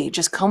truly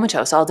just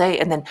comatose all day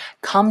and then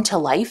come to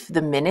life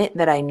the minute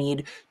that I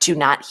need to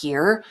not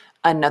hear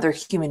another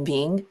human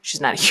being. She's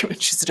not a human,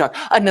 she's a dog.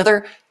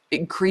 Another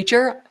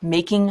creature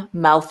making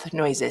mouth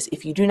noises.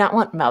 If you do not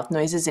want mouth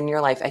noises in your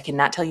life, I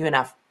cannot tell you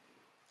enough.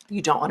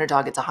 You don't want a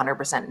dog. It's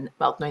 100%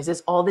 mouth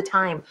noises all the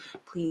time.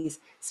 Please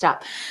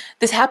stop.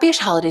 This Happyish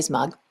Holidays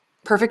mug,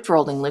 perfect for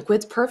holding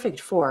liquids, perfect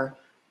for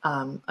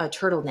a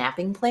turtle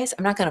napping place.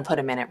 I'm not going to put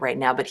him in it right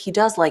now, but he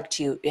does like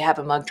to have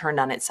a mug turned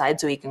on its side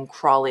so he can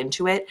crawl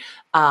into it.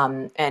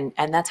 And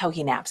that's how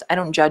he naps. I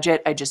don't judge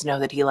it. I just know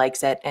that he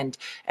likes it. And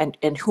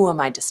who am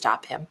I to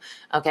stop him?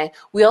 Okay.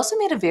 We also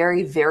made a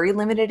very, very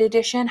limited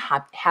edition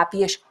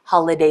Happyish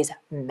Holidays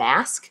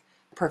mask.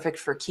 Perfect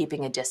for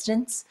keeping a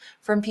distance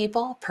from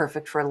people.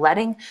 Perfect for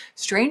letting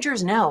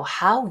strangers know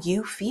how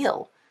you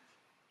feel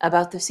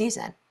about the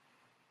season.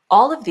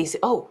 All of these.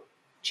 Oh,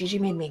 Gigi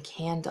made me a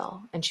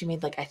candle, and she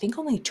made I think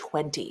only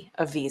 20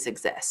 of these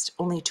exist.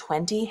 Only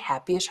 20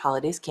 Happyish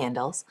Holidays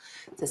candles.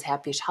 It says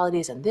Happyish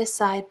Holidays on this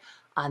side.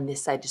 On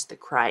this side, just the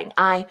crying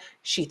eye.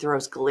 She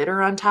throws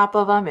glitter on top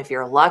of them if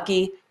you're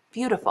lucky.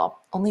 Beautiful.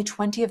 Only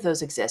 20 of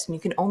those exist, and you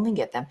can only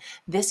get them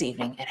this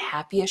evening at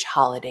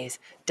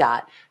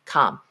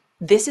happyishholidays.com.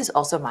 This is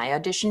also my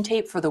audition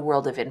tape for the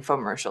world of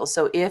infomercials.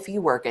 So if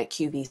you work at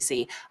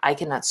QVC, I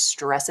cannot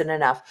stress it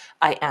enough.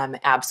 I am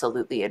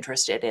absolutely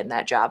interested in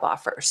that job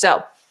offer.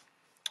 So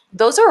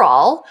those are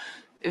all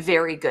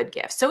very good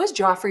gifts. So is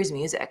Joffrey's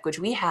music, which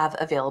we have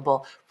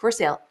available for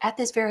sale at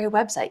this very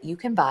website. You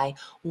can buy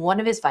one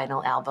of his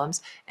vinyl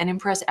albums and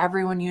impress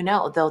everyone you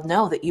know. They'll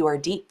know that you are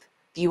deep.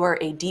 You are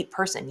a deep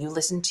person. You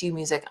listen to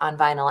music on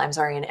vinyl. I'm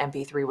sorry, an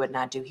MP3 would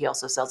not do. He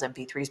also sells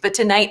MP3s. But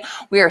tonight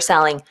we are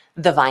selling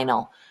the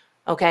vinyl.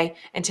 Okay?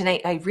 And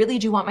tonight I really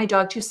do want my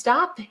dog to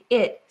stop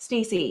it,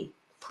 Stacy.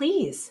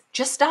 Please,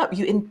 just stop.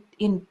 You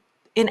in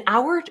an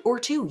hour or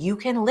two, you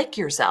can lick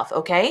yourself,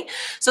 okay?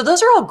 So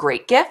those are all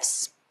great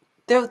gifts.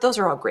 Those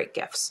are all great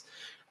gifts.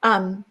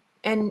 And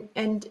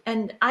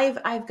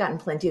I've gotten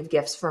plenty of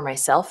gifts for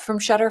myself from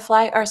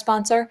Shutterfly, our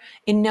sponsor.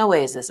 In no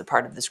way is this a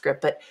part of the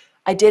script, but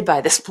I did buy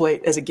this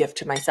plate as a gift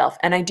to myself,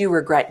 and I do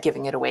regret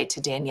giving it away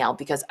to Danielle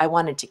because I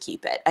wanted to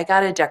keep it. I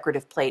got a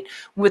decorative plate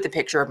with a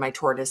picture of my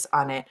tortoise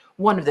on it,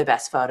 one of the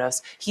best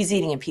photos. He's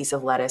eating a piece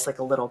of lettuce like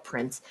a little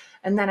prince.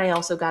 And then I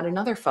also got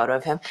another photo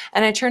of him,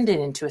 and I turned it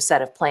into a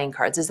set of playing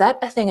cards. Is that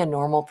a thing a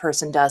normal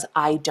person does?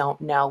 I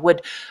don't know.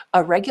 Would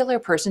a regular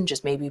person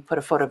just maybe put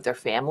a photo of their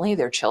family,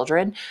 their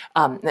children,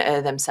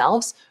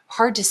 themselves?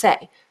 Hard to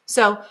say.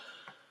 So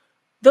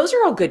those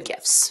are all good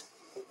gifts.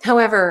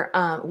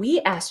 However, we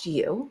asked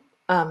you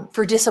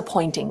for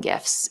disappointing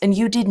gifts, and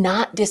you did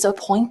not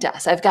disappoint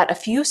us. I've got a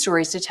few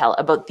stories to tell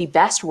about the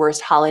best,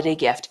 worst holiday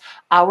gift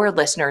our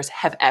listeners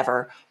have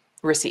ever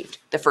received.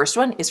 The first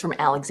one is from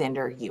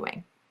Alexander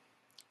Ewing.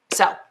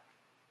 So,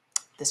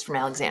 this is from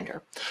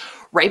Alexander.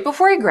 Right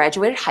before I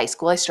graduated high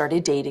school, I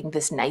started dating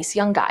this nice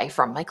young guy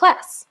from my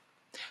class.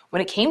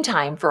 When it came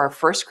time for our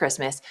first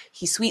Christmas,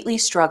 he sweetly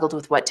struggled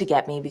with what to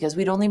get me because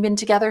we'd only been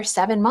together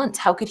 7 months.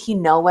 How could he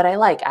know what I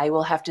like? I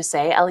will have to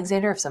say,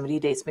 Alexander, if somebody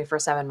dates me for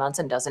 7 months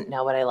and doesn't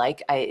know what I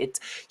like, it's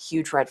a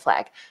huge red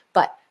flag.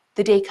 But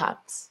the day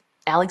comes.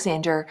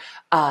 Alexander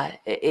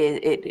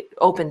it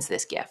opens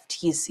this gift.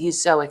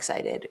 He's so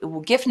excited.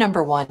 Gift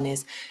number one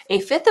is a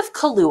fifth of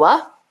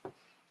Kahlua.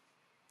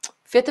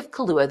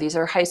 These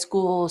are high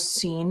school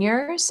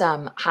seniors.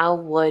 How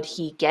would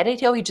he get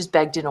it? Oh, he just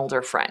begged an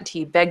older friend.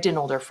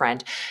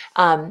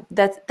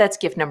 That's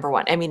gift number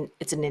one. I mean,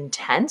 it's an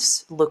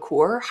intense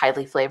liqueur,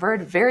 highly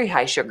flavored, very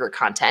high sugar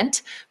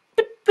content,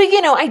 but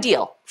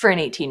ideal for an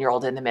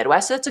 18-year-old in the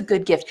Midwest. So that's a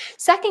good gift.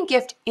 Second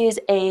gift is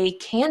a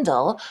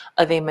candle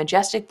of a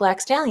majestic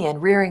black stallion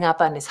rearing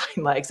up on his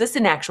hind legs. This is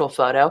an actual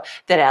photo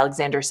that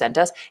Alexander sent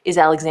us. Is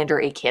Alexander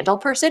a candle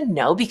person?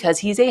 No, because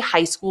he's a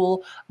high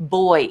school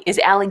boy. Is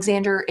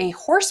Alexander a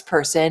horse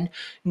person?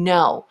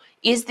 No.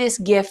 Is this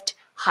gift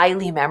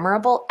highly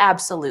memorable?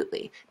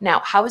 Absolutely. Now,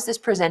 how is this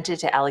presented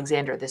to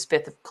Alexander, this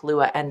fifth of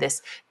Kahlua and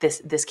this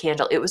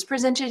candle? It was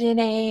presented in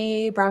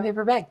a brown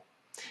paper bag.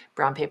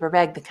 Brown paper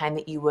bag, the kind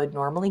that you would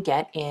normally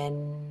get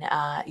in,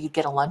 you'd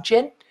get a lunch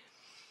in.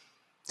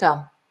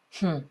 So,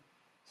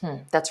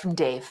 that's from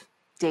Dave.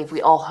 Dave,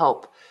 we all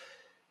hope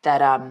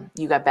that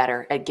you got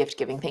better at gift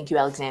giving. Thank you,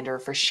 Alexander,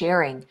 for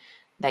sharing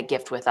that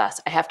gift with us.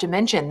 I have to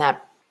mention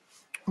that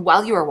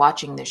while you were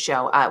watching this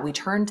show, we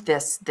turned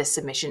this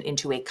submission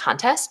into a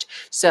contest.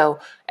 So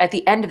at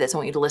the end of this, I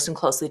want you to listen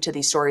closely to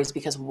these stories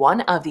because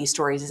one of these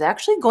stories is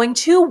actually going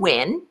to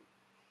win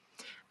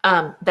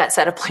that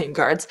set of playing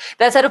cards.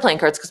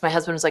 Because my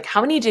husband was like,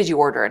 "How many did you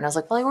order?" And I was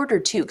like, "Well, I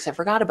ordered 2 because I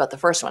forgot about the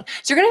first one."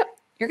 So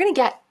you're gonna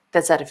get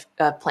that set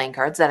of playing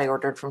cards that I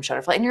ordered from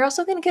Shutterfly, and you're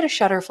also gonna get a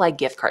Shutterfly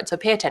gift card. So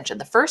pay attention.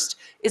 The first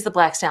is the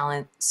Black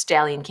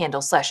Stallion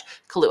candle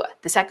 / Kahlua.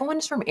 The second one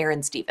is from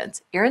Erin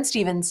Stevens. Erin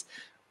Stevens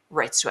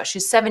writes to us.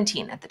 She's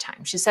 17 at the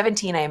time. She's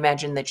 17. I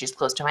imagine that she's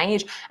close to my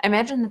age. I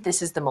imagine that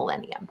this is the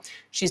millennium.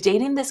 She's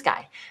dating this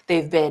guy.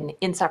 They've been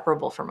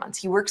inseparable for months.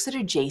 He works at a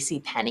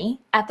JCPenney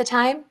at the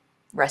time.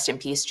 Rest in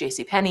peace,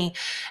 JCPenney.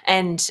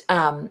 And,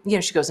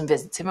 she goes and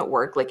visits him at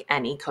work like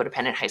any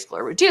codependent high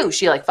schooler would do.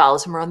 She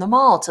follows him around the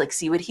mall to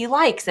see what he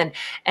likes and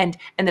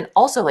then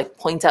also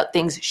points out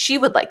things she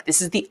would like. This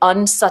is the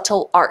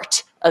unsubtle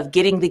art of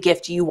getting the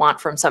gift you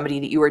want from somebody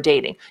that you are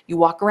dating. You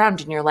walk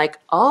around and you're like,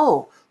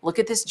 "Oh, look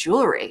at this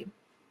jewelry.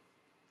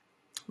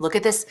 Look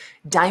at this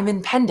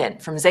diamond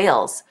pendant from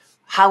Zales.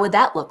 How would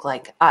that look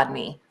like on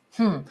me?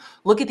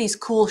 Look at these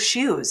cool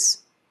shoes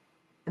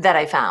that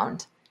I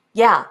found.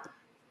 Yeah,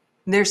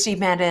 they're Steve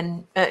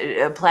Madden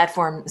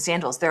platform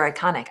sandals. They're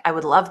iconic. I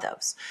would love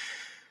those."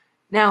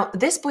 Now,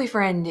 this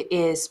boyfriend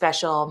is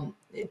special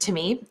to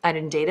me. I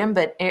didn't date him,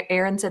 but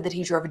Aaron said that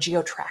he drove a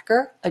Geo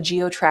Tracker.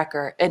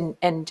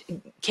 And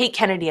Kate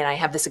Kennedy and I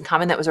have this in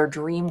common. That was our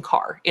dream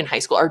car in high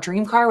school. Our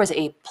dream car was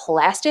a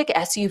plastic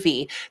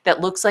SUV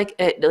that looks like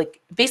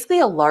basically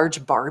a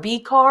large Barbie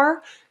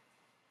car.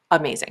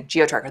 Amazing.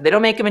 Geo Tracker. They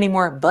don't make them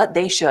anymore, but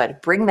they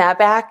should. Bring that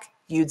back.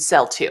 You'd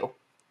sell 2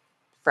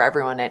 for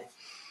everyone at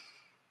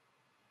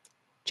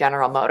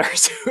General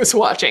Motors who's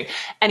watching.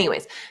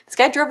 Anyways, this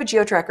guy drove a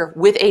Geo Tracker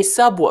with a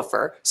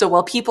subwoofer. So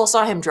while people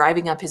saw him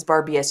driving up his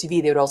Barbie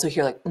SUV, they would also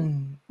hear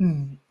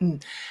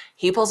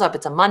He pulls up.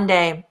 It's a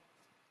Monday.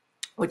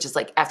 which is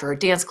like after her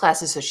dance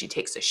classes. So she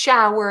takes a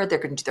shower. They're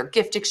going to do their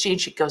gift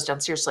exchange. She goes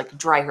downstairs to like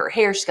dry her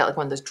hair. She's got like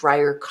one of those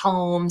dryer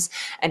combs,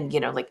 and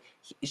like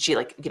she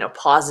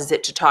pauses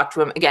it to talk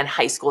to him. Again,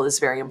 high school is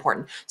very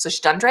important. So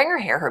she's done drying her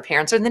hair. Her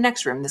parents are in the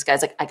next room. This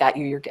guy's like, I got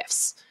you your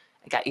gifts.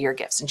 I got you your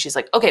gifts. And she's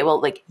like, okay, well,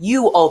 like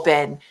you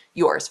open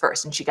yours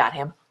first. And she got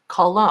him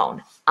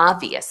cologne.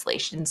 Obviously,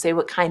 she didn't say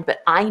what kind,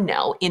 but I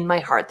know in my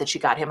heart that she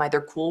got him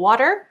either Cool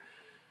Water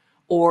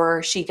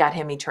or she got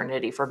him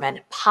Eternity for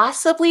Men,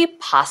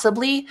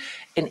 possibly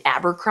an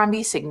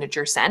Abercrombie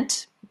signature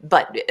scent.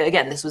 But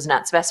again, this was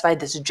not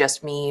specified. This is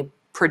just me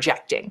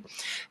projecting.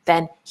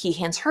 Then he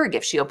hands her a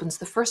gift. She opens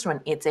the first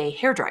one. It's a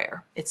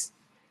hairdryer. It's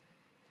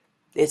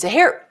a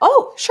hair.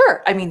 Oh,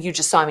 sure. I mean, you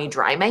just saw me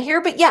dry my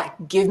hair, but yeah,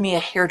 give me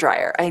a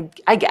hairdryer.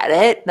 I get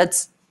it.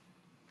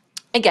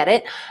 I get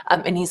it.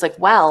 And he's like,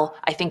 well,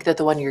 I think that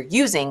the one you're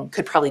using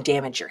could probably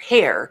damage your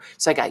hair.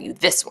 So I got you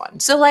this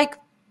one. So like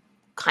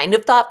kind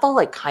of thoughtful,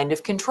 like kind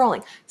of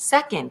controlling.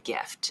 Second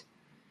gift,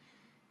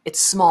 it's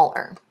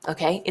smaller.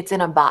 Okay. It's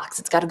in a box.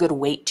 It's got a good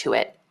weight to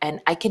it.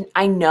 And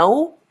I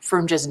know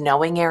from just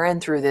knowing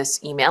Erin through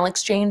this email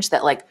exchange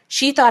that like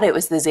she thought it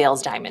was the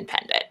Zales diamond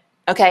pendant.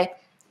 Okay.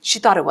 She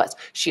thought it was.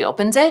 She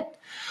opens it.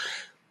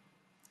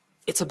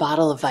 It's a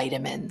bottle of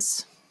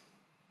vitamins.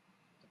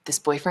 This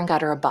boyfriend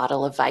got her a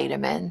bottle of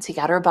vitamins. He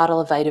got her a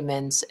bottle of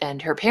vitamins,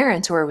 and her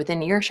parents, who are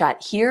within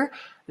earshot, hear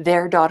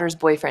their daughter's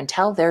boyfriend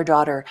tell their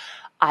daughter,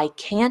 I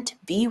can't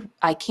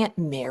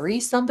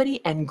marry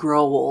somebody and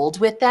grow old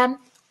with them.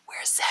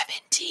 We're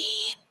 17.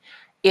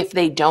 If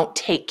they don't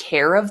take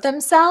care of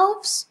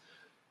themselves.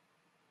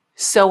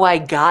 So I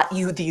got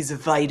you these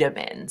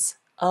vitamins.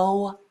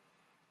 Oh.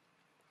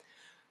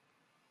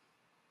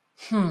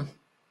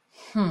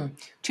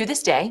 To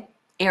this day,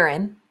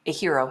 Erin, a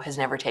hero, has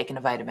never taken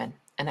a vitamin,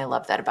 and I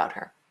love that about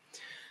her.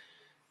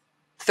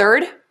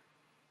 Third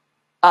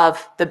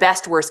of the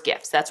best worst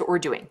gifts. That's what we're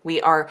doing.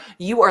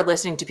 You are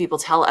listening to people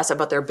tell us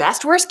about their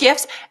best worst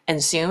gifts,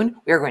 and soon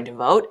we are going to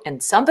vote,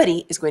 and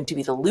somebody is going to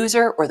be the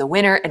loser or the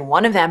winner, and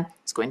one of them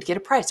is going to get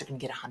a prize. They're going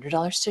to get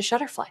 $100 to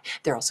Shutterfly.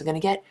 They're also going to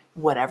get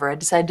whatever I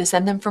decide to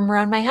send them from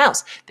around my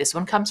house. This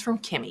one comes from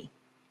Kimmy.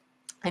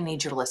 I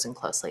need you to listen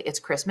closely. It's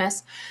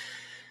Christmas.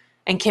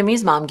 And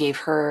Kimmy's mom gave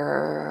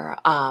her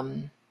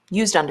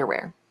used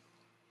underwear.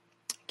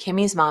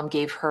 Kimmy's mom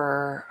gave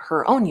her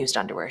her own used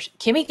underwear.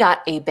 Kimmy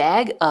got a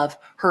bag of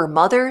her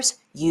mother's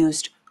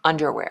used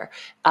underwear.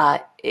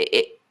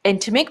 And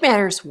to make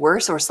matters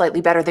worse or slightly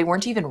better, they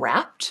weren't even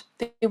wrapped.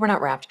 They were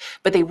not wrapped,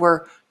 but they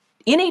were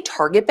in a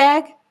Target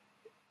bag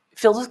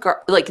filled with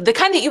like the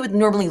kind that you would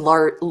normally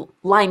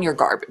line your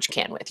garbage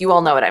can with. You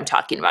all know what I'm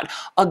talking about.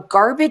 A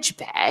garbage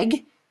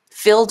bag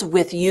filled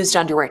with used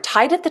underwear,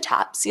 tied at the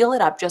top, seal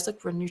it up, just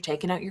like when you're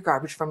taking out your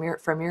garbage from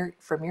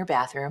your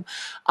bathroom,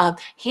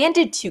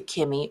 handed to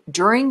Kimmy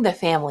during the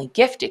family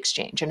gift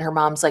exchange. And her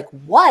mom's like,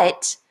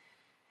 what?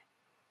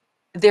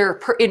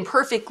 They're in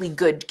perfectly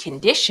good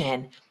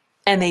condition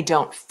and they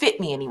don't fit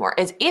me anymore.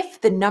 As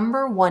if the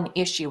number one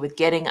issue with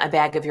getting a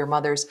bag of your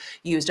mother's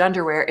used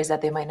underwear is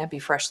that they might not be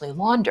freshly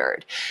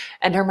laundered.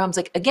 And her mom's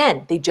like,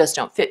 again, they just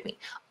don't fit me.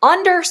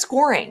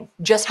 Underscoring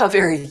just how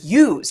very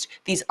used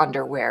these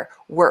underwear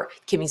were.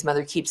 Kimmy's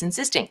mother keeps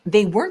insisting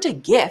they weren't a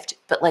gift,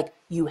 but like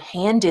you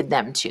handed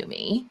them to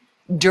me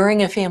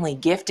during a family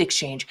gift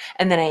exchange.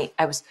 And then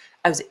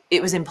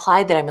it was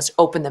implied that I must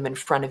open them in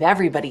front of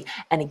everybody.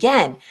 And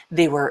again,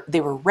 they were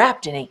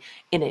wrapped in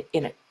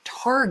a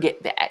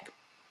Target bag.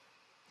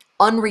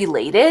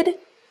 Unrelated,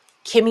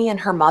 Kimmy and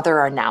her mother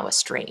are now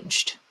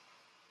estranged.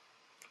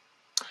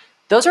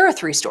 Those are our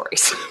three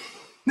stories.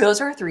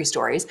 Those are our three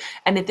stories.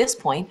 And at this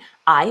point,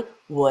 I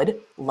would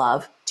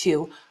love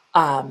to,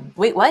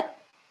 wait, what?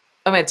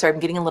 Oh, wait, sorry, I'm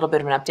getting a little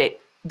bit of an update.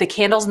 The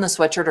candles and the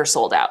sweatshirt are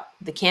sold out.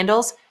 The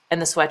candles and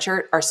the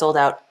sweatshirt are sold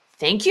out.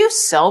 Thank you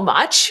so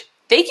much.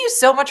 Thank you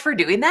so much for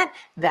doing that.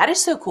 That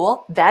is so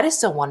cool. That is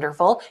so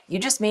wonderful. You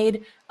just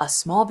made a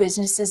small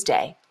business's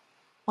day.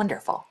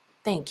 Wonderful.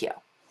 Thank you.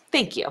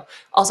 Thank you.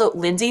 Also,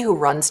 Lindsay, who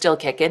runs Still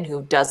Kickin',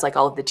 who does like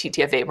all of the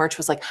TTFA merch,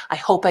 was like, I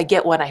hope I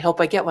get one. I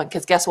hope I get one.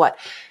 Because guess what?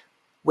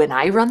 When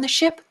I run the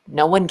ship,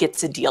 no one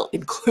gets a deal,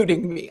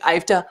 including me. I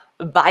have to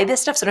buy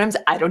this stuff. Sometimes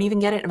I don't even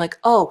get it. I'm like,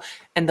 oh,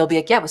 and they'll be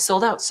like, yeah, it was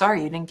sold out.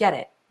 Sorry, you didn't get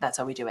it. That's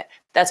how we do it.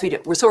 That's how we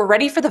do it. So we're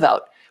ready for the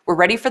vote. We're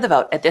ready for the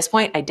vote. At this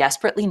point, I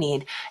desperately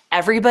need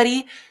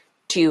everybody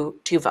to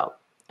vote.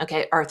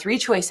 Okay, our three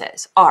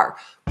choices are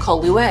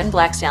Kahlua and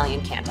Black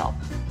Stallion Candle,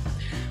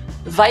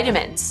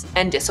 vitamins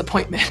and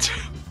disappointment,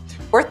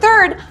 or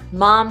third,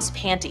 mom's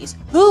panties.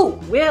 Who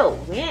will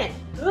win?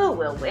 Who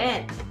will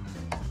win?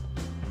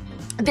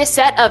 This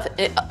set of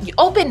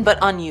open but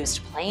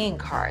unused playing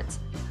cards.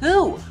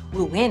 Who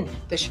will win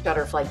the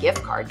Shutterfly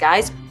gift card,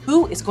 guys?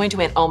 Who is going to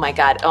win? Oh my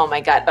God, oh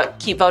my God.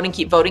 Keep voting,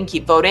 keep voting,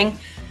 keep voting.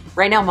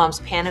 Right now, mom's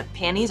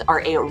panties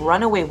are a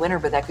runaway winner,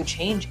 but that could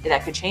change.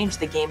 That could change.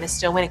 The game is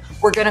still winning.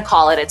 We're gonna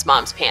call it. It's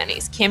mom's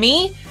panties.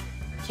 Kimmy,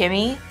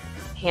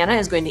 Hannah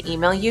is going to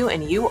email you,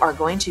 and you are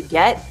going to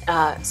get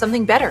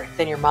something better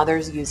than your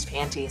mother's used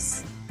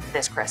panties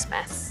this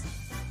Christmas.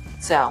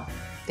 So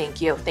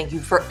Thank you. Thank you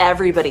for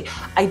everybody.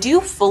 I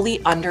do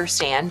fully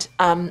understand,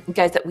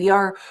 guys, that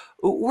we're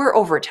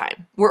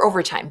overtime. We're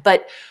overtime.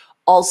 But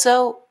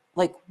also,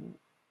 like,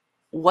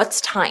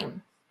 what's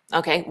time?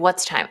 Okay,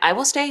 what's time? I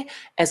will stay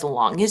as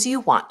long as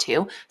you want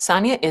to.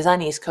 Sonia is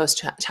on East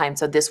Coast time,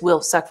 so this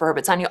will suck for her.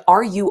 But Sonia,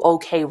 are you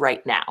okay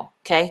right now?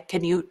 Okay,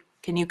 can you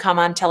come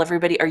on, tell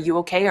everybody, are you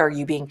okay? Or are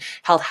you being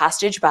held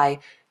hostage by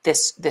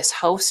this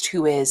host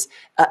who is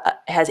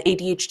has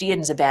ADHD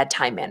and is a bad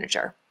time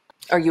manager?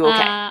 Are you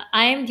okay?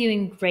 I'm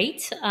doing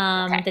great.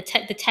 Okay.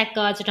 The tech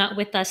gods are not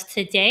with us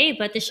today,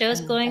 but the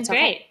show's going That's okay.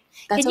 great.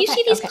 That's Can you okay.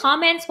 see these Okay.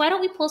 comments? Why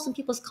don't we pull some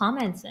people's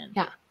comments in?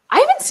 Yeah. I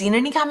haven't seen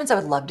any comments. I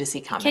would love to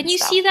see comments. Can you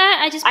though. see that?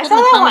 I just I pulled saw a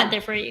that comment one.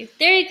 there for you.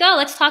 There you go.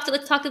 Let's talk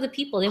to the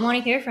people. They want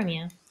to hear from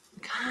you.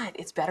 God,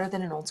 it's better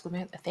than an old school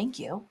man. Thank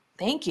you.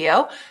 Thank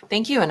you.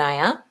 Thank you,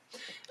 Anaya.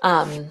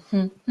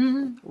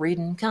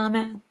 Reading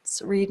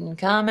comments.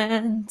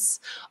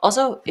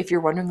 Also, if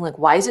you're wondering, like,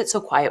 why is it so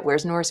quiet?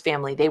 Where's Nora's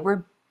family? They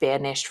were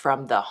banished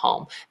from the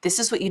home. This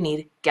is what you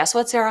need. Guess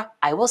what, Sarah?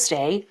 I will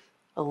stay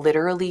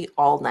literally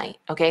all night,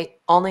 okay?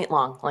 All night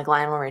long, like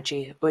Lionel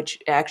Richie, which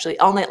actually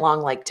all night long,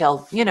 like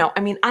till,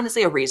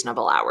 honestly, a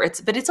reasonable hour.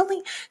 But it's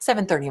only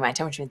 7:30 my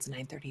time, which means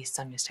 9:30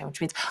 Sonia's time,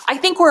 which means I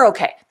think we're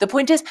okay. The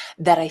point is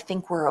that I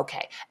think we're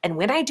okay. And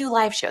when I do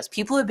live shows,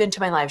 people who have been to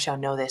my live show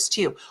know this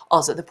too.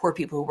 Also, the poor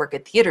people who work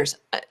at theaters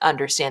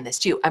understand this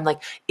too. I'm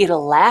like,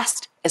 it'll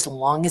last as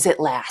long as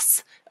it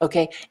lasts,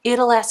 okay?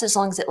 It'll last as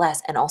long as it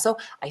lasts. And also,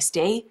 I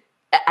stay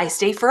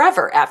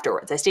forever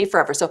afterwards. I stay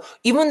forever. So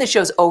even when the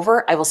show's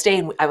over, I will stay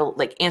and I will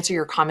like answer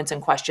your comments and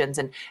questions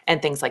and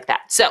things like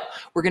that. So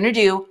we're gonna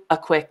do a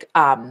quick.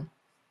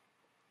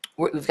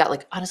 We've got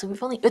like honestly,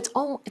 it's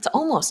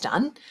almost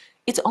done.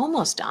 It's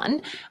almost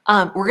done.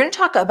 We're gonna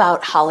talk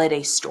about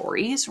holiday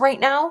stories right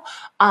now.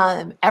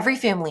 Every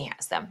family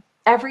has them.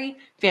 Every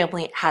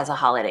family has a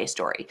holiday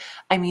story.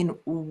 I mean,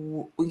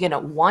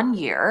 1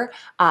 year,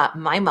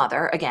 my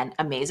mother, again,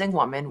 amazing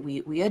woman,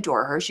 we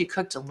adore her. She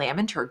cooked lamb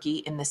and turkey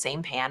in the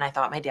same pan. I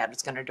thought my dad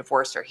was going to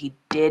divorce her. He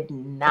did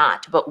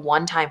not. But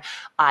one time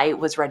I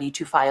was ready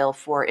to file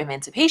for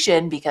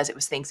emancipation because it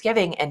was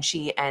Thanksgiving, and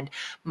she and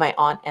my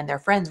aunt and their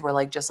friends were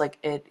like just like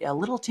a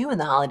little too in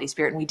the holiday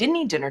spirit, and we didn't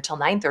eat dinner till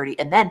 9:30.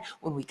 And then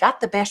when we got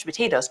the mashed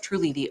potatoes,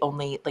 truly the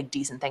only like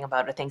decent thing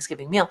about a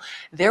Thanksgiving meal,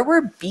 there were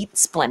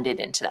beets blended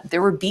into them.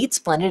 There were beets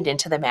blended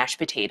into the mashed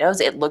potatoes.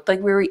 It looked like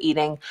we were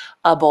eating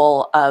a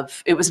bowl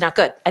of, it was not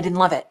good. I didn't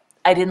love it.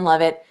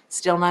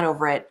 Still not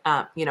over it.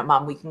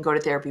 Mom, we can go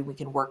to therapy. We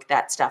can work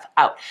that stuff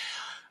out.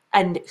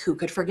 And who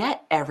could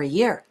forget every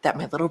year that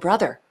my little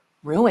brother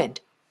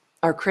ruined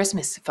our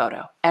Christmas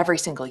photo every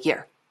single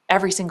year.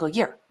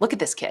 Look at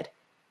this kid.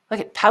 Look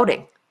at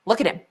pouting.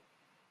 Look at him.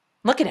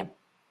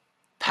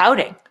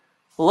 Pouting.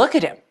 Look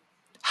at him.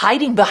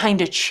 Hiding behind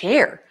a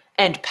chair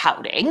and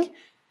pouting.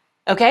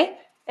 Okay?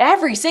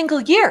 Every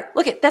single year.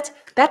 Look at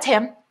that's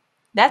him.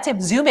 That's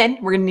him. Zoom in.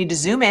 We're going to need to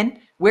zoom in.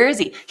 Where is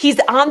he? He's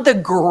on the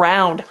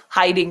ground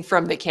hiding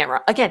from the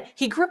camera. Again,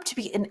 he grew up to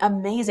be an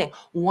amazing,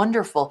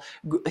 wonderful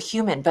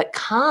human, but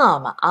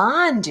come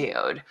on,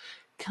 dude.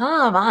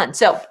 Come on.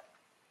 So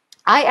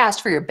I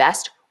asked for your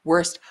best,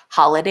 worst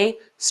holiday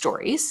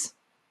stories,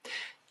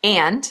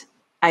 and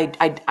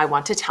I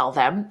want to tell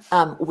them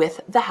with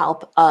the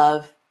help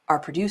of our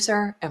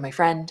producer and my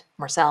friend,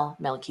 Marcel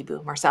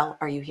Melikibu. Marcel,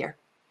 are you here?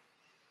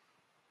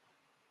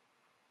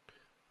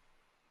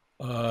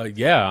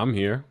 Yeah, I'm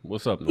here.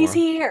 What's up, Nora?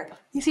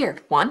 He's here.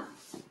 Juan,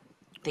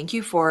 thank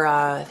you for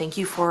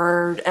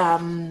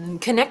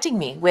connecting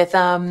me with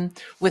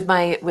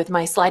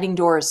my sliding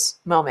doors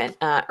moment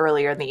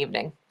earlier in the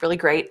evening. Really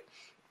great.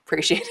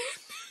 Appreciate it.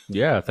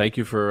 Yeah, thank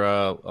you for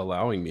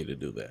allowing me to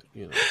do that.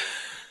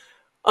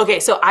 Okay,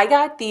 so I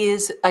got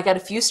a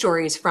few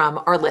stories from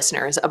our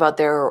listeners about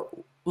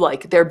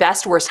their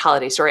best worst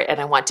holiday story, and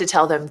I want to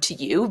tell them to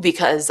you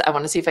because I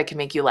want to see if I can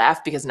make you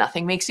laugh, because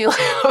nothing makes you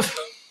laugh.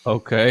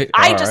 Okay.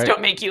 I just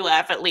don't make you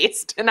laugh, at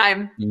least. And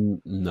I'm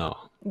no.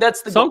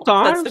 That's the goal.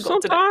 That's the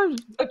goal sometimes.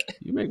 Okay.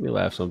 You make me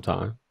laugh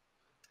sometime.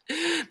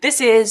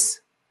 This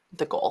is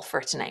the goal for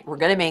tonight. We're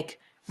gonna make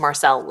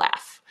Marcel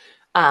laugh.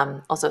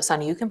 Also,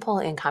 Sonny, you can pull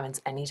in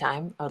comments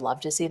anytime. I would love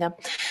to see them.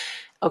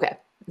 Okay.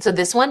 So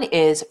this one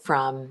is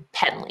from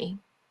Penley,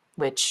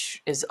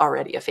 which is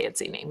already a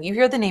fancy name. You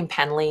hear the name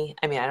Penley.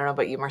 I mean, I don't know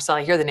about you, Marcel.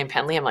 I hear the name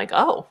Penley. I'm like,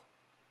 oh,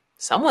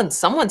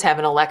 someone's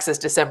having Alexis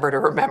December to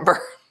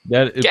remember.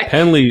 That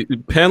Okay.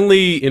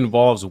 Penley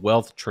involves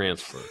wealth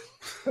transfer.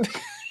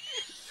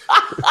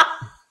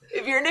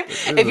 If your name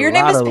is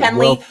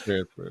Penley,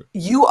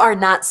 you are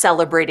not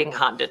celebrating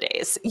Honda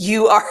days.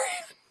 You are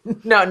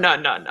no.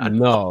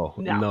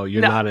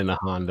 You're not in a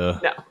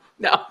Honda.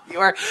 No,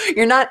 you're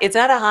not. It's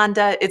not a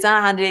Honda. It's not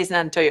a Honda days,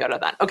 not a Toyota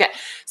then. Okay,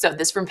 so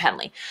this from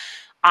Penley.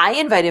 I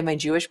invited my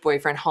Jewish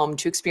boyfriend home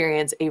to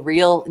experience a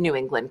real New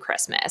England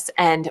Christmas,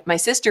 and my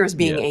sister was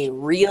being a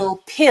real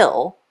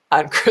pill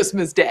on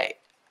Christmas Day.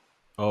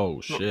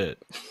 Oh,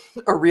 shit.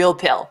 A real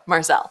pill,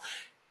 Marcel.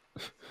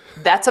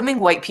 That's something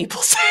white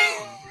people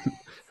say.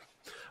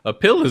 A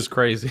pill is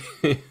crazy.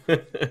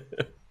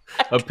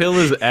 A pill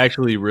is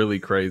actually really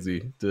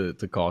crazy to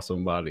call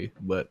somebody.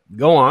 But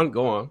go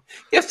on.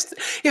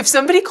 If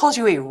somebody calls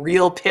you a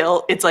real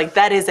pill, it's like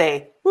that is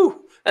a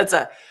whew, that's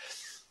a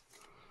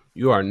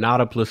You are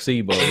not a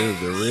placebo.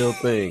 This is a real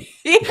thing.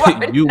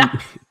 you are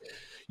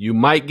You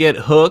might get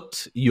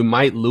hooked. You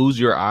might lose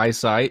your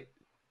eyesight.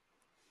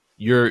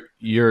 Your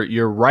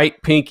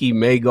right pinky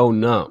may go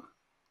numb.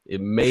 It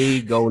may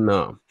go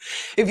numb.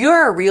 If you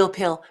are a real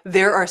pill,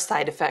 there are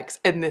side effects,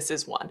 and this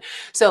is one.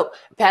 So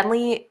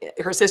Penley,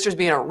 her sister's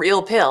being a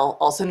real pill,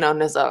 also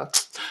known as a,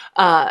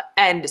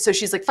 and so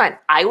she's like, fine,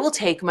 I will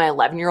take my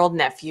 11-year-old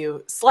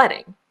nephew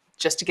sledding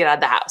just to get out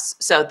of the house.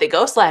 So they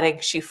go sledding.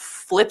 She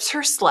flips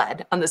her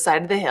sled on the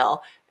side of the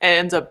hill and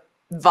ends up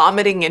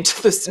vomiting into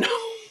the snow.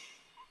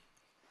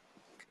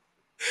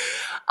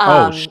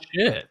 Oh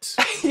shit!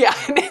 Yeah,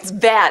 and it's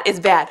bad. It's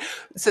bad.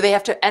 So they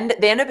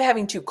end up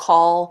having to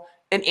call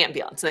an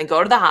ambulance, and they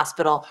go to the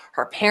hospital.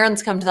 Her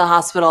parents come to the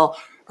hospital.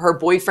 Her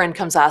boyfriend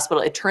comes to the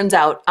hospital. It turns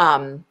out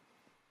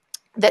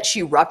that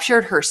she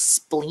ruptured her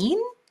spleen.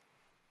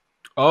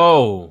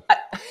 Oh,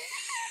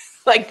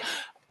 like,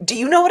 do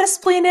you know what a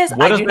spleen is?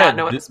 I do not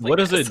know what a spleen is. What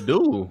does it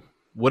do?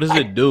 What does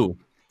it do?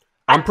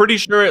 I'm pretty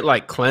sure it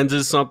like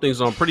cleanses something,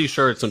 so I'm pretty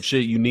sure it's some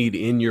shit you need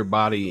in your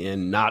body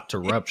and not to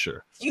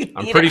rupture.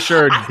 I'm pretty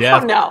sure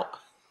death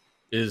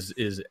is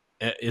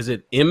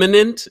it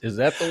imminent? Is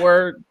that the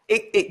word?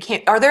 It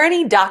can't. Are there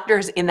any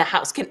doctors in the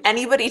house? Can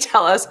anybody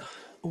tell us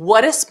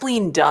what a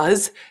spleen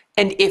does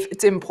and if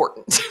it's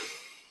important?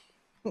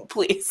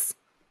 Please.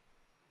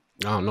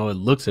 I don't know. It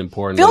looks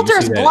important.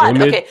 Filters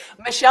blood. Okay.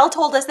 Michelle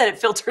told us that it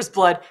filters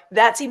blood.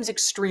 That seems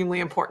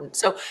extremely important.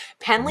 So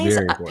Penley's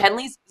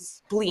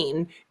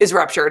spleen is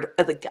ruptured.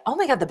 Like, oh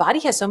my God, the body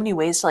has so many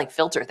ways to like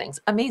filter things.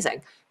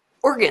 Amazing.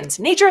 Organs.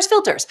 Nature has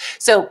filters.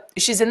 So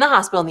she's in the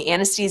hospital and the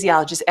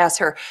anesthesiologist asks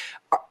her,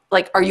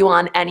 like, are you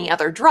on any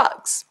other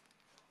drugs?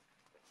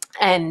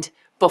 And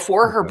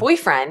before her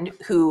boyfriend,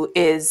 who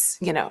is,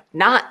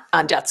 not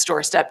on death's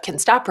doorstep, can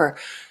stop her,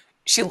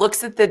 she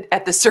looks at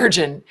the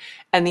surgeon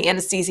and the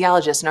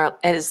anesthesiologist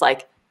and is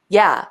like,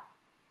 yeah,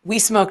 we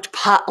smoked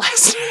pot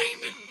last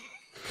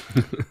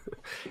night.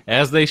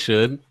 As they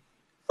should.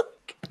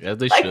 As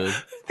they should.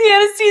 The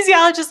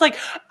anesthesiologist, like,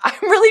 I'm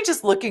really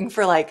just looking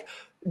for like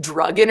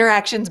drug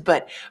interactions,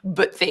 but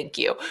thank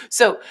you.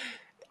 So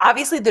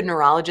obviously the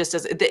neurologist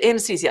the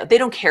anesthesia, they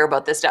don't care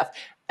about this stuff.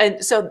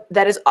 And so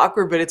that is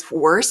awkward, but it's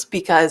worse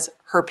because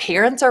her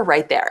parents are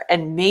right there.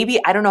 And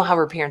maybe, I don't know how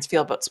her parents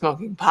feel about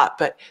smoking pot,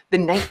 but the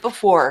night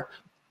before,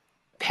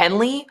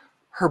 Penley,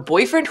 her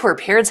boyfriend, who her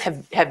parents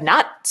have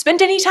not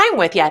spent any time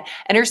with yet,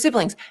 and her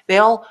siblings, they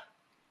all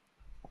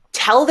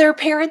tell their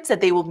parents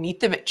that they will meet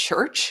them at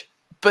church,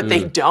 but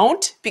they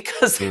don't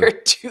because they're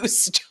too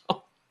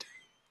stoned.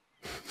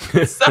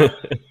 So,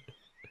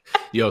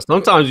 yo,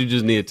 sometimes you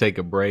just need to take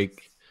a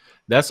break.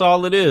 That's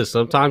all it is.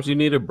 Sometimes you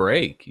need a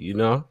break,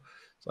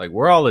 It's like,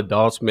 we're all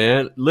adults,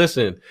 man.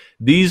 Listen,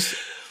 these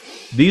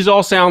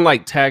all sound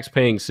like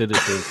tax-paying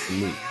citizens to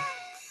me.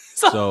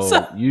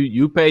 So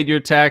you paid your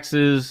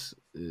taxes,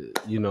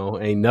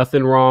 ain't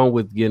nothing wrong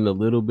with getting a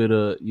little bit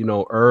of,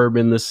 herb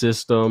in the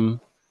system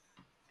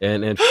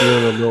and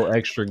feeling a little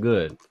extra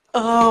good.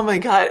 Oh my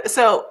God.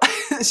 So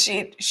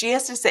she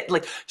has to say,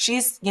 like,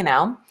 she's,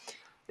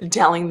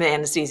 telling the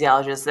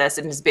anesthesiologist this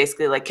and is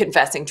basically like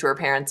confessing to her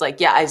parents, like,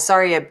 yeah, I'm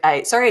sorry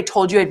I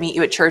told you I'd meet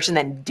you at church and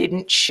then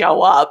didn't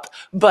show up,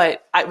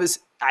 but I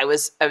was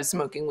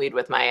smoking weed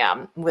with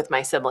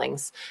my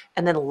siblings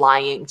and then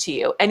lying to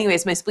you.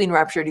 Anyways, my spleen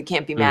ruptured. You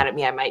can't be mad at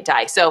me. I might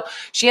die. So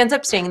she ends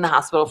up staying in the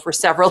hospital for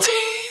several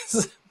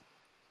days.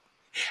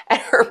 And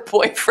her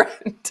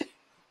boyfriend,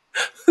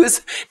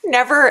 who's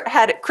never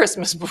had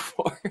Christmas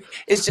before,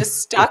 is just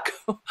stuck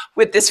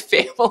with this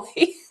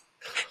family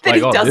that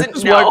he doesn't this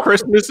is know what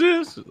Christmas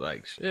is?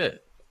 Like,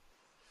 shit.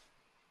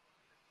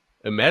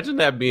 Imagine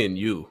that being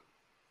you.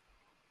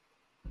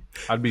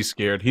 I'd be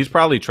scared. He's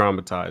probably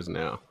traumatized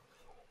now.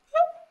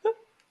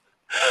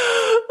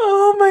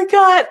 Oh my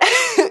God.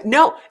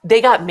 No,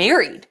 they got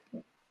married.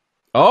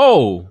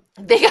 Oh.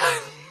 They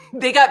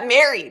got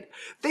married.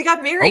 They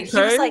got married.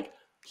 Okay.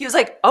 He was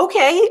like,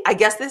 okay, I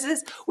guess this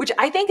is, which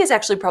I think is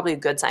actually probably a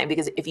good sign,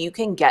 because if you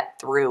can get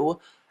through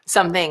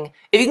something,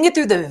 if you can get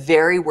through the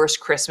very worst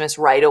Christmas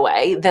right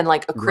away, then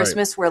like a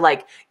Christmas where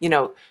like,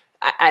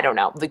 I don't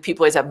know, like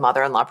people always have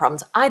mother-in-law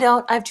problems. I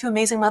don't. I have two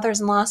amazing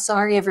mothers-in-law.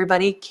 Sorry,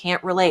 everybody,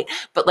 can't relate.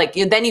 But like,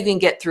 then you can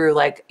get through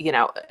like,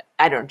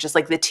 I don't know, just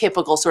like the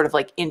typical sort of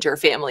like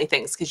inter-family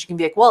things, because you can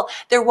be like, well,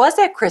 there was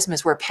that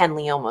Christmas where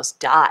Penley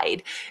almost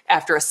died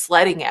after a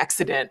sledding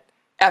accident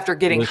after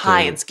getting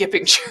high and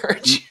skipping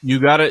church. You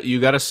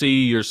gotta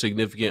see your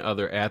significant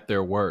other at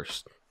their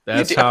worst.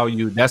 That's how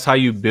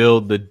you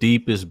build the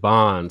deepest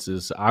bonds.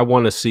 Is I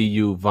want to see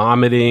you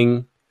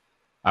vomiting.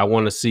 I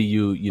want to see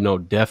you,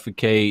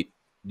 defecate,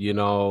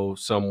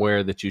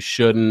 somewhere that you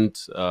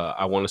shouldn't.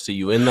 I want to see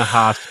you in the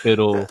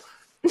hospital,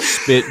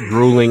 spit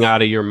drooling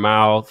out of your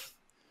mouth,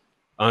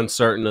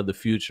 uncertain of the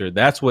future.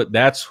 That's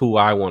who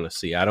I want to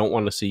see. I don't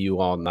want to see you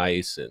all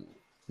nice and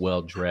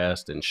well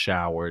dressed and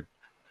showered.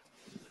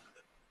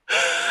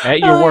 At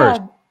your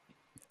worst.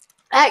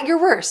 At your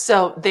worst.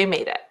 So they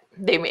made it.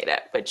 They made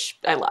it, which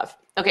I love.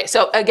 Okay,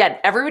 so again,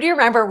 everybody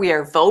remember we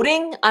are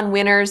voting on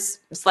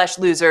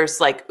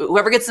winners/losers. Like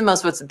whoever gets the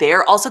most votes,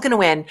 they're also going to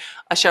win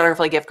a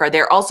Shutterfly gift card.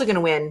 They're also going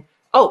to win.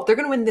 Oh, they're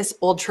going to win this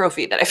old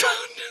trophy that I found.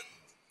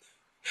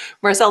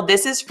 Marcel,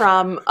 this is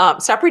from.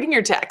 Stop reading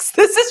your text.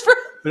 This is from.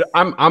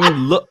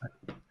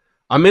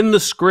 I'm in the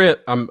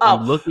script. I'm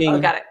looking. Oh,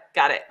 got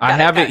it. I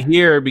have it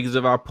here because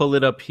if I pull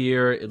it up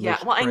here, it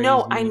looks well, crazy.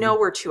 I know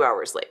we're 2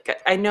 hours late.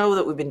 I know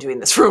that we've been doing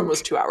this for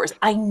almost 2 hours.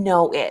 I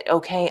know it.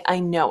 Okay, I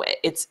know it.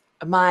 It's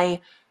my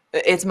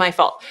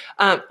fault.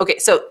 Okay,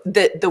 so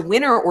the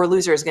winner or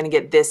loser is going to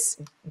get this.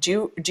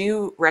 Do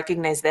you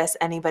recognize this?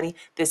 Anybody?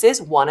 This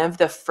is one of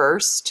the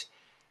first.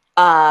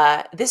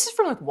 This is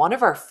from like one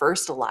of our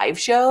first live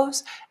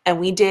shows, and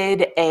we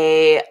did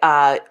a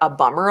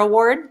bummer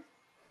award.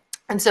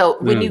 And so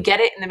when you get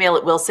it in the mail,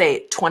 it will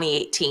say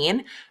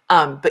 2018,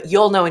 but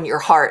you'll know in your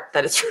heart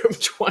that it's from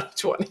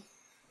 2020.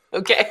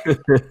 Okay.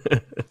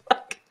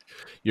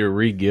 You're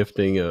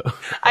regifting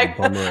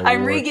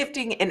I'm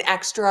regifting an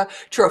extra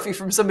trophy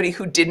from somebody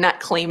who did not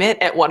claim it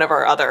at one of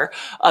our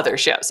other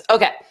shows.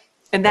 Okay.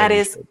 And that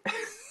is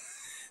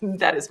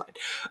fine.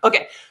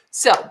 Okay.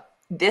 So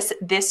this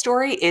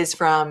story is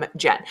from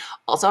Jen.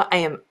 Also,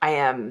 I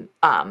am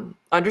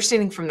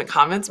understanding from the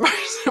comments,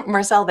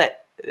 Marcel, that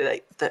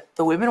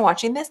the women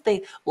watching this,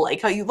 they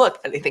like how you look,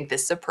 and they think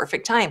this is a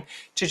perfect time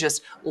to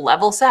just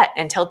level set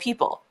and tell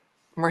people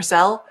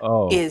Marcel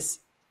is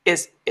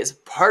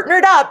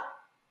partnered up.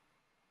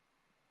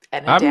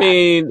 And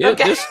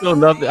there's still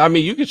nothing. I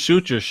mean, you can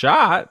shoot your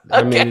shot. Okay.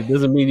 I mean, it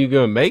doesn't mean you're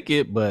gonna make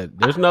it, but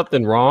there's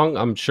nothing wrong.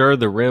 I'm sure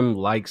the rim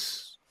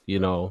likes,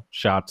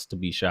 shots to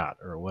be shot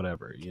or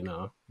whatever.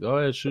 Go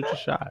ahead, shoot your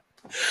shot.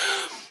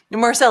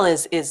 Marcel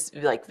is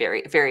like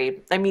very,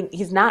 very, I mean,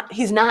 he's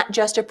not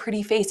just a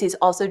pretty face. He's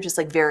also just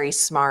like very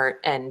smart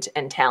and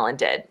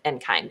talented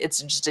and kind.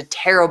 It's just a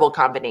terrible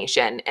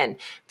combination. And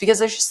because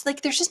there's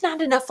just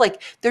not enough,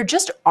 like there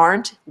just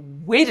aren't,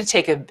 way to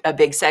take a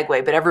big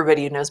segue, but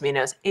everybody who knows me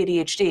knows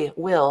ADHD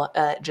will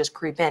just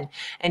creep in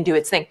and do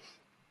its thing.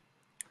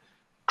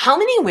 How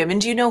many women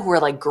do you know who are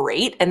like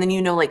great, and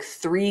then like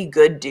 3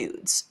 good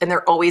dudes, and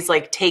they're always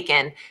like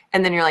taken,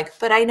 and then you're like,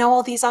 but I know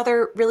all these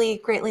other really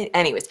great ladies.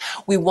 Anyways,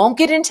 we won't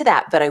get into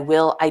that, but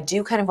I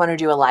do kind of want to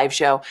do a live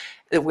show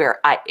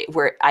where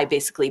I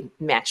basically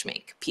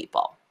matchmake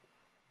people.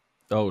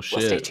 Oh shit!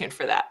 Well, stay tuned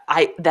for that.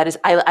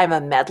 I'm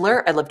a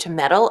meddler. I love to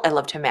meddle. I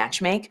love to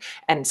matchmake,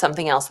 and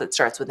something else that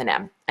starts with an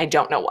M. I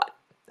don't know what.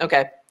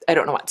 Okay, I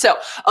don't know what. So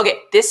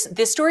okay, this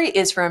story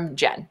is from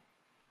Jen.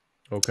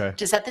 Okay.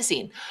 To set the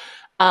scene.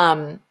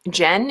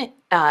 Jen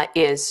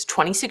is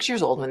 26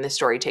 years old when this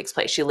story takes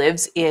place. She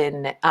lives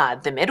in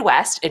the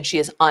Midwest, and she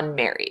is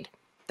unmarried.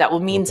 That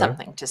will mean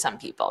something to some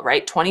people,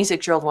 right?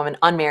 26-year-old woman,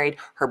 unmarried.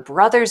 Her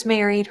brother's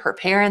married. Her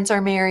parents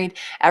are married.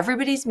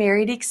 Everybody's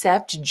married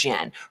except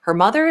Jen. Her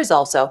mother is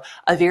also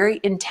a very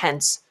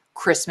intense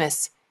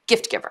Christmas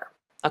gift giver.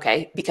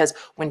 Okay, because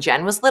when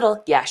Jen was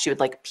little, she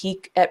would like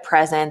peek at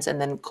presents and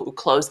then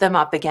close them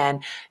up again,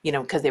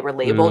 because they were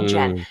labeled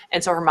Jen.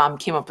 And so her mom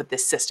came up with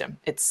this system.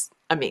 It's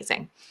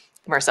amazing,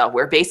 Marcel,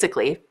 where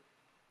basically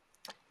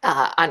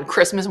on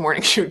Christmas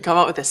morning, she would come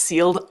out with a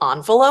sealed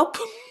envelope,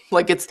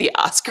 like it's the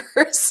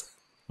Oscars.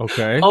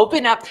 Okay.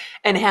 Open up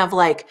and have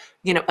like,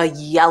 a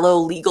yellow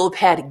legal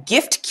pad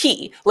gift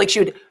key. Like she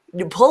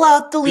would pull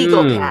out the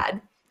legal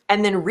pad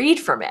and then read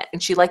from it.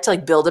 And she liked to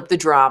like build up the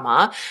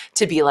drama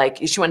to be like,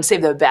 she wanted to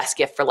save the best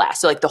gift for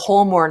last. So like the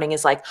whole morning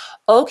is like,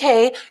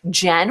 okay,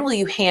 Jen, will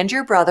you hand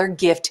your brother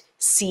gift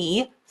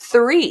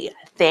C3?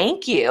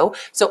 Thank you.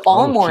 So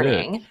all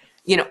morning,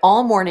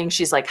 all morning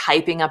she's like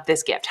hyping up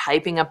this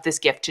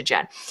gift to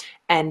Jen.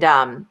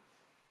 And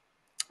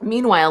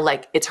meanwhile,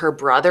 like it's her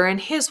brother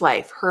and his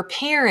wife, her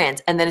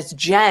parents, and then it's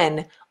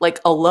Jen like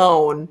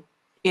alone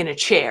in a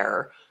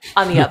chair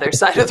on the other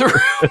side of the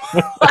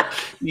room.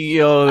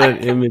 Yo,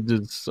 that image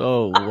is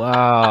so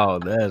wow.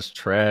 That's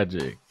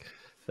tragic.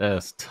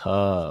 That's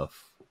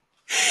tough.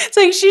 It's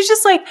like she's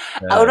just like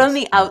out on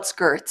the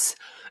outskirts,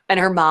 and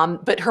her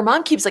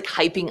mom keeps like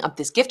hyping up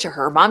this gift to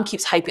her. Her mom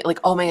keeps hyping like,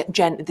 oh my God,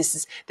 Jen,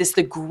 this is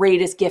the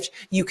greatest gift.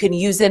 You can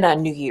use it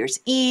on New Year's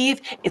Eve.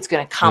 It's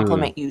going to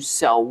compliment you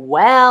so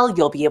well.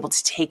 You'll be able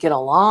to take it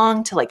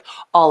along to like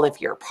all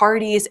of your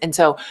parties. And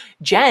so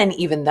Jen,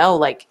 even though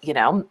like,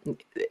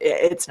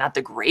 it's not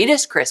the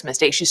greatest Christmas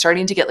day, she's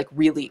starting to get like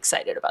really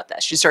excited about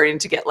this. She's starting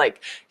to get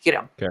like,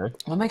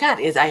 oh my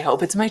God, I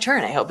hope it's my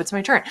turn. I hope it's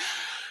my turn.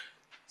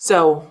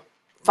 So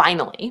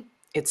finally,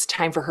 it's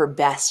time for her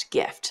best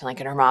gift.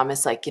 Like, and her mom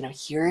is like,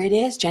 here it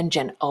is.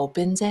 Jen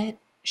opens it.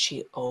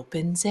 She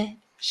opens it.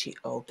 She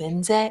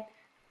opens it.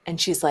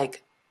 And she's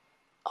like,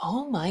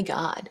 oh my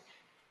God.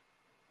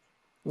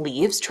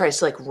 Leaves, tries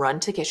to like run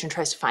to the kitchen,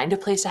 tries to find a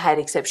place to hide,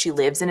 except she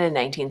lives in a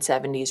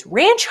 1970s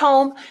ranch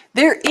home.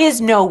 There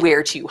is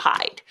nowhere to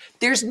hide.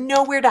 There's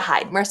nowhere to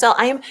hide. Marcel,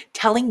 I am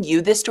telling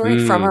you this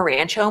story from a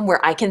ranch home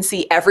where I can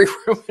see every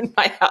room in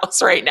my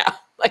house right now.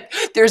 Like,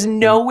 there's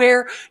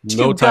nowhere to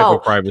go. No type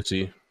of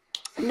privacy.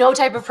 No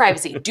type of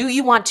privacy. Do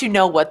you want to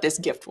know what this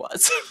gift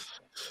was?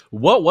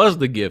 What was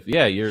the gift?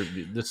 Yeah,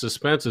 the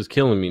suspense is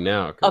killing me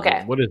now.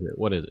 Okay. What is it?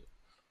 What is it?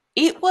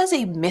 It was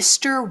a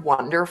Mr.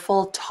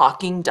 Wonderful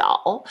talking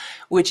doll,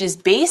 which is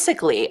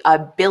basically a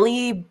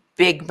Billy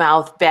Big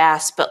Mouth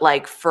Bass, but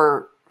like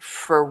for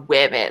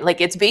women.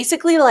 Like it's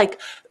basically like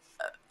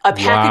a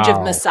package of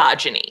Wow.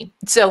 misogyny.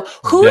 So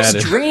whose That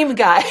is- dream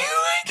guy?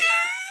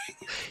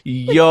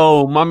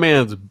 Yo, my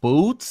man's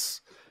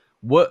boots.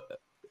 What?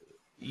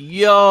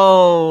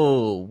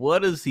 Yo,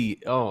 what is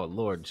he? Oh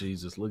Lord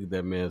Jesus, look at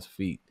that man's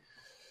feet.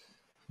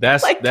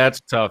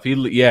 That's tough. He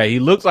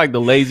looks like the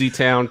Lazy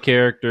Town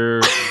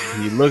character.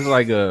 He looks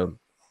like a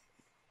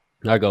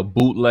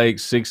bootleg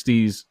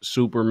 60s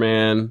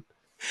Superman.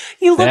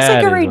 He looks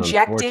like That a is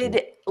rejected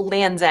unfortunate.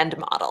 Land's End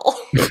model.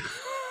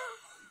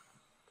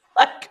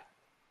 Like,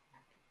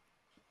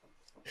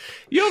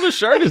 Yo, the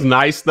shirt is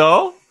nice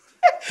though.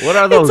 What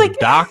are those like-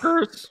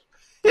 Dockers?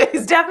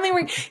 he's definitely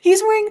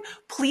wearing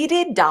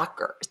pleated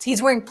Dockers.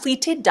 He's wearing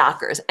pleated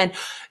Dockers. And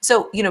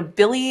so,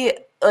 Billy,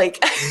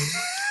 like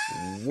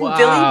Wow.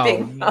 Billy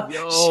Big Mouth.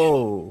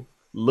 Yo,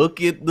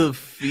 look at the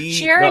feet.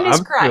 Sharon No, is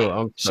I'm crying. still-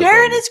 I'm stuck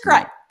Sharon on the is feet.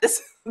 crying.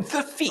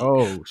 The feet.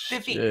 Oh The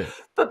shit. feet.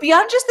 But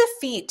beyond just the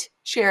feet,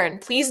 Sharon,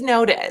 please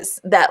notice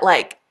that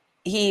like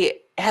he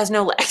has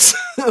no legs.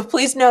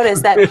 Please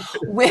notice that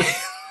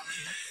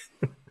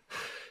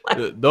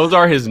Those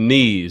are his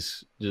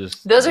knees.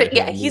 Just those are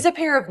he's a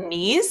pair of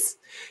knees.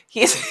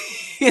 He's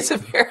a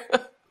pair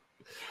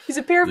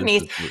of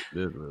knees.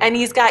 And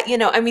he's got,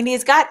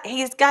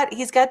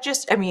 he's got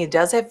just, he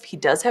does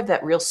have that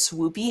real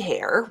swoopy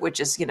hair, which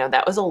is,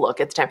 that was a look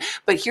at the time.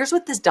 But here's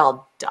what this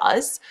doll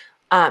does.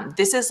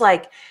 This is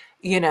like,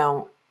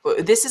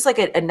 this is like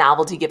a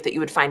novelty gift that you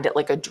would find at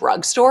like a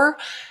drugstore.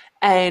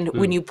 And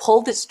when you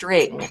pull the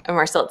string, and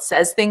Marcel, it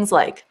says things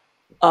like,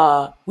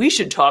 we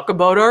should talk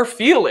about our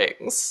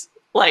feelings.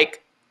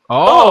 Like,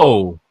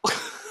 Oh.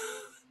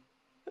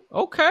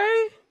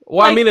 Okay.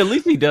 Well, I mean, at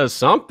least he does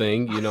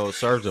something,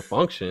 serves a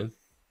function.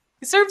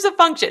 He serves a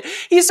function.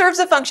 He serves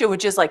a function,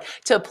 which is like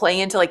to play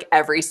into like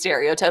every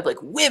stereotype. Like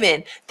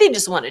women, they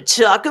just want to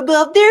talk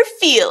about their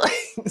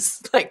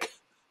feelings. Like,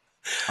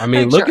 I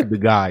mean, like, look sure. at the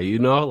guy,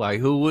 like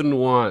who wouldn't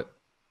want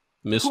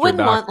Mr. Who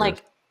wouldn't want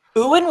Doctor?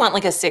 who wouldn't want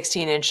like a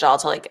 16-inch doll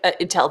to like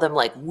tell them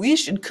like we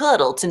should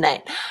cuddle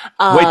tonight?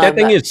 Wait, that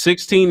thing is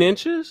 16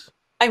 inches?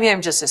 I mean,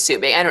 I'm just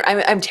assuming.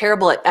 I'm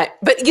terrible at,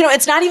 but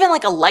it's not even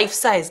like a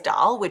life-size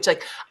doll. Which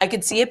like I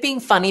could see it being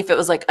funny if it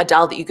was like a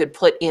doll that you could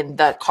put in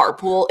the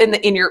carpool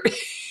in your.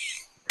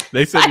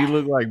 They said he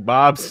looked like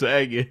Bob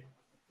Saget.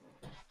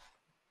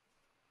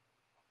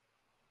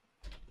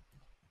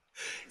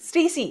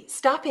 Stacy,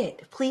 stop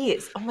it,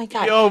 please! Oh my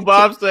god! Yo,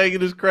 Bob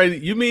Saget is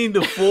crazy. You mean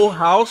the Full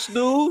House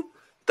dude?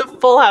 The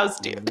Full House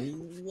dude.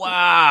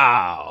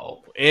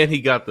 Wow. And he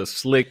got the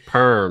slick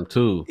perm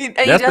too. He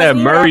That's doesn't that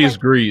even Murray's have,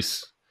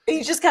 grease.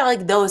 He just got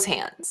like those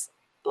hands,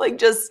 like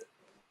just.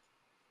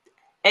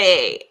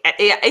 Hey,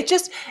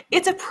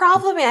 it's a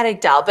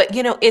problematic doll, but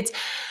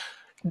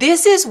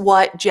this is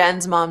what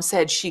Jen's mom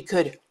said she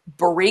could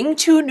bring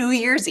to New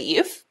Year's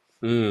Eve.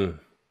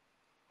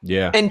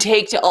 Yeah. And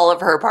take to all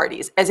of her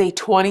parties as a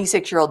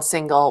 26-year-old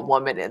single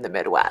woman in the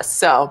Midwest.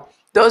 So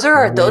those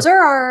are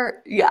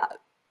our yeah.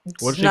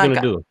 What's she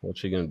gonna do? What's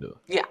she gonna do?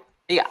 Yeah.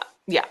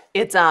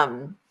 It's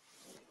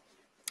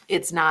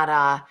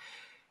not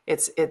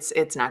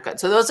good.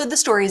 So those are the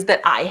stories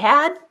that I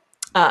had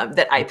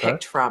that I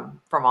picked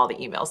from all the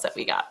emails that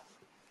we got.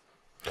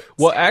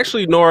 Well,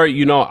 actually, Nora,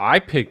 I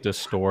picked a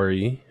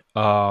story,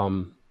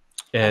 and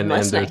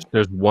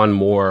there's one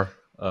more,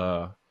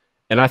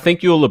 and I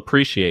think you'll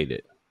appreciate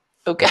it.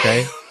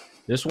 Okay.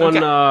 This one,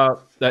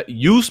 that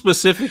you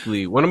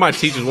specifically, one of my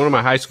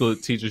high school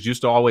teachers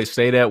used to always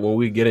say that when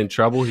we get in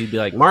trouble, he'd be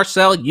like,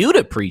 Marcel, you'd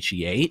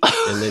appreciate.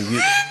 And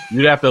then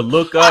you'd have to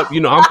look up,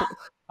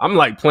 I'm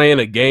like playing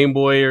a Game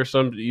Boy or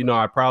something.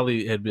 I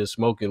probably had been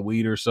smoking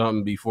weed or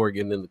something before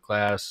getting into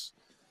class.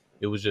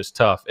 It was just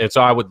tough. And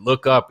so I would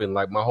look up and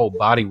like my whole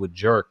body would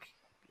jerk.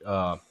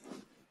 And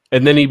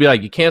then he'd be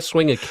like, you can't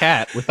swing a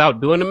cat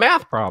without doing a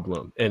math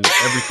problem. And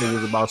everything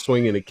was about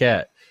swinging a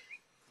cat.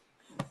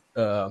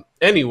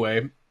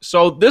 Anyway,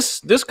 so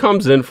this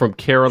comes in from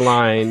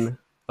Caroline.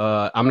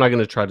 I'm not going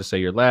to try to say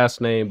your last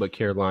name, but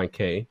Caroline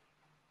K.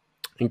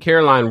 And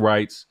Caroline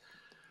writes,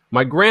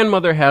 my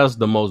grandmother has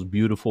the most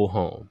beautiful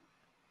home.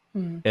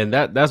 And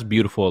that's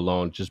beautiful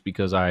alone, just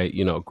because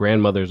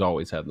grandmothers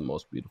always have the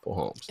most beautiful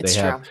homes. It's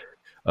they true. have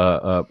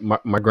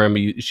my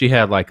grandma, she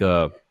had like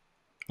an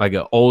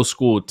old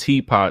school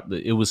teapot.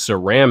 It was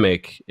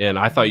ceramic, and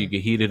I thought you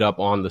could heat it up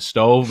on the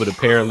stove, but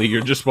apparently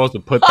you're just supposed to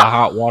put the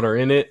hot water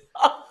in it.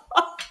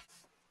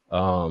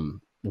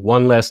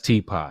 One less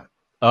teapot.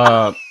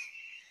 I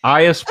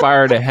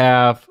aspire to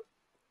have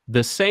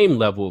the same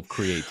level of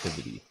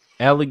creativity,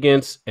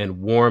 elegance,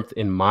 and warmth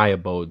in my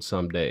abode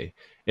someday.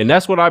 And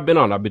that's what I've been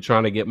on. I've been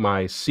trying to get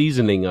my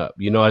seasoning up.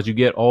 As you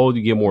get old,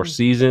 you get more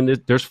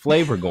seasoned. There's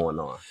flavor going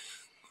on.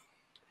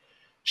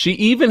 She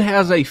even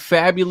has a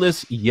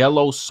fabulous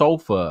yellow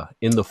sofa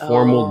in the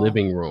formal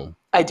living room.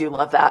 I do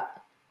love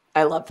that.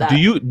 I love that. Do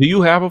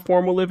you have a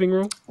formal living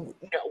room?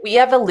 No, we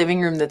have a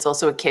living room that's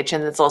also a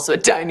kitchen, that's also a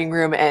dining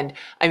room, and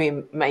I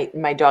mean,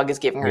 my dog is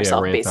giving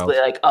herself ranch basically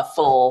house. like a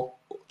full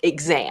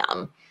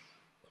exam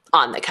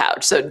on the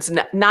couch, so it's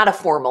not a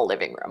formal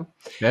living room.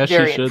 Yeah,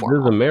 Very she should.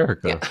 informal. This is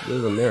America. Yeah. This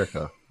is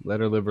America. Let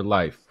her live her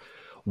life.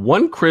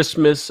 One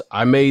Christmas,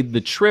 I made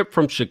the trip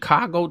from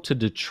Chicago to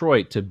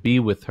Detroit to be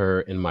with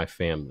her and my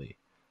family.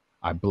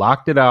 I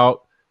blocked it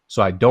out,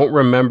 so I don't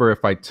remember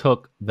if I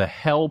took the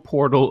hell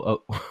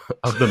portal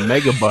of the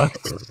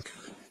megabus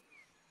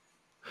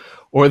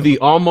or the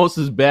almost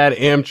as bad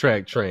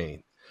Amtrak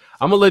train.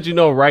 I'm gonna let you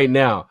know right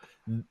now.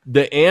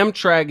 The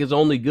Amtrak is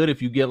only good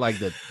if you get like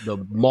the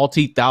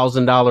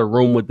multi-$1,000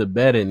 room with the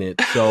bed in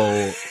it.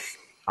 So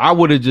I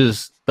would have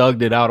just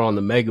thugged it out on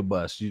the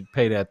megabus. You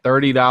pay that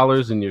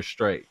 $30 and you're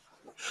straight.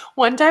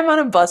 One time on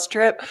a bus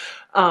trip,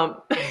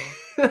 the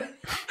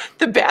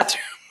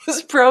bathroom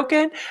was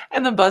broken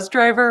and the bus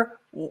driver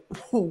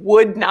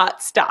would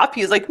not stop.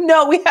 He was like,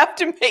 no, we have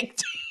to make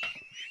time.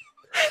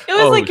 It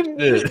was like a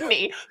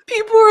mutiny.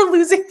 People were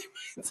losing their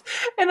minds.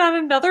 And on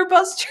another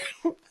bus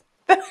trip,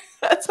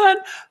 that's when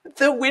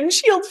the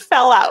windshield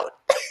fell out.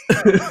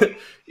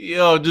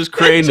 Yo, just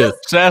creating a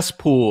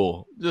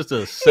cesspool. Just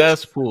a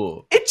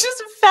cesspool. It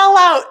just fell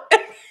out.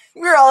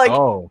 We were all like,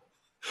 oh,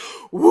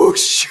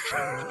 whoosh.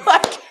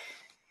 Like,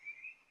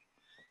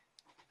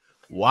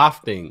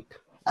 wafting.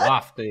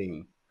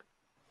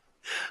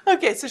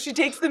 Okay, so she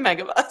takes the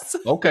megabus.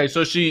 Okay,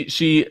 so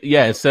she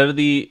instead of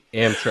the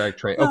Amtrak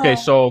train. Okay,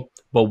 so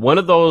but one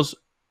of those.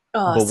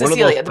 Oh,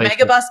 Cecilia, the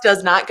megabus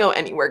does not go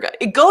anywhere good.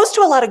 It goes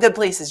to a lot of good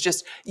places.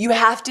 Just you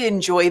have to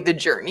enjoy the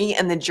journey,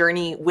 and the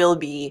journey will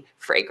be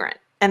fragrant,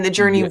 and the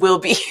journey will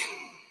be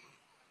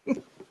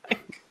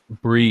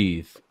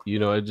breathe. You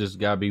know, it just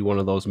gotta be one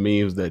of those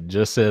memes that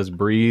just says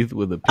breathe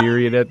with a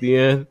period at the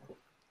end.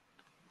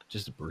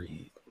 Just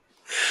breathe.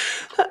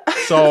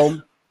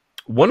 So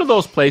one of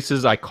those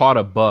places I caught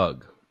a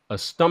bug, a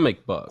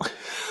stomach bug.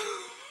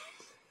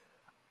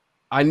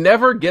 I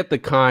never get the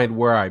kind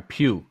where I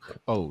puke.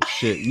 Oh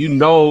shit. You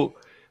know,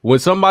 when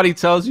somebody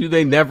tells you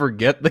they never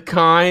get the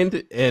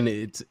kind and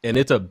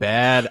it's a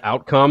bad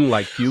outcome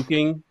like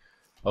puking,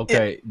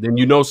 okay, then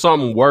you know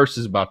something worse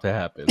is about to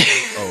happen.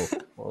 Oh,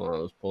 hold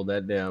on, let's pull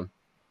that down.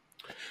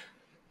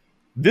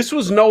 This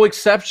was no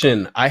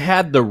exception. I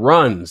had the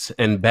runs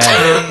and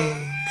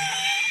bad.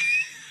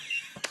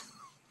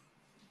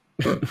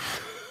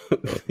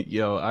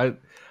 Yo,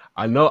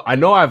 I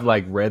know I've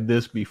like read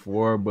this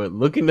before, but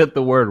looking at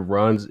the word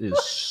runs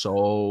is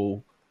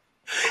so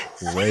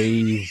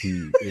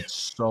crazy. It's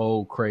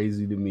so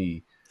crazy to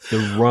me. The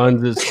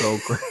runs is so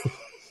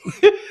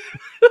crazy.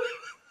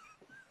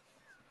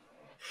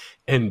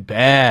 And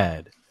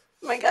bad.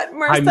 Oh my God,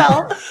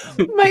 Marcel,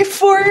 my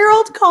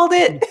 4-year-old called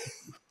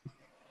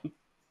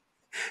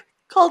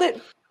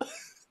it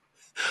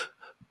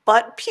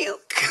butt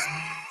puke.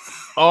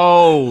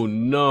 Oh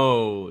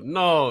no,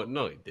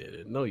 he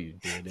didn't. No, you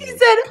didn't. He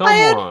said,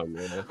 Come on,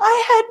 man.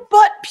 I had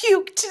butt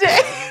puke today.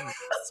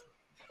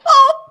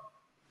 Oh,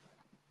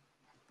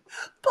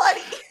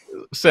 buddy.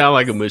 Sound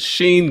like a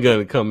machine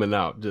gun coming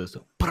out. Just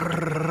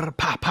pow,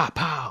 pow,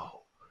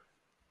 pow.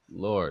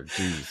 Lord,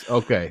 jeez.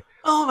 Okay.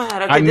 Oh my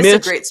God. Okay, this is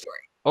a great story.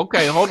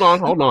 Okay, hold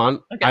on.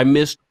 Okay. I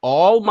missed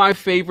all my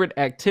favorite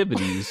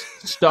activities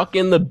stuck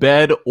in the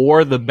bed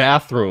or the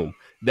bathroom.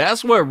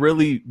 That's what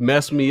really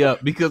messed me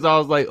up because I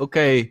was like,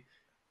 okay,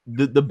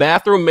 the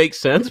bathroom makes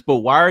sense, but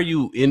why are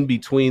you in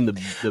between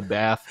the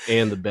bath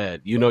and the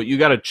bed? You know, you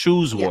got to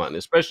choose one,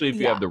 especially if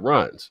you have the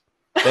runs.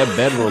 That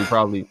bedroom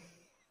probably,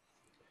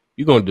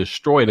 you're going to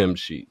destroy them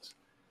sheets.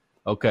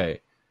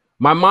 Okay.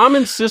 My mom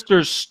and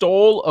sister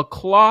stole a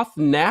cloth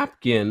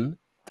napkin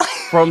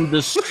from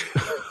the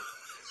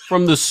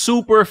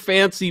super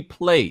fancy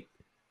plate.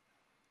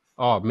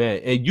 Oh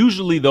man, and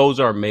usually those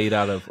are made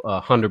out of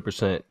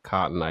 100%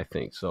 cotton, I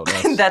think. So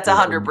that's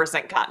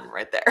 100% cotton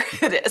right there.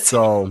 It is.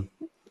 So,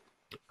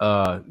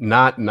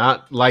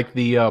 not like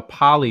the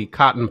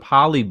cotton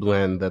poly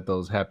blend that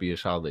those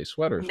Happyish Holiday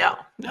sweaters. No.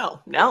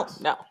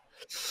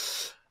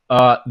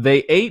 They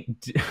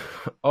ate.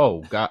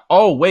 Oh God.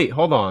 Oh wait,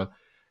 hold on.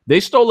 They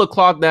stole a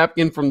cloth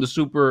napkin from the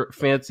super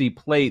fancy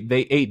plate.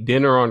 They ate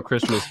dinner on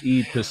Christmas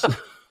Eve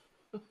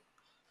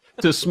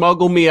to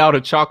smuggle me out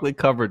a chocolate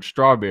covered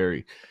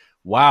strawberry.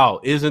 Wow,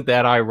 isn't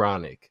that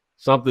ironic?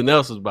 Something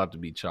else is about to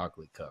be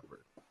chocolate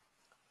covered.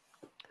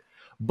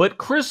 But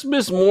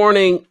Christmas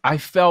morning, I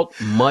felt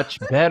much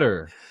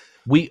better.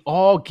 We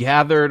all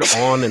gathered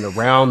on and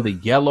around the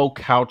yellow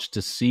couch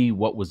to see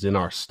what was in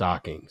our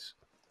stockings.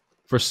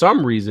 For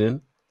some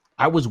reason,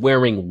 I was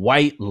wearing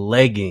white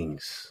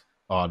leggings.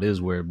 Oh, this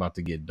is where it's about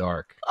to get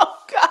dark. Oh,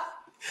 God.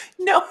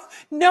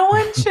 No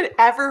one should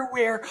ever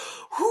wear.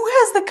 Who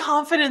has the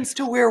confidence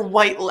to wear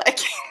white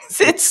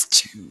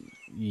leggings?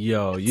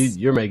 Yo,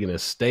 you're making a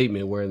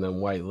statement wearing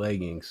them white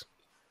leggings.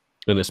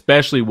 And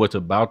especially what's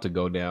about to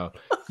go down.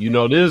 You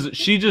know,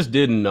 she just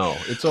didn't know.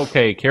 It's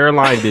okay.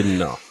 Caroline didn't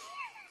know.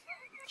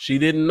 She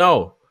didn't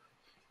know.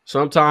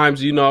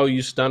 Sometimes, you know,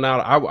 you stun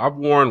out. I've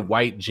worn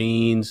white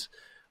jeans,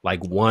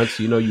 like once.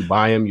 You know, you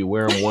buy them, you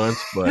wear them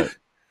once, but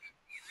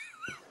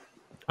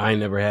I ain't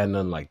never had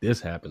nothing like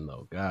this happen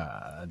though.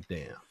 God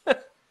damn.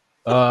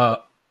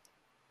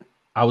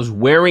 I was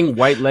wearing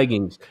white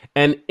leggings,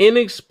 an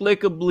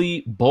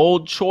inexplicably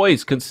bold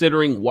choice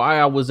considering why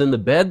I was in the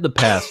bed the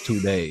past 2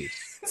 days.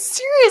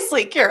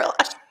 Seriously, Caroline.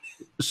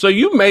 So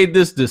you made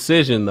this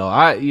decision though.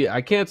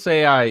 I can't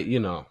say I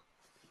ain't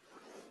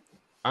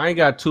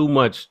got too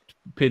much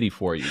pity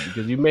for you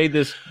because you made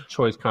this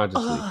choice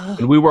consciously.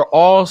 And we were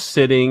all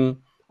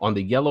sitting on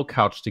the yellow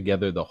couch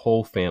together, the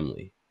whole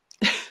family.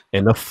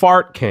 And a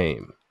fart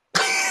came.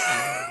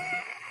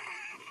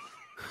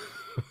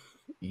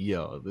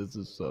 Yo, this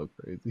is so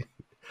crazy.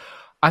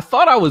 I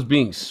thought I was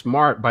being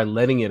smart by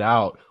letting it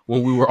out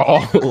when we were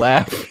all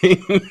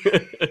laughing.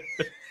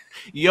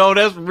 Yo,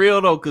 that's real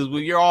though, because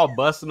when you're all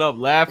busting up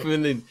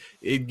laughing and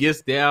it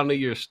gets down to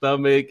your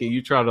stomach and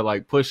you try to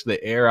like push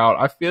the air out,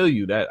 I feel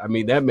you.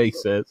 That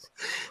makes sense.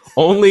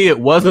 Only it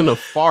wasn't a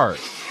fart.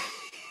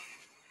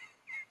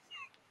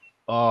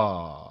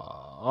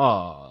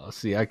 Oh,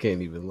 see, I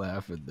can't even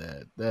laugh at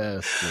that.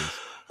 That's just...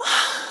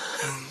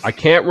 I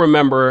can't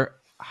remember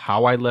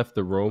how I left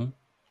the room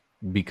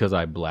because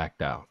I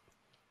blacked out.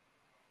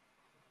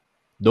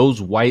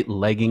 Those white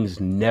leggings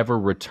never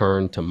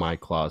returned to my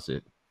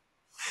closet.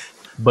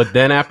 But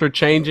then after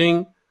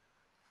changing,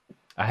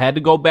 I had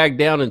to go back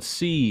down and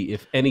see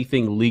if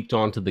anything leaked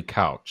onto the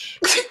couch.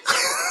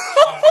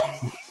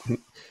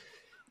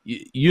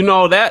 You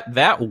know,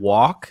 that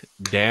walk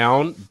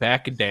down,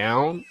 back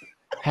down,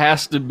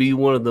 has to be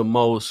one of the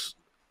most...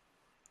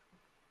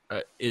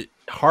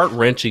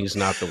 heart-wrenching is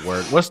not the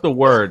word. What's the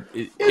word?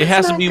 It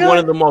has to be good. One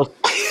of the most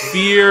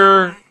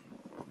fear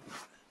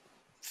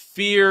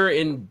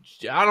and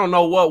I don't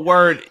know what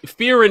word,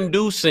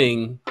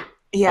 fear-inducing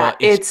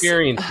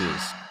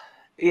experiences.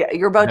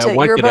 You're about to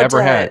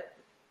have.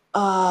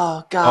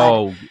 Oh God.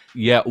 Oh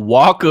yeah,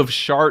 walk of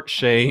shart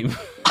shame.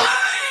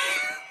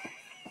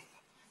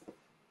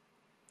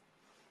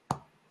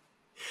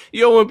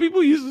 Yo, when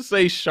people used to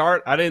say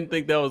shart, I didn't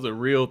think that was a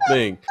real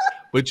thing.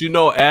 But you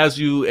know, as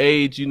you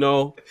age, you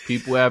know,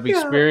 people have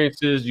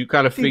experiences. You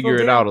kind of figure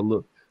it out a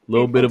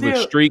little bit of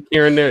a streak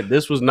here and there.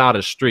 This was not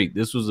a streak.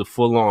 This was a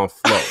full-on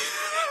flow.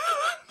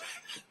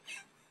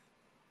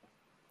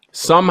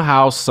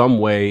 Somehow, some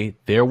way,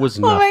 there was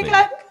nothing. Oh my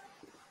God.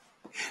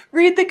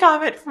 Read the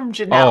comment from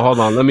Janelle. Oh, hold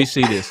on. Let me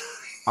see this.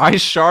 I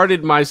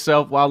sharted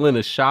myself while in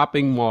a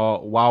shopping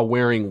mall while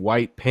wearing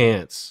white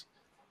pants.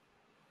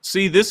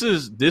 See, this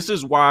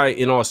is why,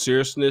 in all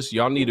seriousness,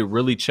 y'all need to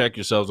really check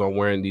yourselves on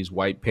wearing these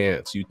white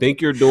pants. You think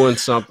you're doing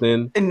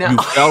something. No. You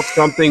felt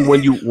something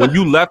when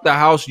you left the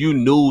house. You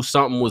knew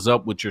something was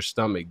up with your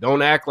stomach.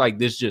 Don't act like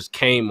this just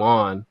came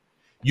on.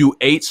 You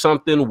ate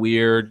something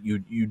weird.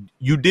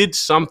 You did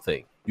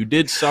something. You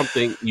did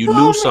something. You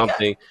knew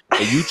something,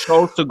 and you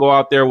chose to go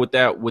out there with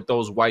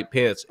those white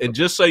pants. And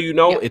just so you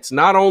know, it's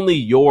not only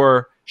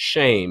your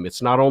shame.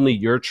 It's not only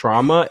your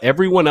trauma.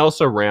 Everyone else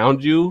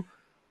around you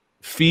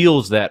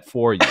feels that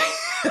for you.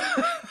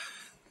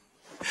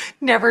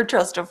 Never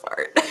trust a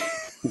fart.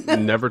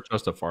 Never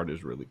trust a fart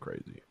is really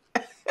crazy.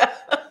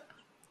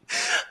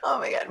 Oh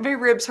my God, my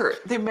ribs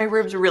hurt. My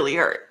ribs really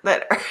hurt.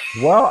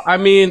 Well, I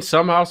mean,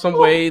 somehow, some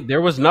way,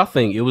 there was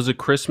nothing. It was a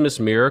Christmas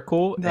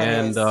miracle,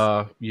 That's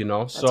a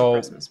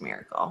Christmas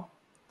miracle.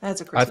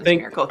 That's a Christmas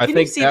miracle. Can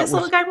you see this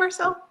little guy,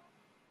 Marcel?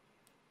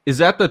 Is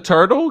that the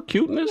turtle?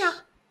 Cuteness? Yeah.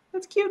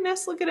 That's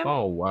cuteness. Look at him.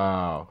 Oh,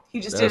 wow. He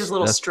just did his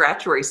little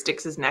stretch where he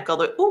sticks his neck all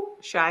the way. Ooh,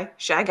 shy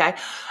guy.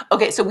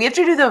 Okay, so we have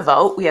to do the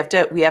vote. We have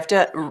to,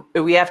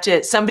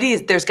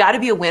 there's got to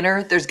be a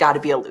winner. There's got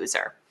to be a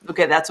loser.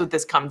 Okay, that's what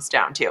this comes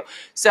down to.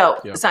 So,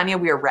 Sonia,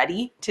 we are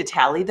ready to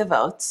tally the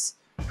votes.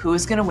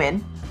 Who's going to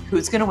win?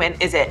 Who's going to win?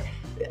 Is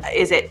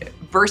it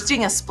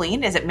bursting a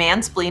spleen? Is it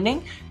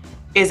mansplaining?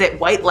 Is it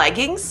white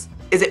leggings?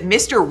 Is it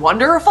Mr.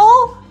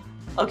 Wonderful?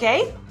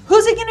 Okay,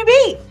 who's it going to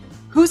be?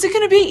 Who's it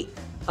going to be?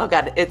 Oh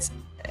God, it's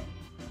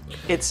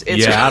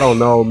yeah, I don't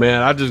know,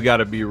 man. I just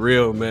gotta be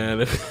real,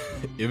 man.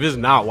 If it's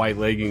not white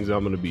leggings,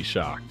 I'm gonna be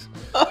shocked.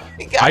 Oh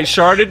my God. I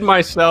sharted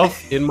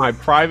myself in my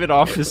private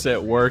office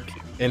at work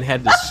and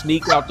had to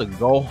sneak out to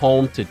go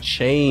home to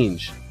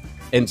change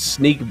and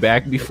sneak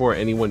back before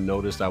anyone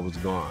noticed I was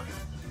gone.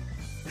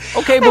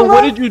 Okay, but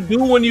what did you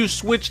do when you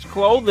switched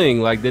clothing?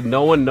 Like, did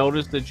no one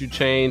notice that you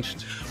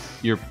changed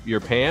your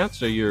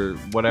pants or your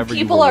whatever?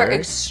 People are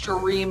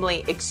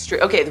extremely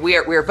extreme. Okay,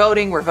 we're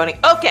voting. We're voting.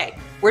 Okay,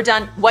 we're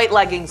done. White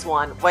leggings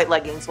won.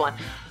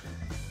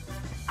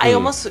 I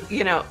almost,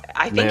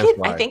 I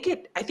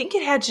think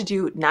it had to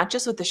do not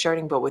just with the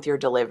shirting, but with your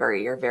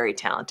delivery. You're very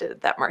talented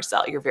at that,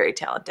 Marcel. You're very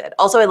talented.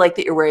 Also, I like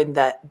that you're wearing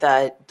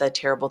the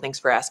terrible, thanks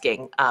for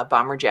asking,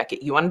 bomber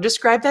jacket. You want to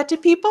describe that to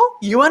people?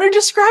 You want to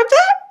describe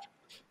that?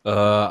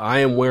 I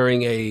am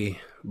wearing a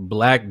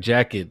black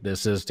jacket that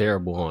says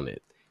terrible on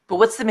it. But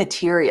what's the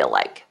material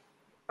like?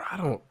 I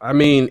don't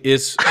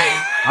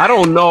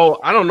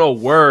know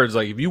words.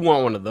 Like, if you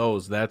want one of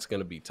those, that's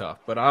going to be tough.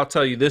 But I'll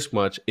tell you this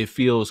much. It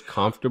feels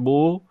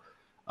comfortable.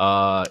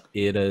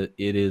 It's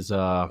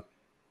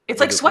It's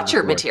like It'll sweatshirt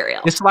work.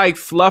 material. It's like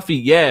fluffy.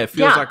 Yeah, it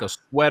feels Yeah. like a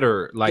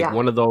sweater, like Yeah.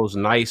 one of those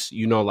nice,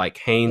 like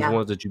Hanes Yeah.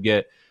 ones that you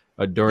get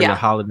during Yeah. the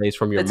holidays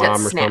from your It's got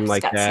mom or something snaps.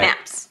 like Got that.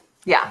 snaps.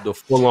 Yeah. The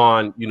full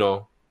on,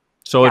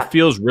 So Yeah. it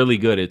feels really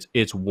good.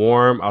 It's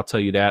warm. I'll tell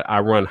you that.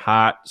 I run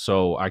hot,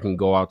 so I can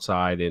go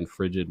outside in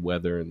frigid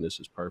weather, and this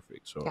is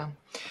perfect. So Yeah.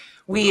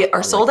 We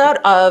are sold out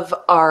of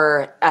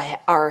our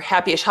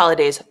Happyish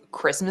Holidays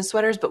Christmas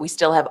sweaters, but we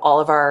still have all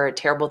of our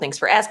Terrible Thanks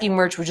for Asking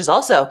merch, which is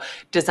also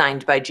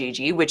designed by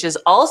Gigi, which is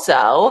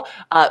also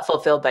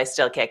fulfilled by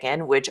Still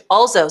Kickin', which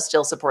also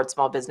still supports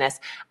small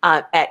business.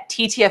 At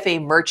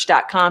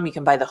ttfamerch.com, you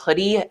can buy the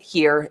hoodie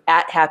here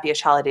at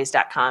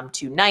happyishholidays.com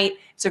tonight.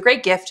 It's a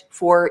great gift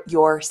for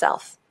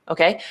yourself.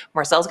 Okay,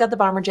 Marcel's got the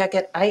bomber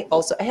jacket. I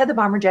had the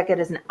bomber jacket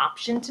as an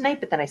option tonight,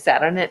 but then I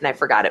sat on it and I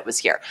forgot it was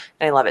here.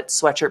 And I love it.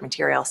 Sweatshirt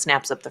material,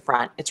 snaps up the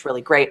front. It's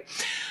really great.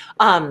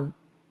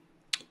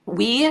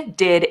 We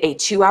did a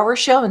 2-hour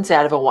show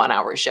instead of a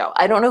 1-hour show.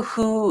 I don't know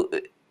who.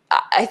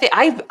 I think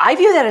I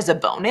view that as a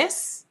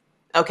bonus.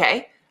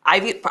 Okay,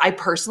 I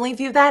personally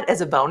view that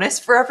as a bonus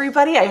for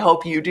everybody. I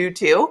hope you do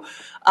too.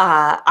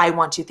 I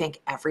want to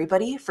thank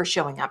everybody for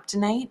showing up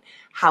tonight,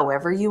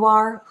 however you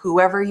are,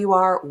 whoever you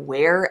are,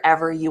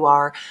 wherever you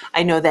are.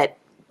 I know that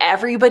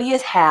everybody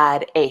has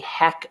had a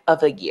heck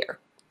of a year.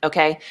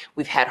 Okay,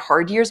 we've had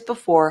hard years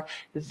before.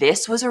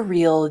 This was a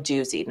real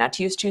doozy, not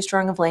to use too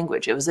strong of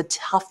language. It was a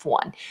tough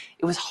one.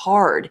 It was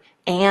hard.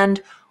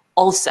 And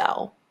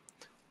also,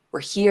 we're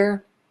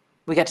here.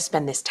 We got to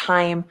spend this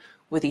time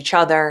with each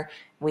other.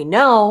 We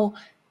know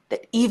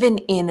that even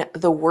in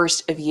the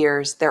worst of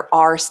years, there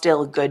are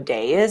still good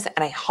days. And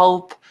I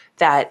hope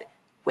that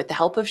with the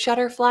help of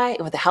Shutterfly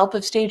and with the help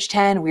of Stage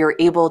 10, we were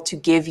able to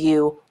give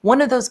you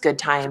one of those good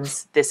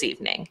times this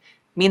evening.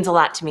 It means a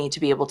lot to me to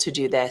be able to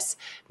do this.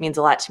 It means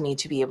a lot to me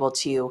to be able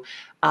to,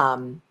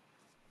 to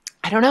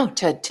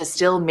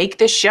still make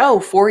this show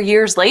 4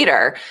 years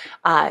later.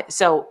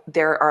 So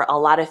there are a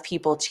lot of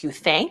people to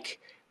thank,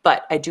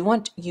 but I do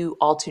want you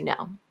all to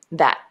know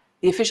that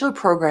the official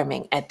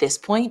programming at this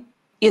point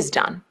is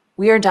done.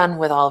 We are done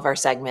with all of our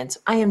segments.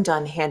 I am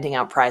done handing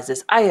out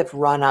prizes. I have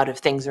run out of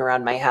things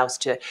around my house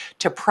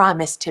to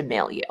promise to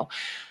mail you.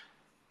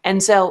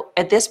 And so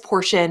at this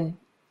portion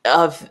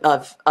of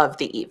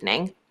the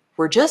evening,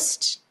 we're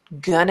just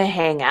gonna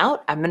hang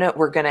out.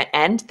 We're gonna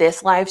end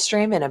this live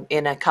stream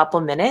in a couple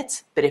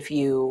minutes, but if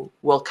you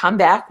will come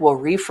back, we'll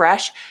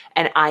refresh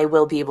and I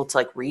will be able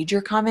to read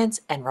your comments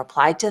and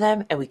reply to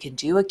them, and we can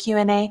do a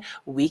Q&A.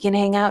 We can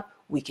hang out,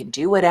 we can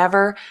do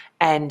whatever,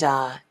 and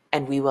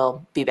we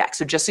will be back.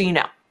 So just so you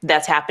know,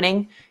 that's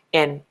happening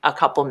in a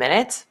couple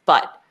minutes,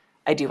 but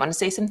I do want to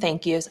say some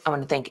thank yous. I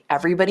want to thank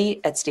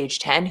everybody at Stage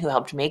 10 who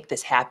helped make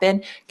this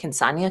happen. Can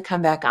Sonia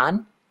come back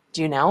on?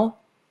 Do you know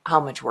how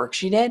much work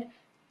she did?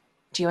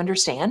 Do you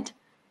understand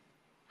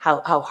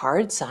how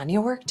hard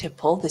Sonia worked to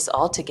pull this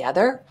all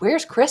together?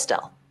 Where's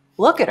Crystal?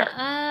 Look at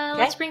her.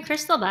 Let's bring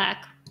Crystal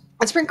back.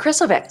 Let's bring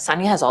Crystal back.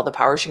 Sonia has all the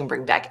power. She can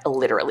bring back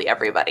literally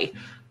everybody.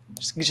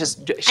 She's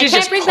just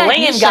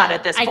playing God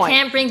at this point. I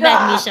can't bring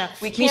back Misha.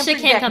 Misha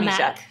can't come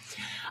back.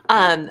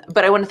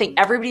 But I want to thank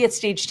everybody at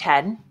Stage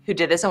 10 who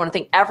did this. I want to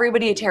thank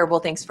everybody at Terrible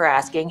Thanks for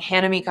Asking.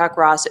 Hannah Meacock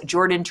Ross,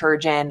 Jordan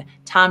Turgeon,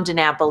 Tom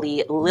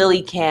DiNapoli,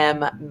 Lily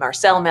Kim,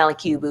 Marcel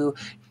Malacubu,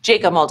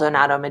 Jacob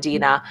Maldonado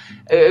Medina,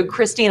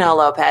 Christina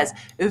Lopez,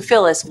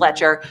 Phyllis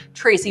Fletcher,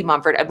 Tracy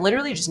Mumford. I'm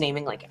literally just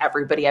naming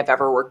everybody I've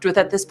ever worked with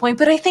at this point,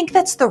 but I think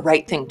that's the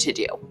right thing to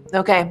do.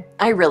 Okay,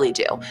 I really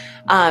do.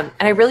 And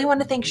I really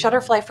want to thank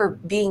Shutterfly for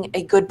being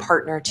a good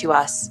partner to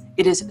us.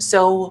 It is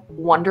so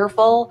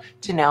wonderful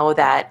to know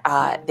that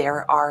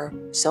there are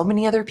so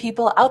many other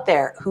people out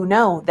there who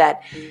know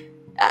that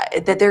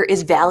there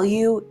is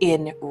value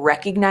in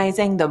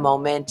recognizing the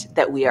moment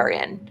that we are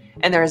in.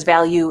 And there is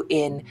value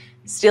in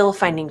still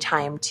finding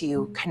time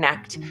to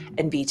connect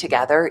and be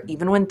together,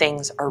 even when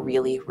things are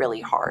really, really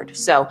hard.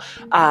 So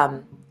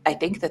I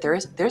think that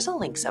there's a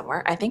link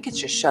somewhere. I think it's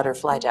just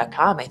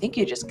shutterfly.com. I think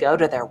you just go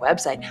to their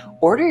website,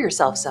 order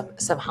yourself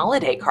some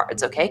holiday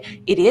cards,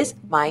 okay? It is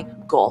my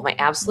goal, my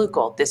absolute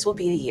goal. This will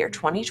be the year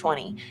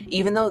 2020.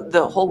 Even though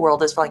the whole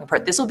world is falling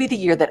apart, this will be the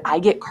year that I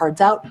get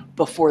cards out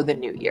before the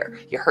new year.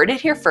 You heard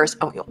it here first.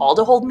 I want you all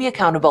to hold me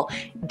accountable.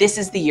 This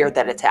is the year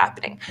that it's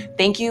happening.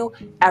 Thank you,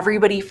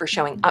 everybody, for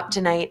showing up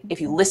tonight.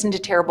 If you listen to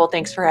Terrible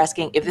Thanks for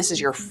Asking, if this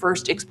is your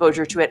first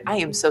exposure to it, I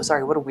am so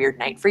sorry. What a weird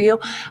night for you.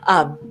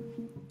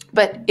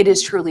 But it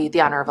is truly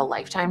the honor of a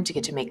lifetime to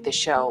get to make this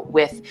show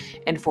with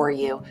and for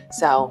you.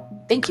 So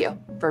thank you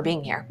for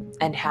being here,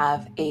 and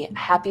have a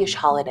happyish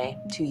holiday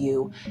to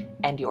you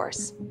and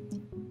yours.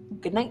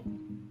 Good night.